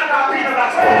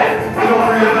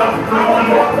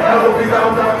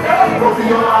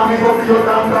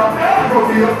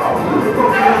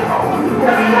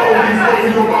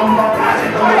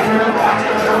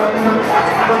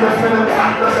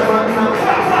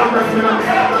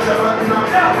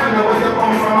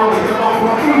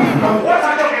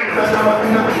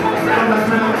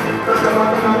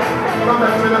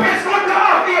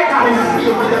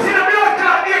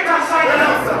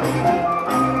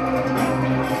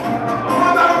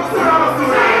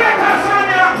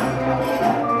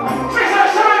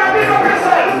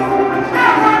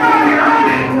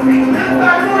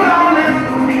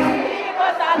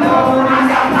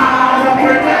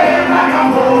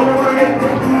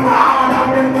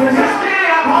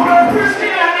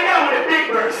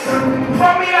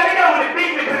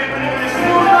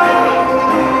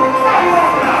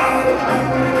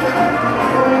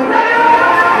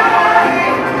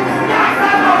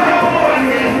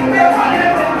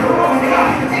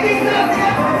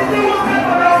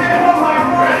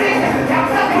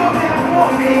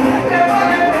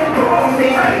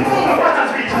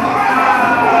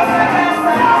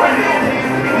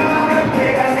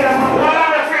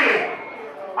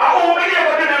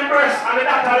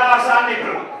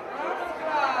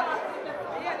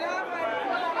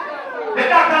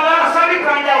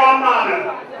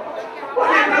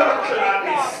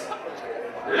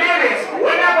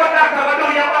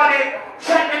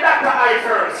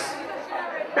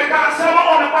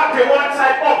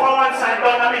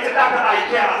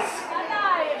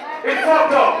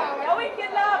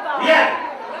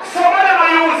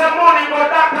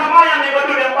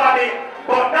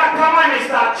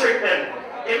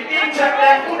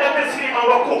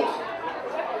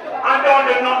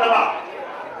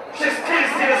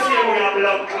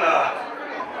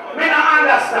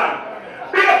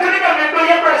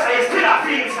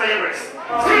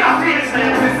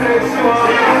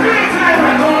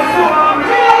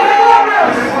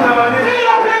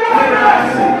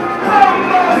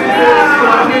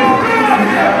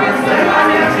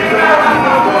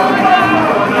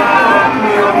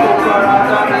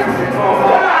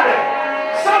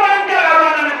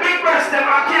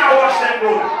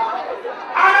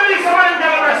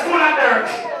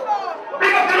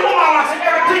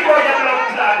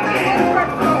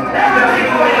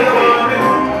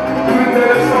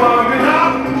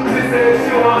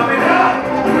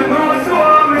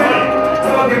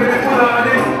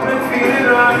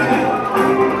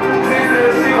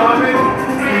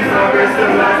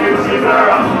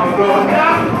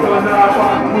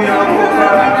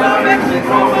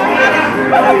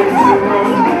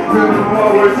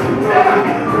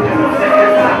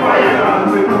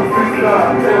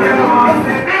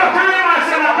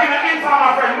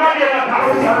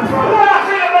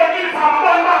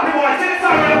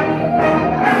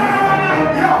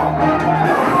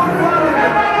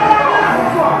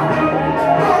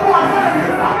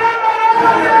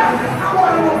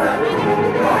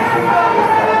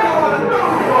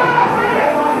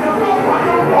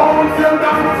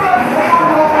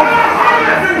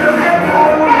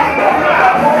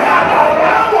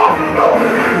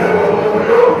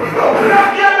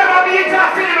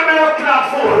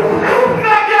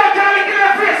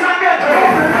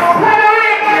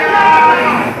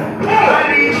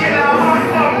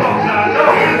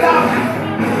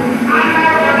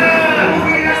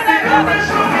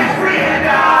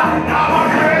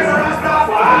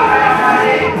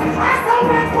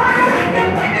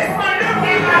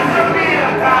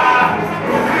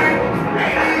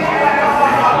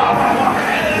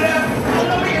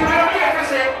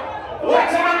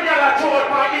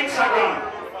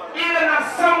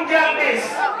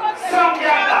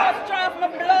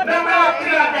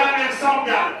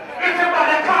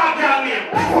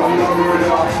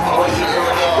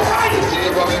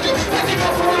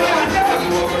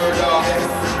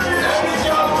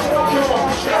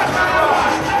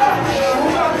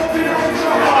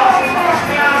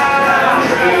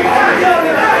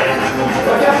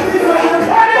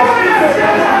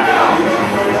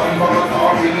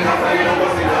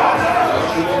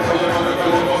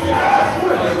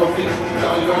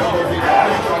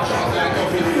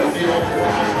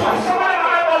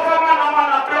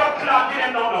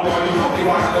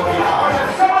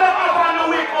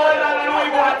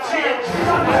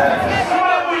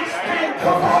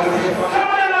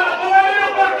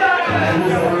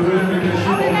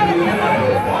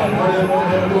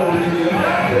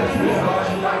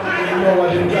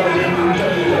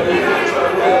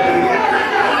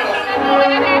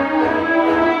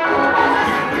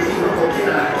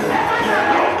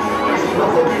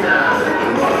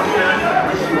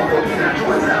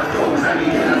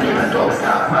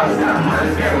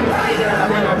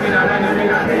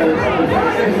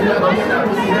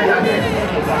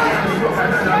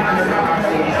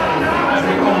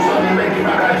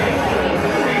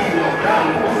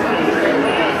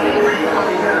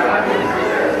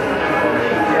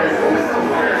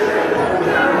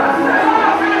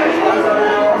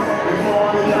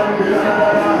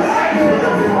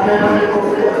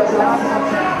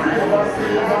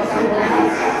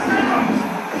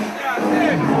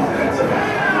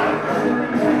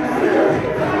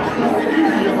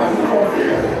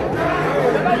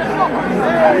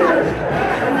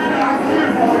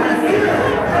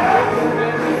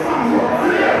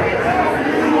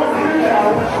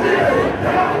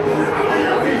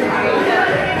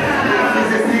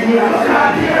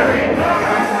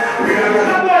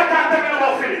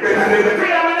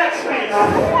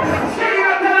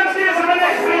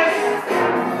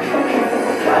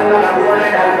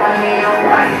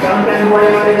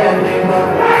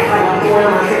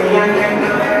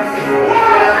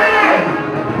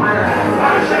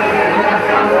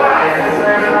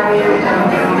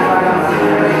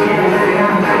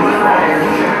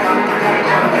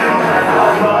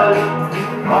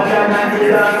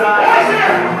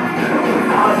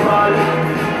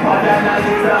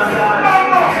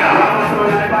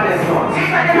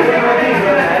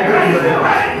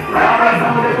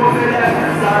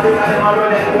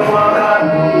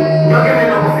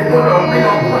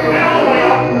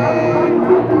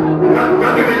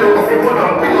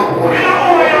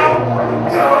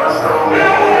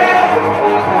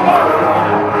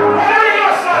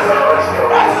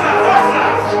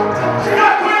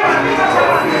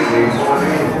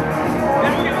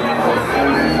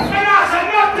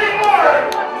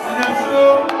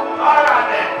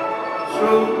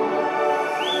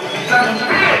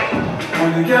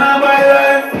 Money can't buy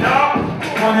life,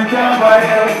 money can't buy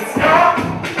health,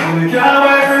 money can't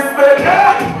buy respect.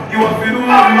 You have to do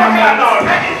what you want.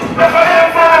 Never them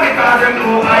for because them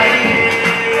know I.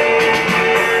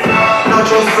 Not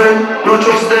just friend, not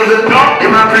just devil.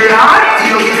 Them a pray hard,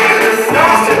 you get this.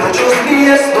 Not just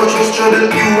BS, not just trouble.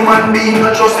 Human being,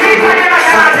 not just people.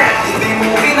 It's the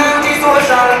moving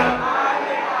anti-social.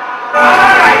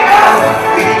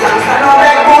 We can stand up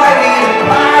like boy, we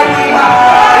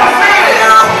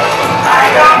I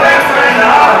got best friend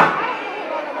now.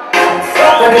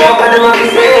 When you open them up, you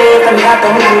say, come back to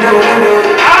me, you know what I'm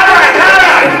doing. Alright.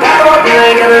 Talk about me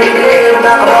like every day,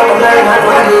 talk about the blood in my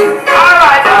body.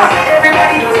 Alright,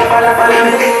 everybody knows I follow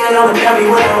me, and don't tell me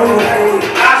what I'm doing.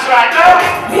 That's right, no?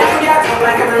 Yeah, we got talk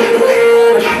like every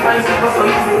day, but you find something so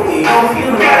easy, you don't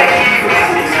feel me.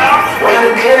 One of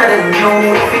the day I didn't know,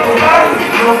 don't feel me,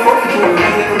 you don't fuck with me.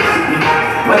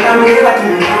 But I'm here like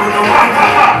you, no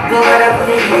matter what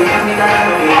you do, I'm not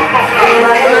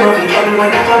everybody knows me, everyone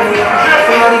that's on me.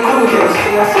 Somebody couldn't get a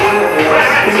stay, I saw it.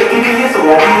 Is it easy, so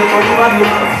I really don't know about you.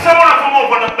 Someone come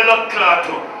over the blood clot.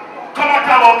 Come out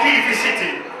about Kiwi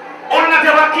City. Only not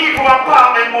ever keep our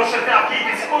apartment, most of them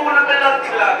Kiwi City. Over the blood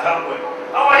clot.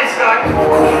 How is that?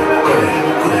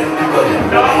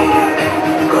 No?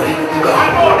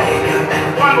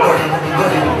 One more.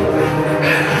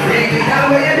 Bring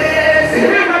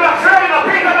the back,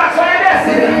 bring the back, so it is.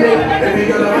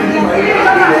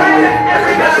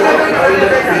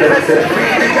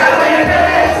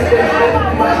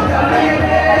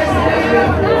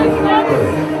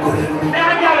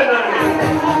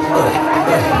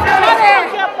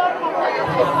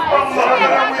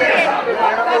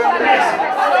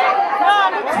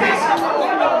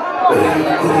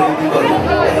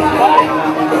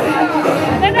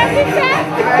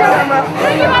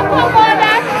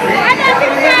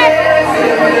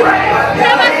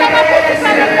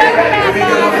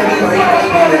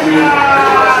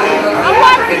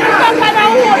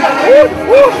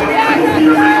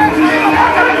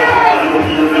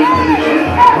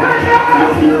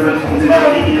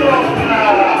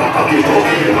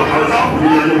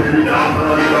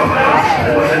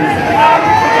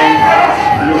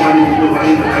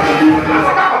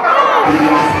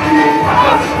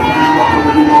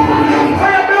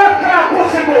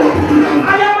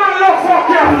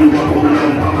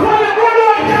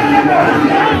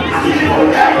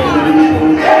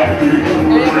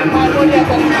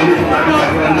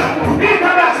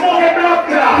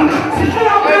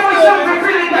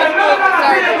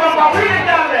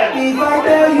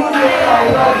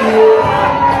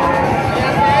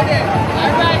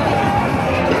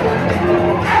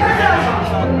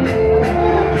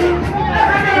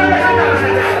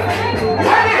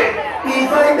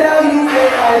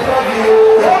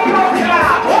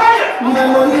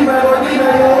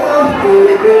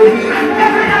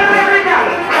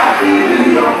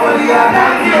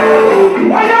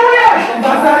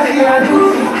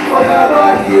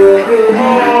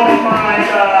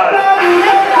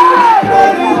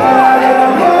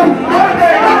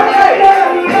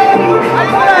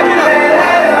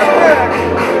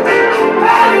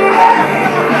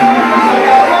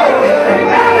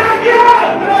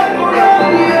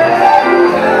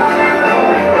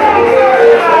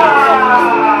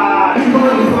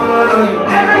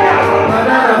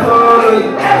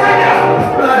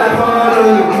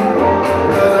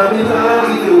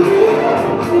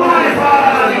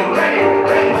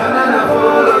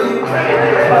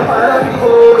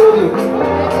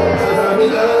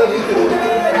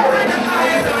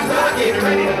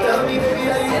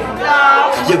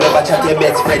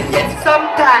 best friend yet.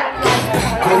 Sometimes.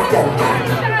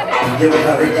 You will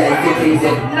have a guy to please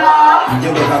it. No.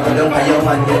 You will have a dump on your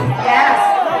man yet. Yes.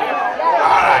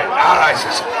 Alright,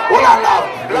 sister. Hold on now.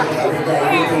 You will have a guy to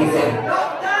please it. You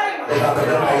will have a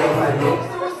dump on your man yet.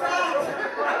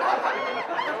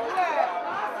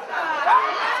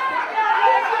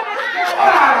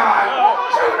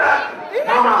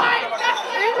 Mama.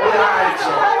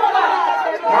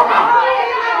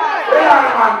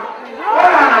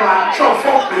 Hold on, man. So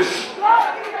fuck this.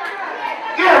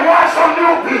 Yeah, why some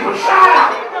new people? Shut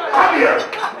up. Come here.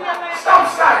 Stop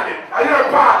standing. Are you a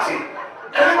party?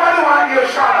 Anybody want to get a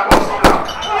shot about some love?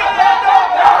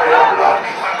 Oh, yeah, blood.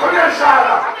 Come here,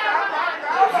 Shana.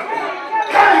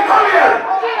 Kelly, come here.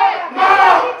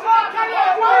 Mama.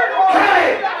 Kelly.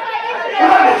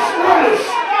 Run this.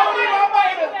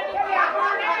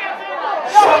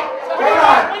 So, hold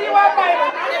on.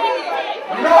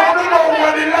 No,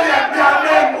 when the lion can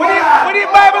name, what do you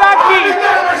Bible and key? You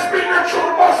never speak the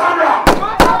truth, boss and rock.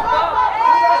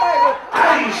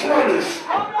 Nice, what is?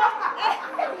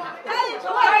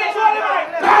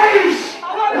 Nice,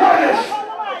 what is?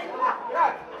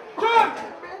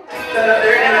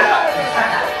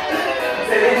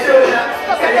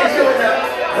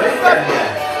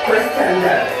 Question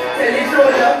that. Tell each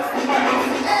other.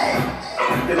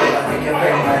 You will have your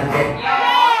friend man yet.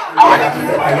 You will have to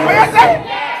buy your best friend.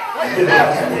 You will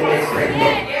have your best friend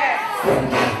yet.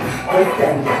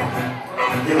 Question that.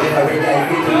 You will have a guy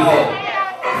to please it.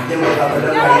 You will have a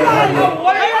dump on your man yet.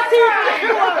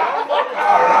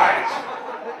 Alright.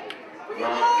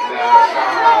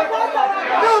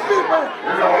 New people.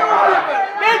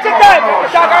 Major time. You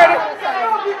talk already.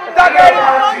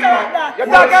 You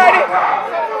talk already.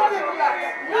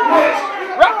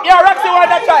 Yeah, Roxy want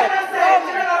that child.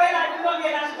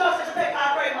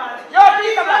 Yo,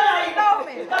 please come back.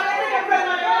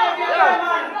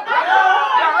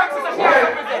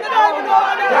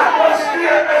 That was the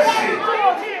SC.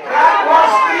 That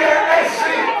was the SC.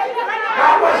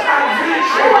 That was an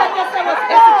vision.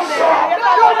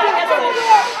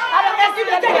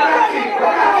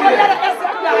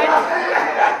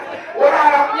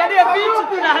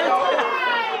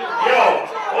 Yo,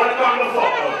 what are you going to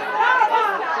fuck up?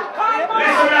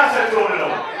 Listen what I said to you.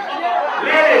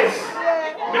 Ladies,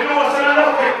 me know some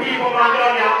of the people man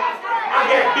down here and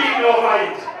get beaten over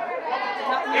it.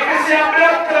 If you see a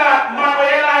blood clot man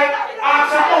where you like,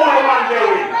 ask some old man do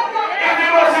it. If you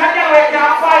know some girl where you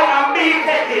can't fight and beat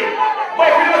it. But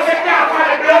if you know some can't fight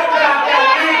the blood clot, then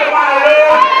leave the man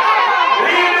alone.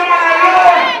 Leave the man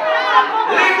alone.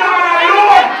 Leave the man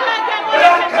alone.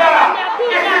 Blood clot.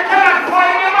 If you can't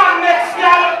fight the man next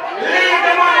girl, leave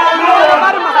the man alone.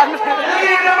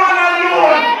 Leave the man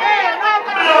alone.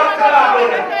 Blood clot.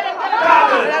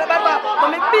 But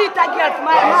me beat a girl for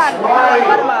my man.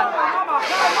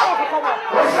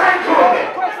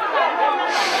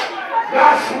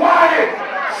 That's why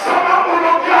some of them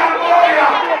look like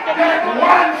warrior get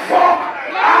one fuck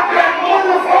and then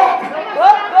move up.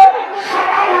 Some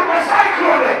of them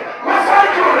recycle it.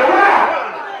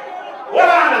 What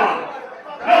on them?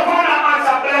 No one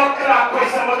answer blood clot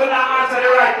question, but do not answer the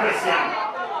right question.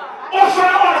 Also,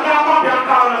 I want to come up here and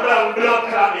call the blood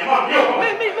clot name. Mom, you come.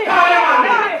 Call your man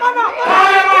name. Call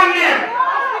your man name.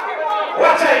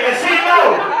 Watch it, you see now?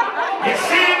 You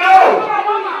see now?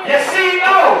 You see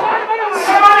now?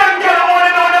 Some of them get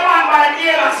only know the man by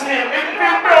the alias name. If you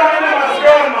brown, you know it's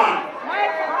brown man.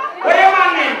 What your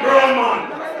man name? Brown man.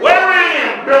 What your real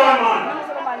name? Brown man.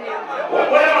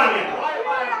 What your man name?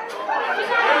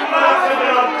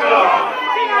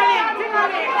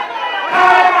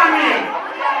 Call your man name.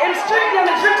 In street name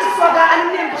is Richard Swagger and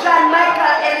name John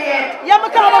Michael Elliott. Yeah, me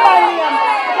call my man name.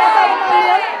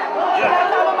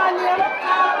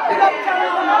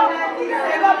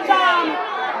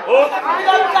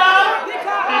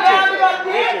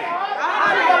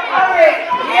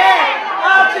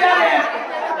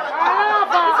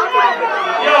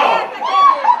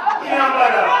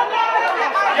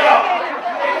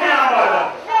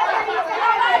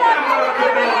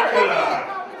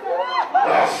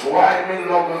 That's why me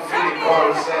love the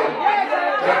physical self.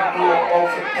 Them know how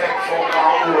to take from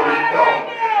our holding down.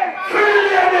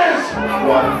 Ladies!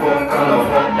 One phone call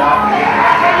of a dog.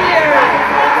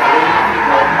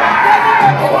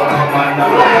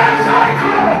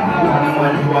 One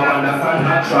man who are on a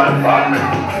natural family.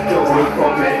 You will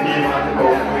come and you want to go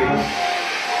quick.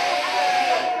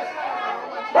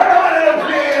 But I want to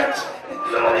play it.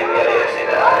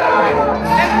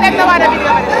 Let me want to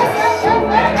video it.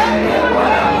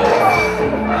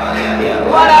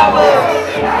 Whatever.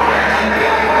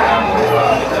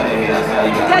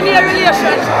 10-year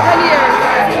relationship. 10 years.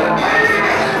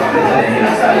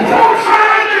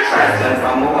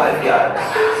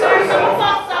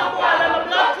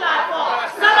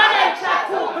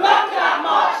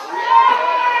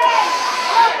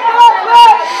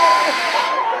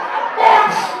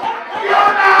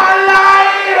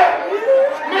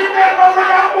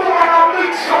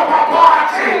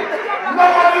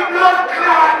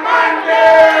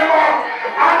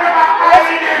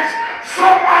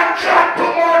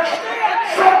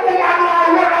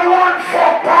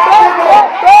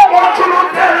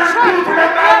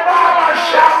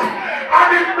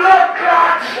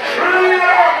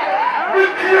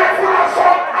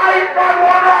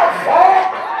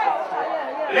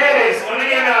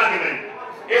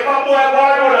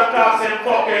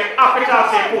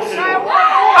 pussy.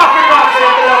 Africa say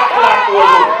blood clot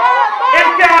old. Him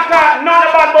can't talk none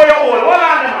about your old. Hold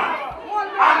on, man.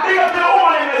 And big up to the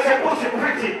woman and they say pussy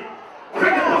pretty.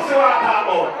 Pretty pussy what I talk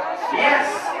about. Yes.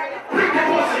 Pretty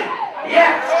pussy.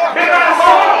 Yes. Because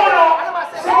someone know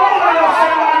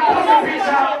say one pussy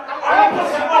picture and a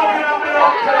pussy open up the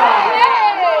blood clot.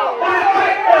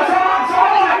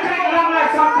 Someone click long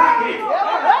like some packet.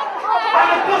 And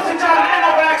the pussy trying to end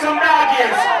up like some dog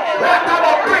ears. What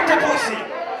about pretty pussy?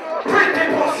 Pretty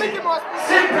pussy.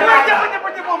 Simple like that.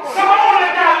 Someone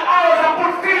only got hours and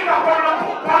put feet up on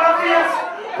the face.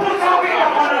 Put some feet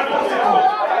up on the pussy.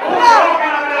 Put some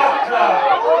feet up on the club.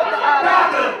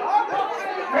 Tattle.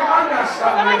 You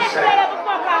understand what you say?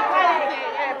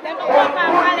 But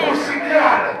pussy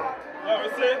girl.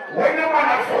 When the man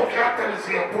of folk you tell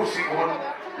you a pussy good,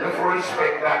 you have to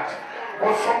respect that.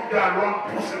 But some girl run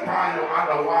pussy pan you and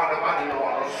the water man you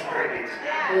want to spread it.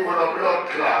 Over the blood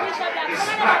clot. It's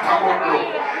not a good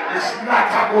look. It's not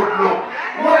a good look.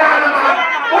 What on man?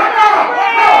 What no?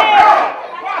 No!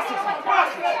 Pass it,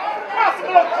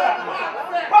 blood clot.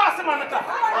 Pass him on the top.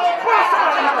 Pass him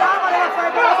on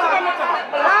the top.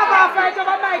 I'm a fight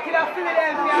over Mike in a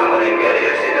Philadelphia. Somebody get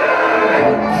it, you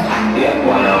know. Yeah,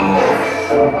 wanna move.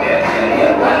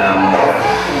 Yeah, wanna move.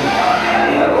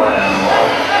 Yeah, wanna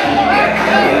move.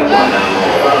 Yeah, wanna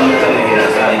move. I'm telling you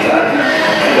that's how you got it.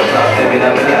 Look out, take it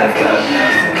up and get it, girl.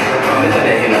 I'm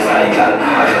telling you that's how you got it.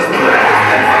 I just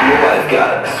and your wife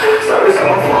got it. Sorry,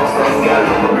 some of us don't get it.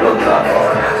 I'm a blood clot.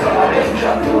 Some of them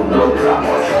drop to a blood clot.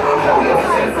 How you have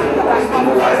said for the wife, I'm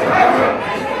a wife got it.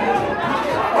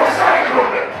 What's that,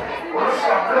 Clover? What's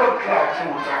that blood clot,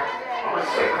 Susan? I'm a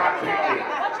second victim.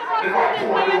 If I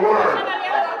told the word,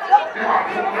 if I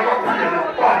put the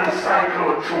body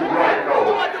cycle through right now,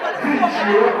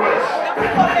 DJ request.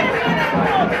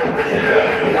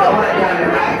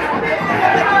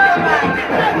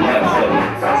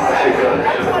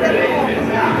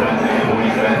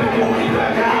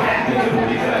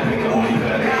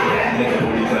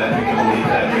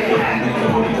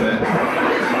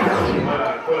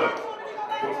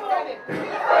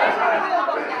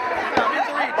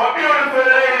 My beautiful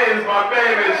ladies, my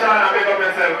baby, Shana, pick up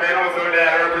yourself, man, also there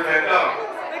I represent love.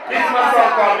 This is my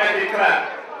song called Make It Clap,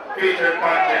 featured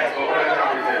podcast for what I'm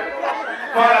represent.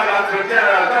 Father, that's the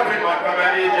general topic, man, come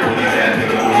and eat yo,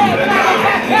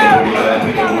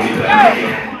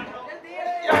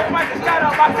 you might just shout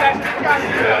out back there.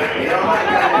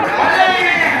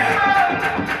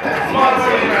 Small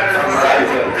city, man, that's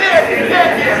the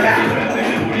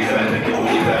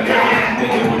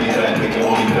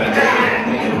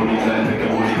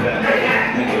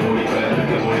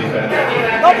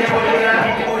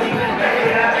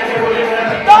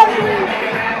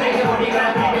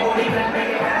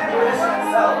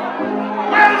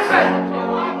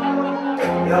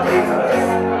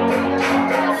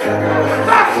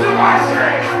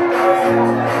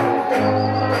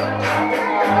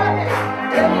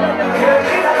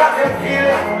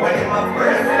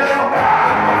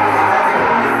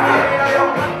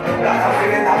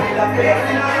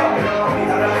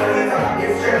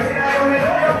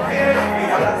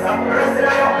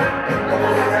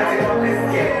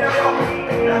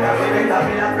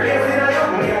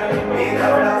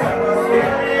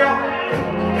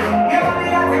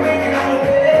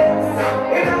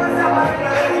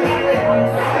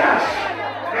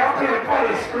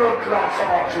blood clots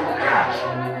are to catch.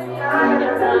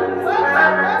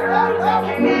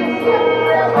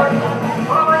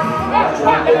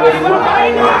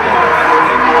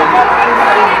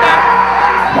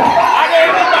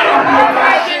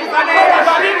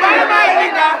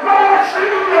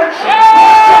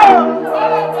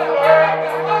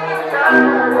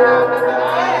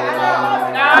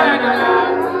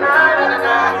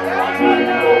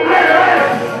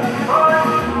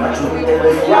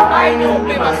 I know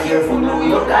be my careful, know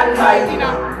you can fight it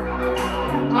now.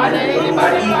 And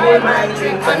anybody buy my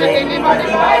drink, and anybody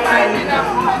buy my dinner.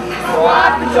 So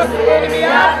hard to trust the enemy,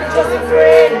 hard to trust the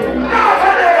friend.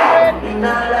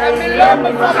 Let me love me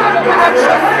from the way I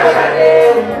trust the other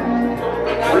day.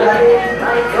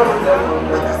 My clothes are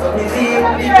so busy.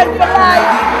 Friend for life.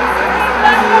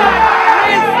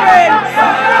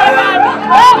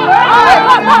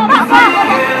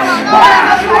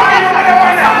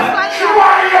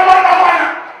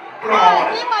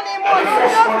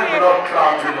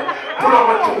 Put on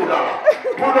a $2.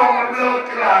 Put on a blood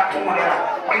clot $2.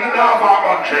 When you have a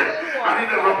 100 and you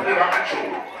never play a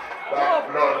tune. That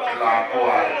blood clot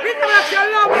boy.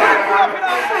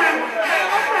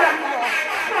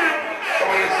 So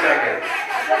you say again.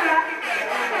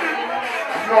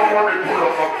 Nobody pull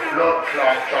up a blood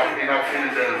clot trap in a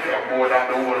Philadelphia more than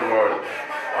the whole world.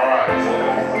 Alright.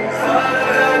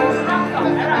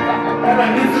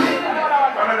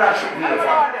 That should be the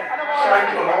fact.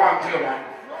 Cyclone, I want you, man.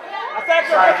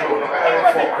 Cyclone, I have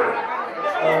a fucker.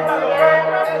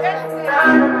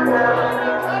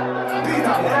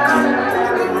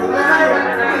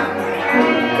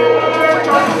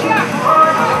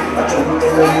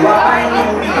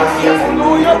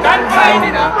 You can find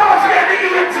it.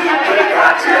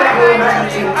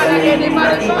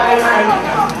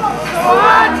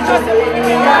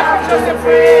 Just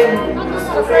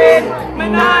a friend. Me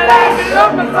not like me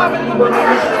love me family, but I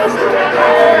just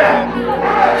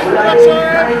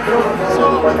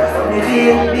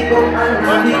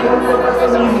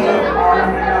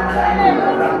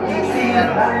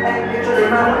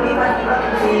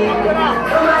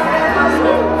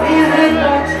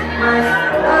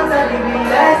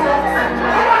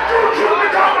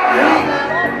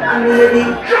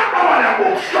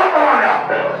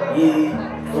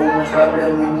So much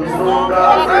problem with me, so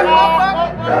girlfriend.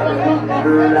 Problem with the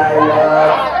girl I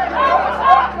love.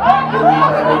 You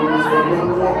never know, say you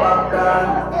go back down.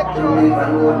 You never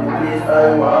know the place I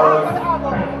was.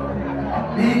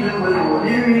 People will know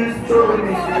the real struggle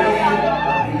we see.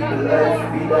 People like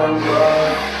speed and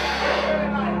rock.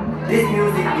 This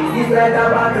music, this is like a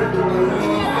battle to me.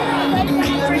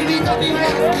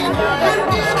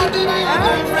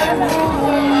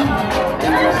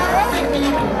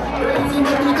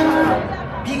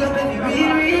 Big up every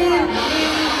real.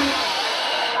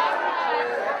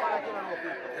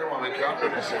 We can't do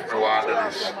this if no one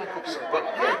does this. But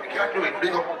yeah, we can't do it.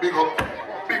 Big up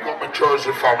my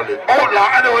Jersey family. Outlaw,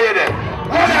 I know you're there.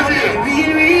 What is it?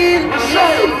 Real.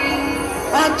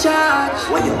 Watch out.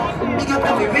 Big up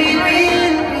every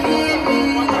real.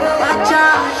 Watch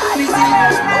out. Me see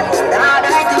them all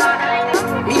dirty.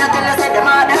 Me not tell you say them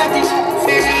all dirty.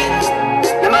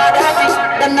 Them all dirty.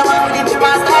 Them no one with the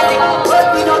past dirty. But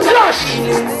we don't tell our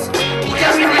feelings. We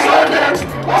carry the gun them.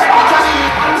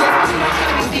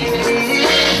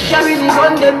 Carry the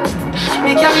gun them.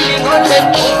 We carry the gun them.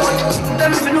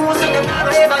 Them if you know so them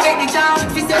never ever get the chance.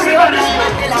 We say we all like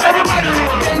Mandela.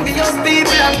 Envious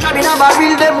people and cabin a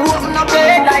barrel. Them open up their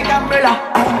head like umbrella.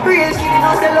 Real shit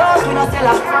no sell out, we no sell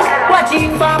out.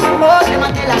 Watching for my mouth, them a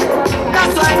tell us.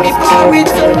 That's why me power with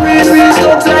some real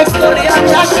thugs like Sully and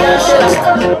Josh and Shella.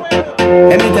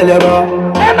 Let me tell you bro.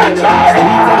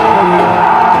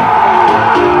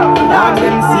 Dog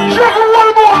them see.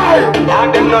 Dog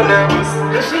them no nervous.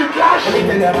 You see Josh? Let me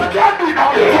tell you bro.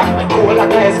 Cool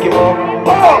like an Eskimo.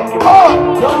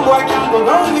 Young boy can't go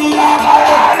down me.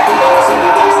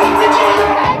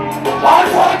 One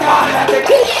for God, that's the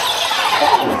key.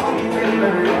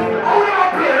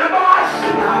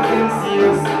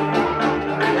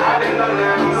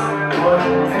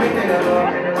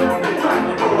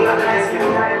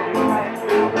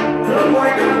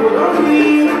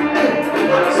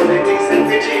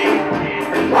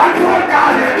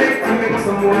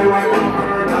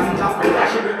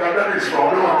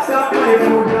 Stop my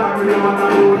food now, we don't want to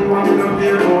know you want to know the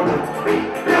road.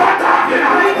 You are talking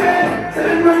like this.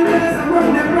 Send my days and run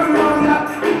them from all that.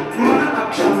 Man,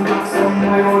 action, back some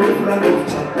my own little love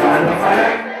chat. Kind of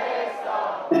fire.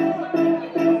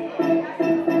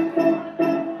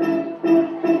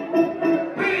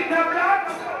 Beat the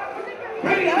blocks.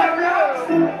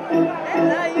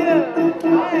 Hello,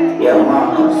 you. Yo,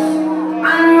 Marcus.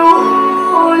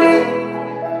 Unruly.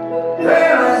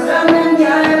 There was something you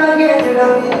never get to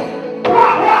know me.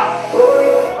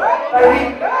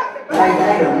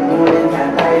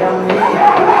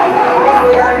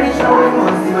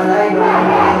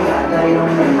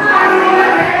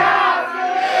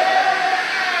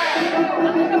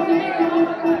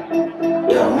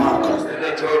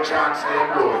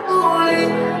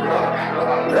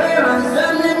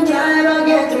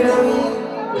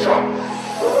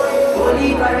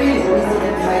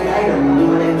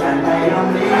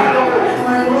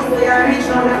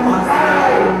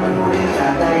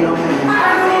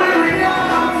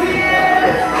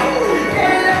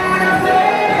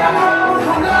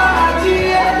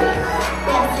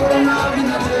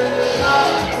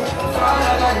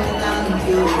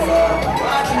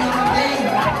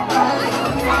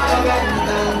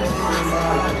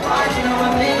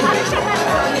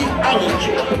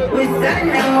 We send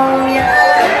them on,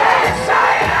 yes, I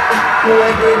am. Who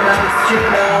I did not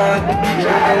street out.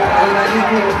 I'm not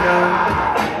even now.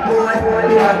 Who I want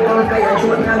you at one guy and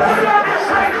shoot me out.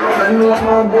 I know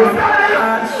how good.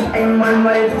 And one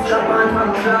way to stop on my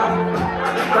job.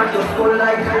 got to full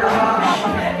like a lush.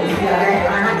 If you're like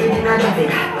man, I did not have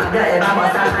it. But the ever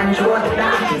was a man show to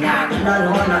that.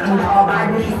 No, nothing more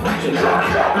bad news, but you know.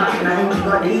 Not nine, you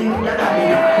got leave the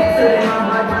cabin. So them a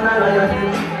bad man, I love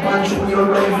you. One shoot your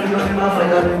rifle, you never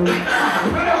fire them. We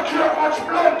don't care much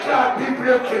blood clot people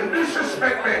you kill.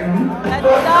 Disrespect me. Let's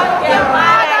not get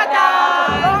mad at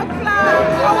that. Blood clot.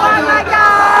 Oh my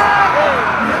God.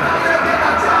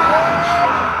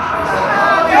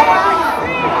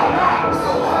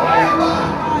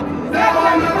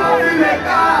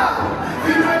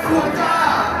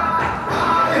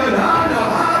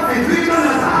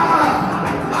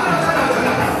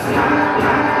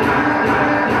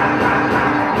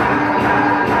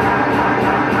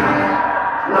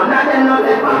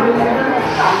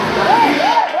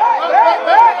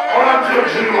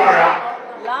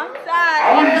 Long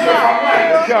time.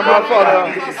 Camera father.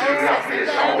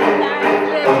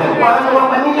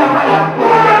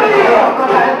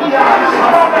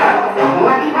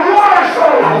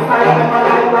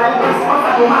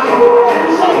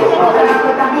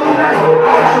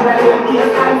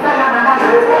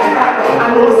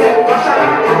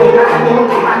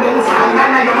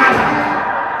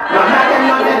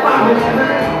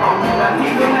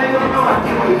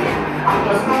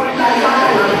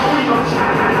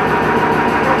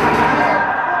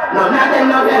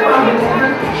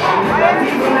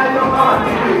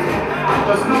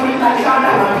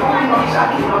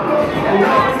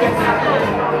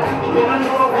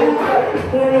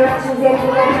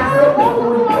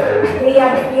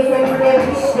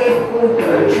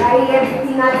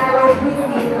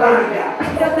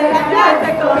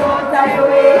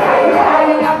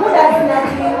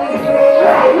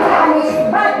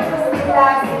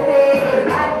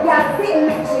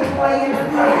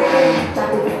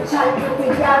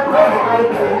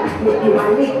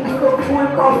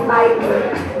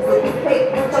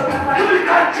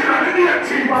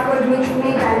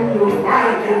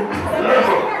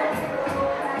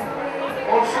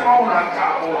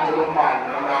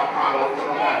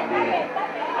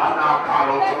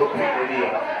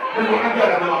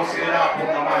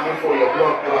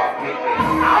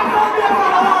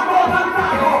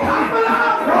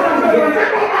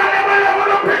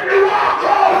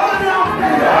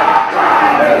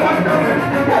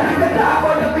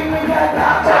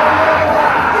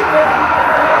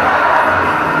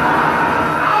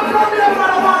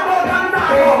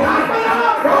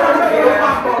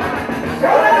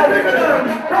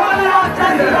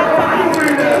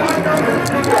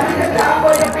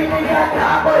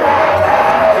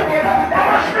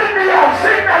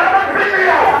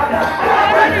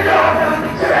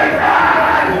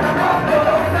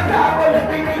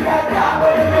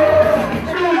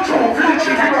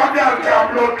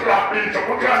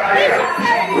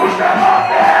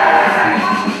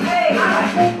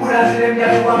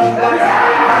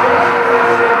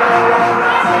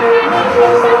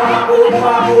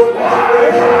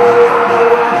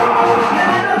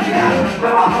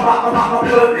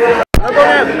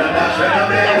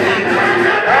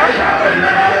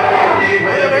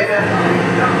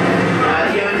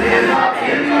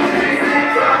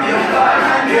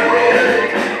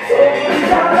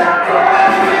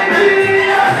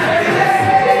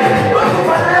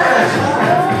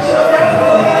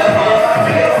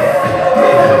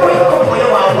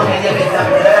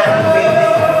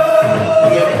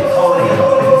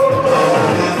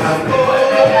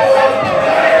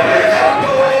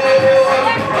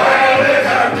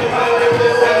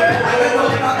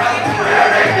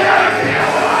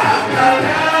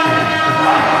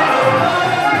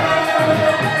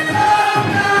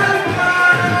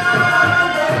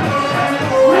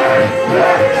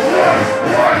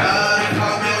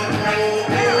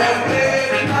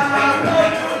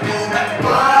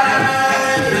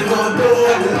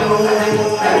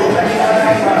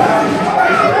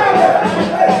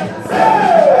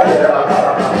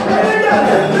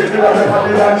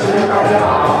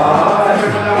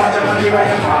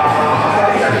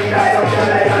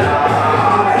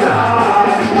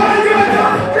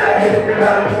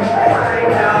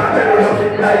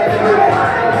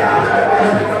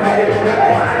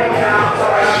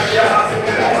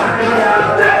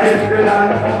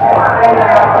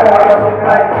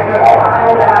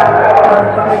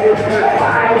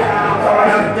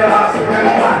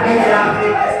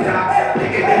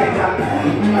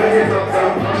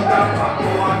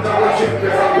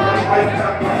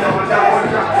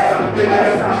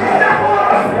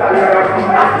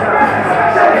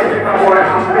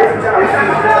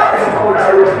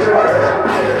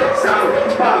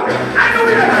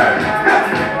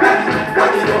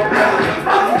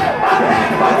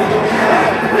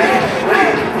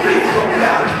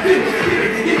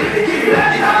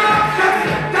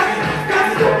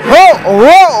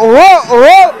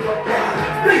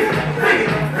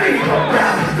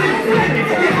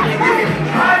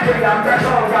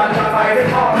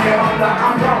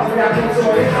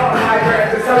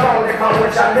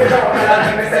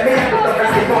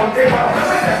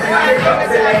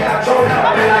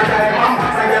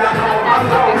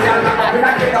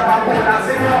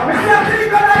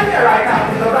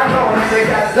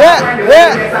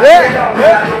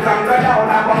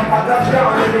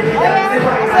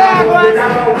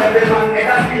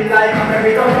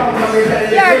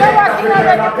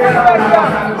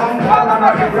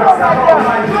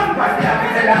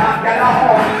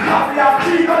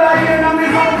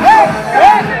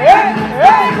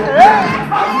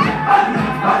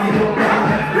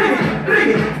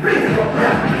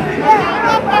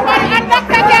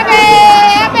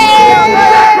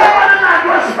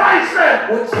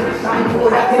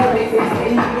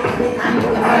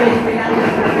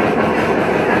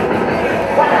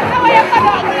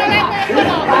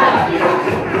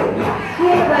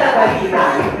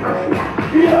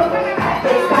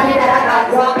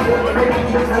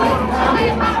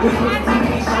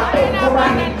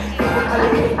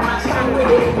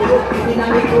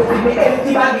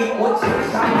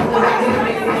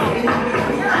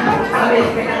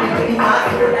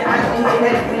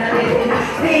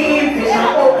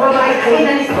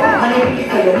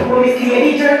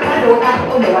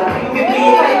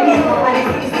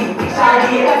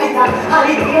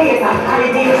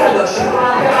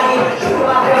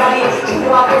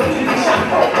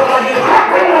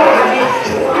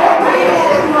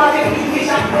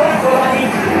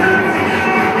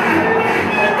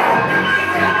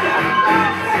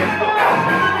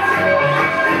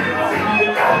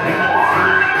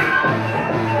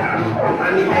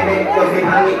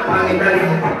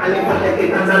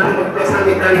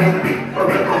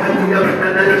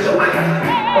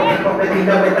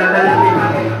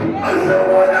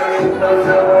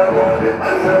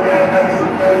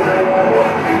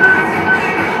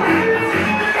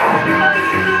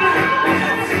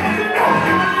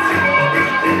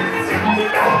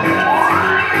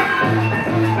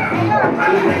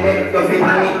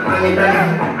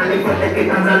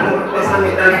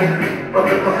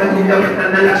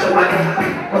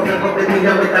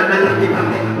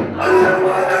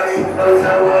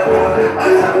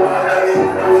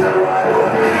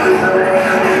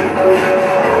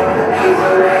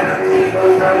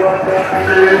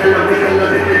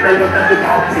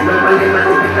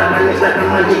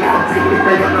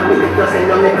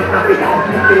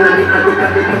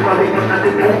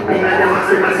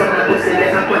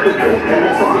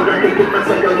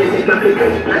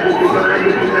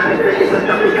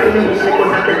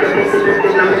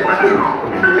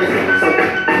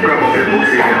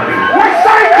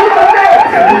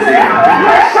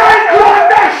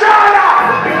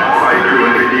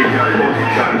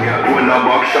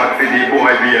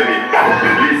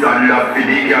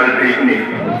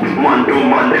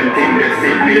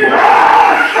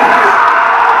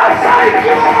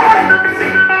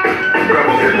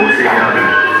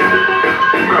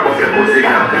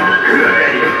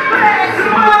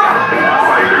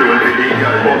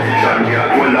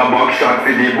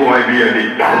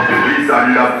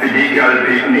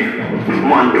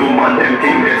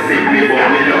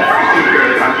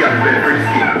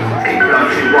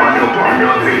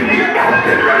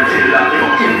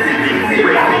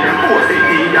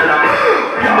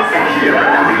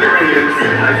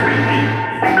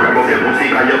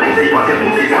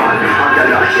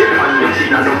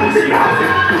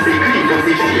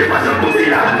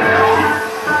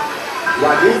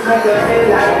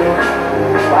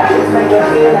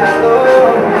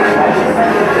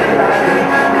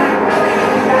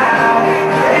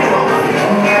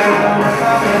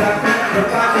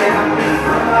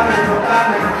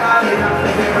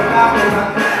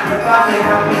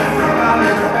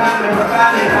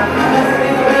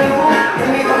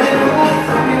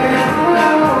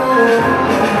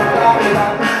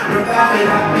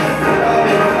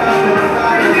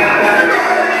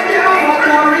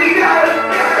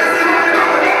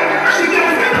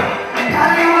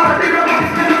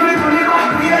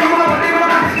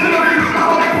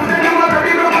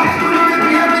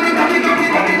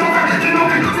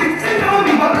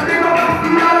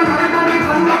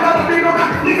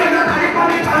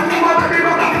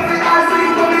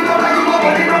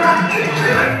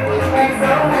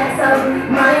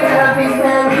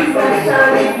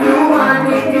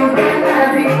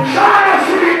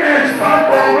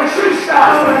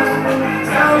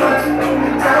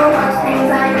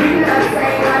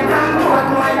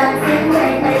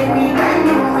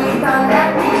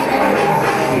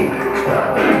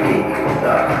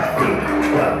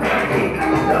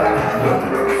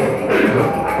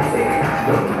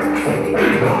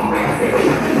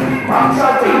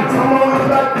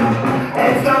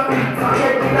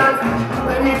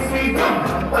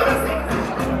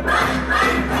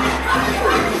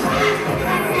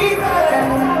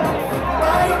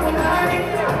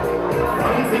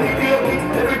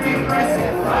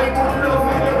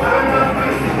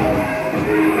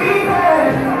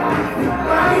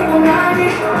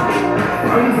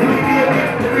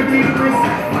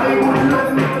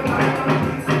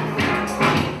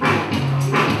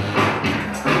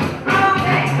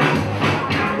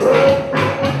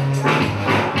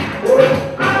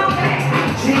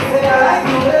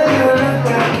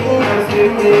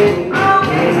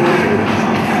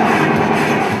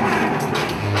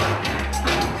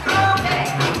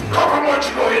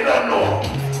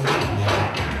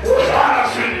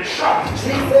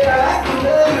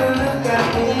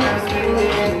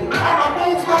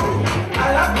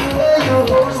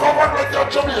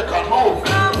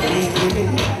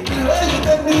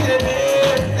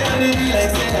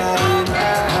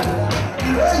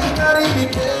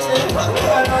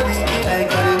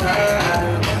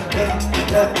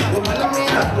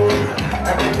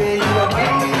 Every day you are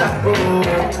buying me that boom.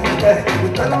 Yeah, you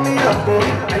tell me that boom.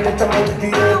 And you tell me with you,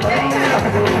 you're buying me that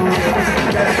boom.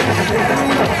 Yeah, you tell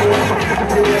me that boom.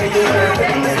 The way you are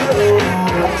buying me that boom.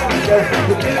 Yeah,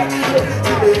 you tell me that.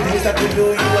 So the things that you do,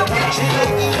 you are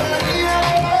touching me.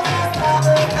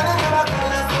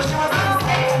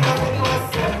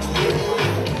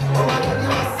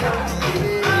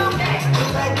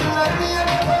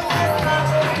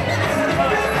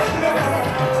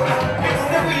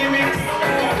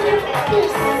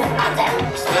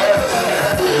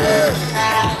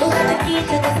 Who got the key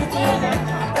to the city?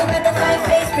 Who got the fine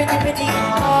face, pretty, pretty? I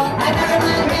got the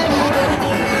man, who got the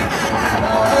key?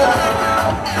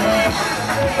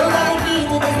 Who got the key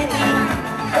to the city?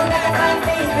 Who got the fine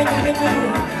face, pretty, pretty?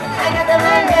 I got the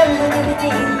man, who got the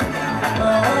key?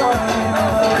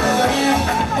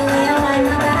 The way I want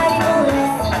my body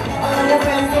bonus. All your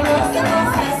friends, they know so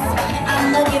confess.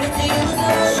 I'ma give it to you, so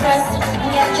stress.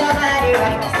 Get your body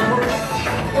right, so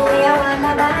the way I want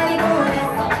my body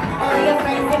bonus. All your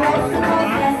friends, they want to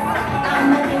confess.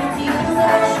 I'ma give it to you, so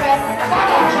stress.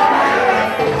 Get your body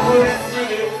right.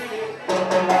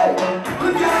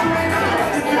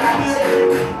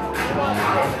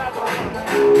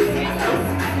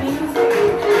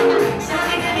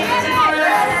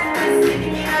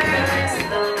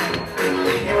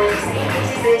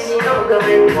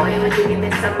 Boy, would you give me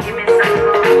some, give me some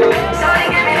more. Sorry,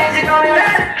 give me that you know me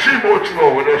right. She much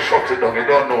know when they shut it down, you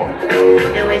don't know.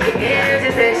 The way she gives, she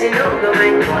says she know go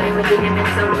right. Boy, would you give me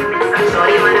some, give me some.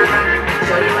 Shorty wanna run,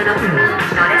 shorty wanna run.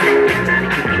 Shorty said,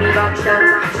 give me back shot.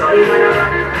 Shorty wanna run,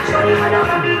 shorty wanna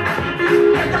run. Give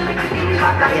me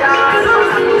back a shot.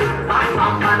 Bam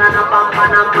bam banana bam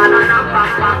banana banana bam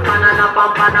bam banana bam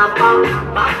banana bam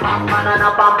bam bam banana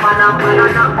bam banana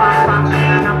banana bam bam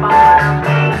banana bam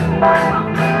banana.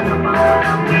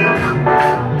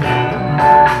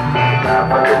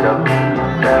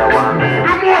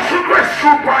 The most request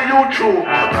group on YouTube.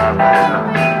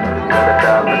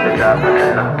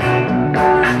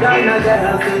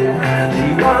 She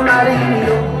want marry me,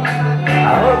 though. I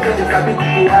hope that it's a big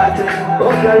water.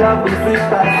 Hope your love will sweet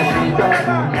past the street.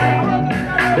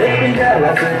 Baby girl, I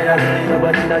say,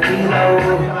 nobody not you know.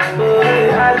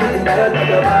 Oh, I think that you're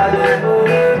your body.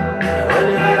 Oh,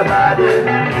 only your body.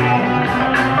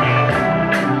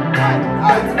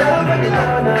 I'm still for the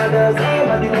corner, there's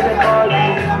somebody with a call you.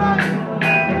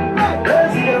 Don't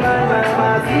see the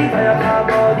man, see fire my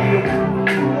body.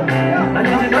 And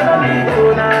if you gonna be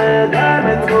good, I'm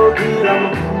diamond go kill 'em.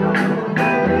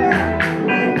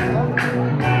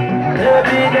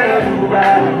 Baby girl, you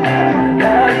bad,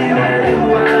 daddy where you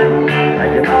want.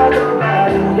 And your heart don't buy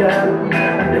you, girl.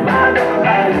 And your mind don't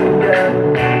buy you, girl.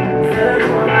 Say you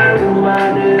want my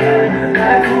woman,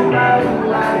 like you my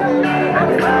woman. And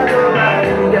your mind don't buy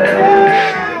you, girl.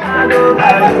 I don't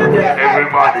buy you, girl.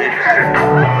 Everybody.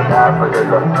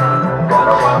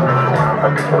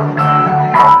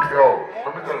 Yo,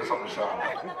 let me tell you something, Shana.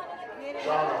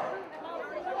 Shana,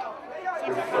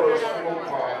 the first 4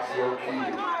 parts you're key.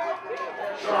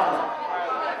 Shana,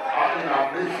 I'm in a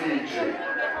big Fiji.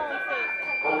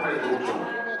 Come play go to.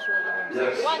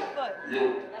 Yes. You.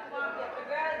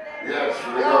 Yes, the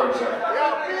girl said.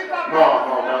 No.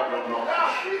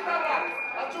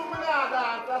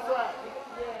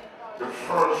 The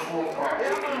first 4 parts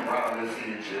you're key on the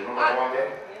Fiji. Remember one day?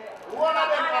 One of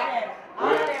them.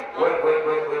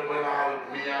 When I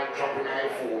jump in my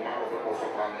phone, I was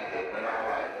up on the head. When I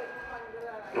like,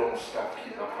 don't stop,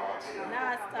 keep the party.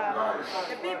 Nah, stop. Nice.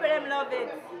 The people them love it.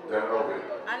 They love it.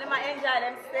 And they might enjoy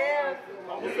themselves.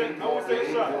 It's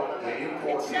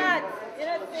shot. You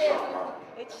know what I'm saying?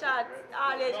 It's shot.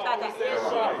 Always shot.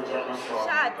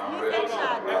 Shot. You say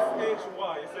shot.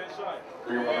 S-H-Y, you say shot.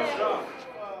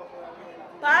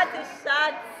 Party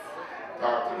shots.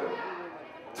 Talk to them.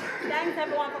 Thanks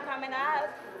everyone for coming out.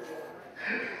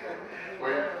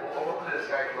 Wait, what place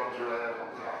guy comes to the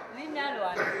Leave me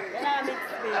alone. You're not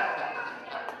mixed with.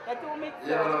 You're too mixed.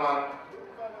 Yeah, man.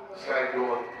 Sky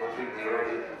don't think they're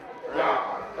ready.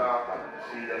 Talk and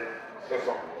see them. Say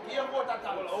something.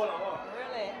 Hold on.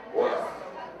 Really? Hold on.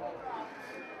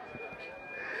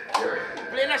 Yeah.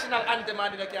 Play national anthem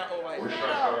and they can't over Which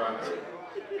national anthem?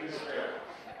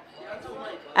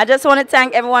 I just want to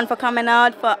thank everyone for coming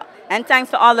out and thanks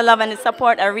for all the love and the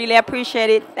support. I really appreciate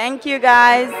it. Thank you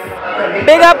guys.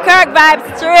 Big up Kirk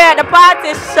Vibes straight. The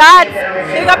party shot.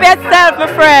 Big up yourself, my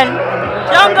friend.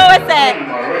 Jungle was it.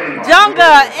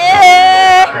 Jungle.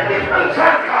 Eh.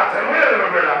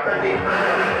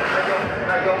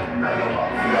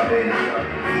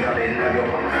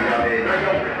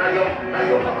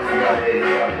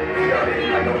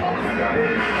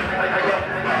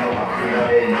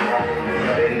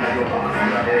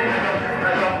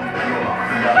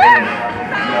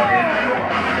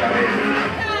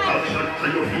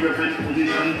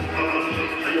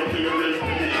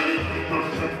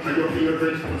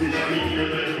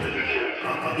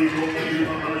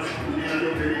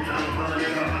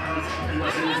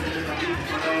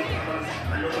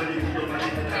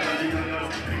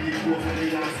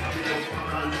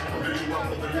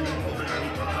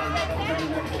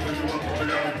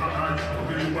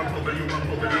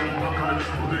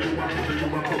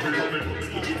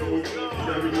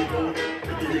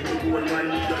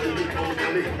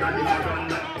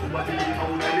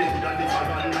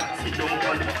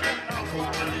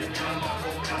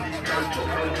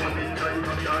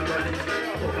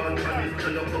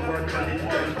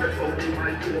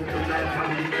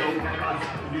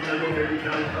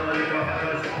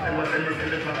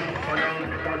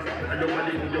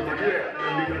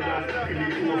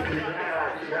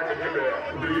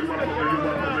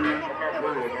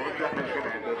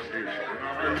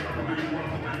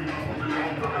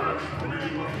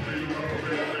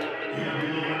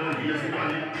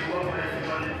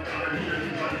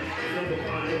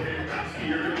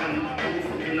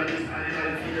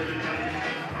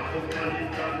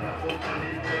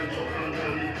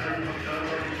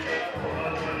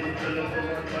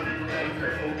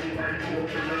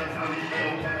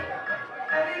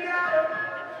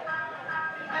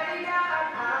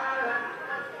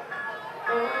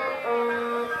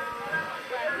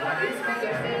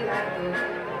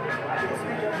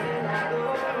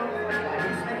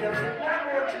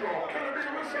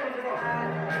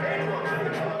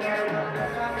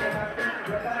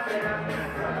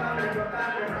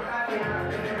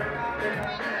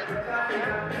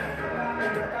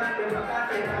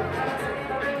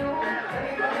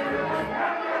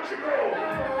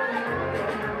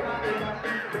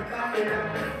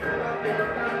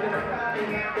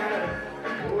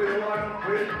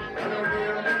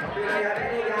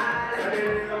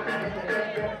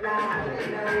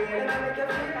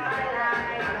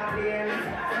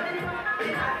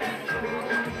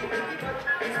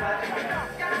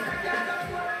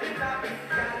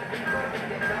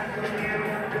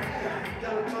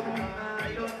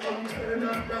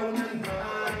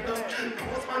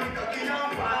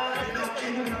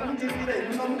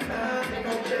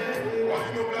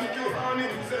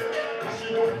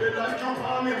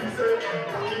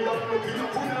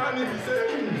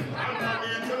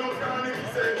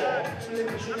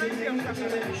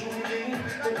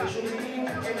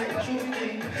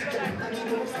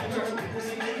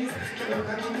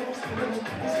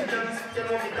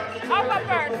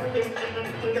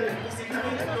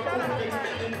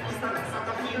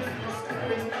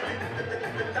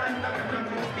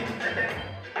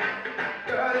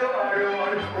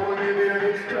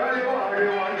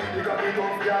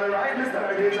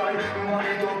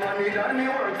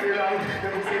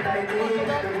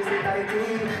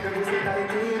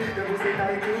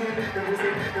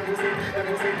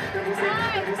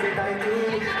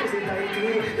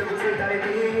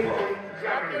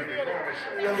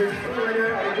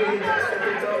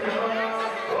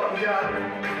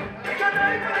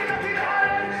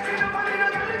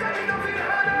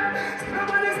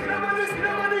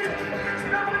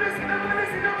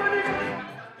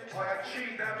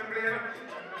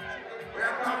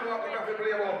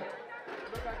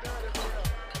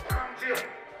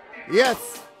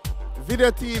 Yes,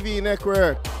 Video TV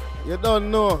Network. You don't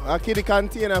know, a kiddie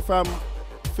container from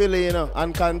Philly, you know,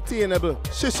 and containable.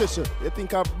 Shush. You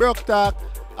think of Brook Talk,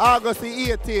 August the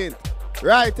 18th.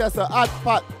 Right, as a hot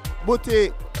pot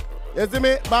boutique. You see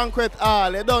me? Banquet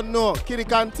hall. You don't know, kiddie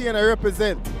container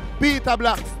represent Peter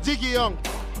Blacks, Jiggy Young.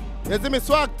 You see me?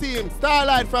 Swag team,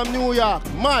 Starlight from New York.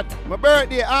 Mad. My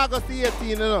birthday, August the 18th,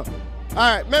 you know.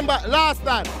 Alright, remember last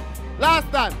time.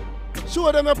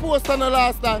 Show them a post on the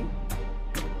last time.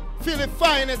 Feel the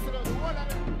finest, you know.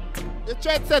 The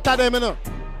thread set of them, you know.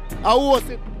 I host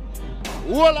it.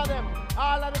 All of them.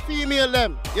 All of the female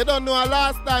them. You don't know a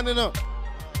last time, you know.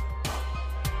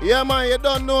 Yeah, man, you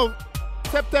don't know.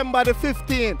 September the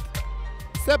 15th.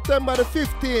 September the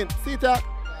 15th. See that?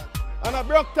 And a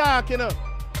Brook Talk, you know.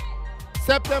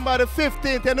 September the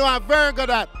 15th, you know, a Virgo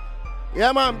that.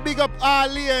 Yeah, man, big up all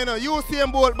here, you know.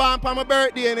 UCM boat born for my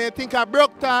birthday, and you think of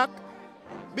Brook Talk.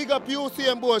 Big up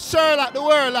UCM boat. Sherlock the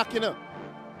world, like, you know.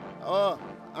 Oh,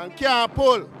 and can't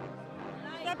pull.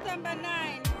 September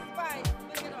 9, Spice,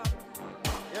 pick it up.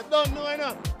 You don't know, you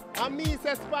know. And me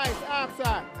say Spice, ask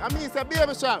her. And me say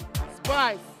Baby Shop,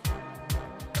 Spice.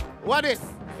 What is?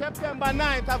 September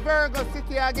 9th, a Virgo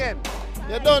City again.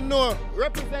 You don't know.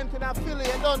 Representing a Philly,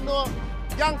 you don't know.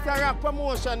 Gangster Rock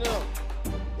Promotion, you know.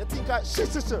 You think of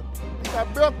shit. You think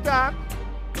of Brook Talk.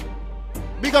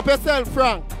 Big up yourself,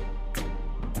 Frank.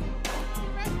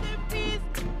 Rest in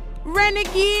peace,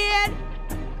 Renegade.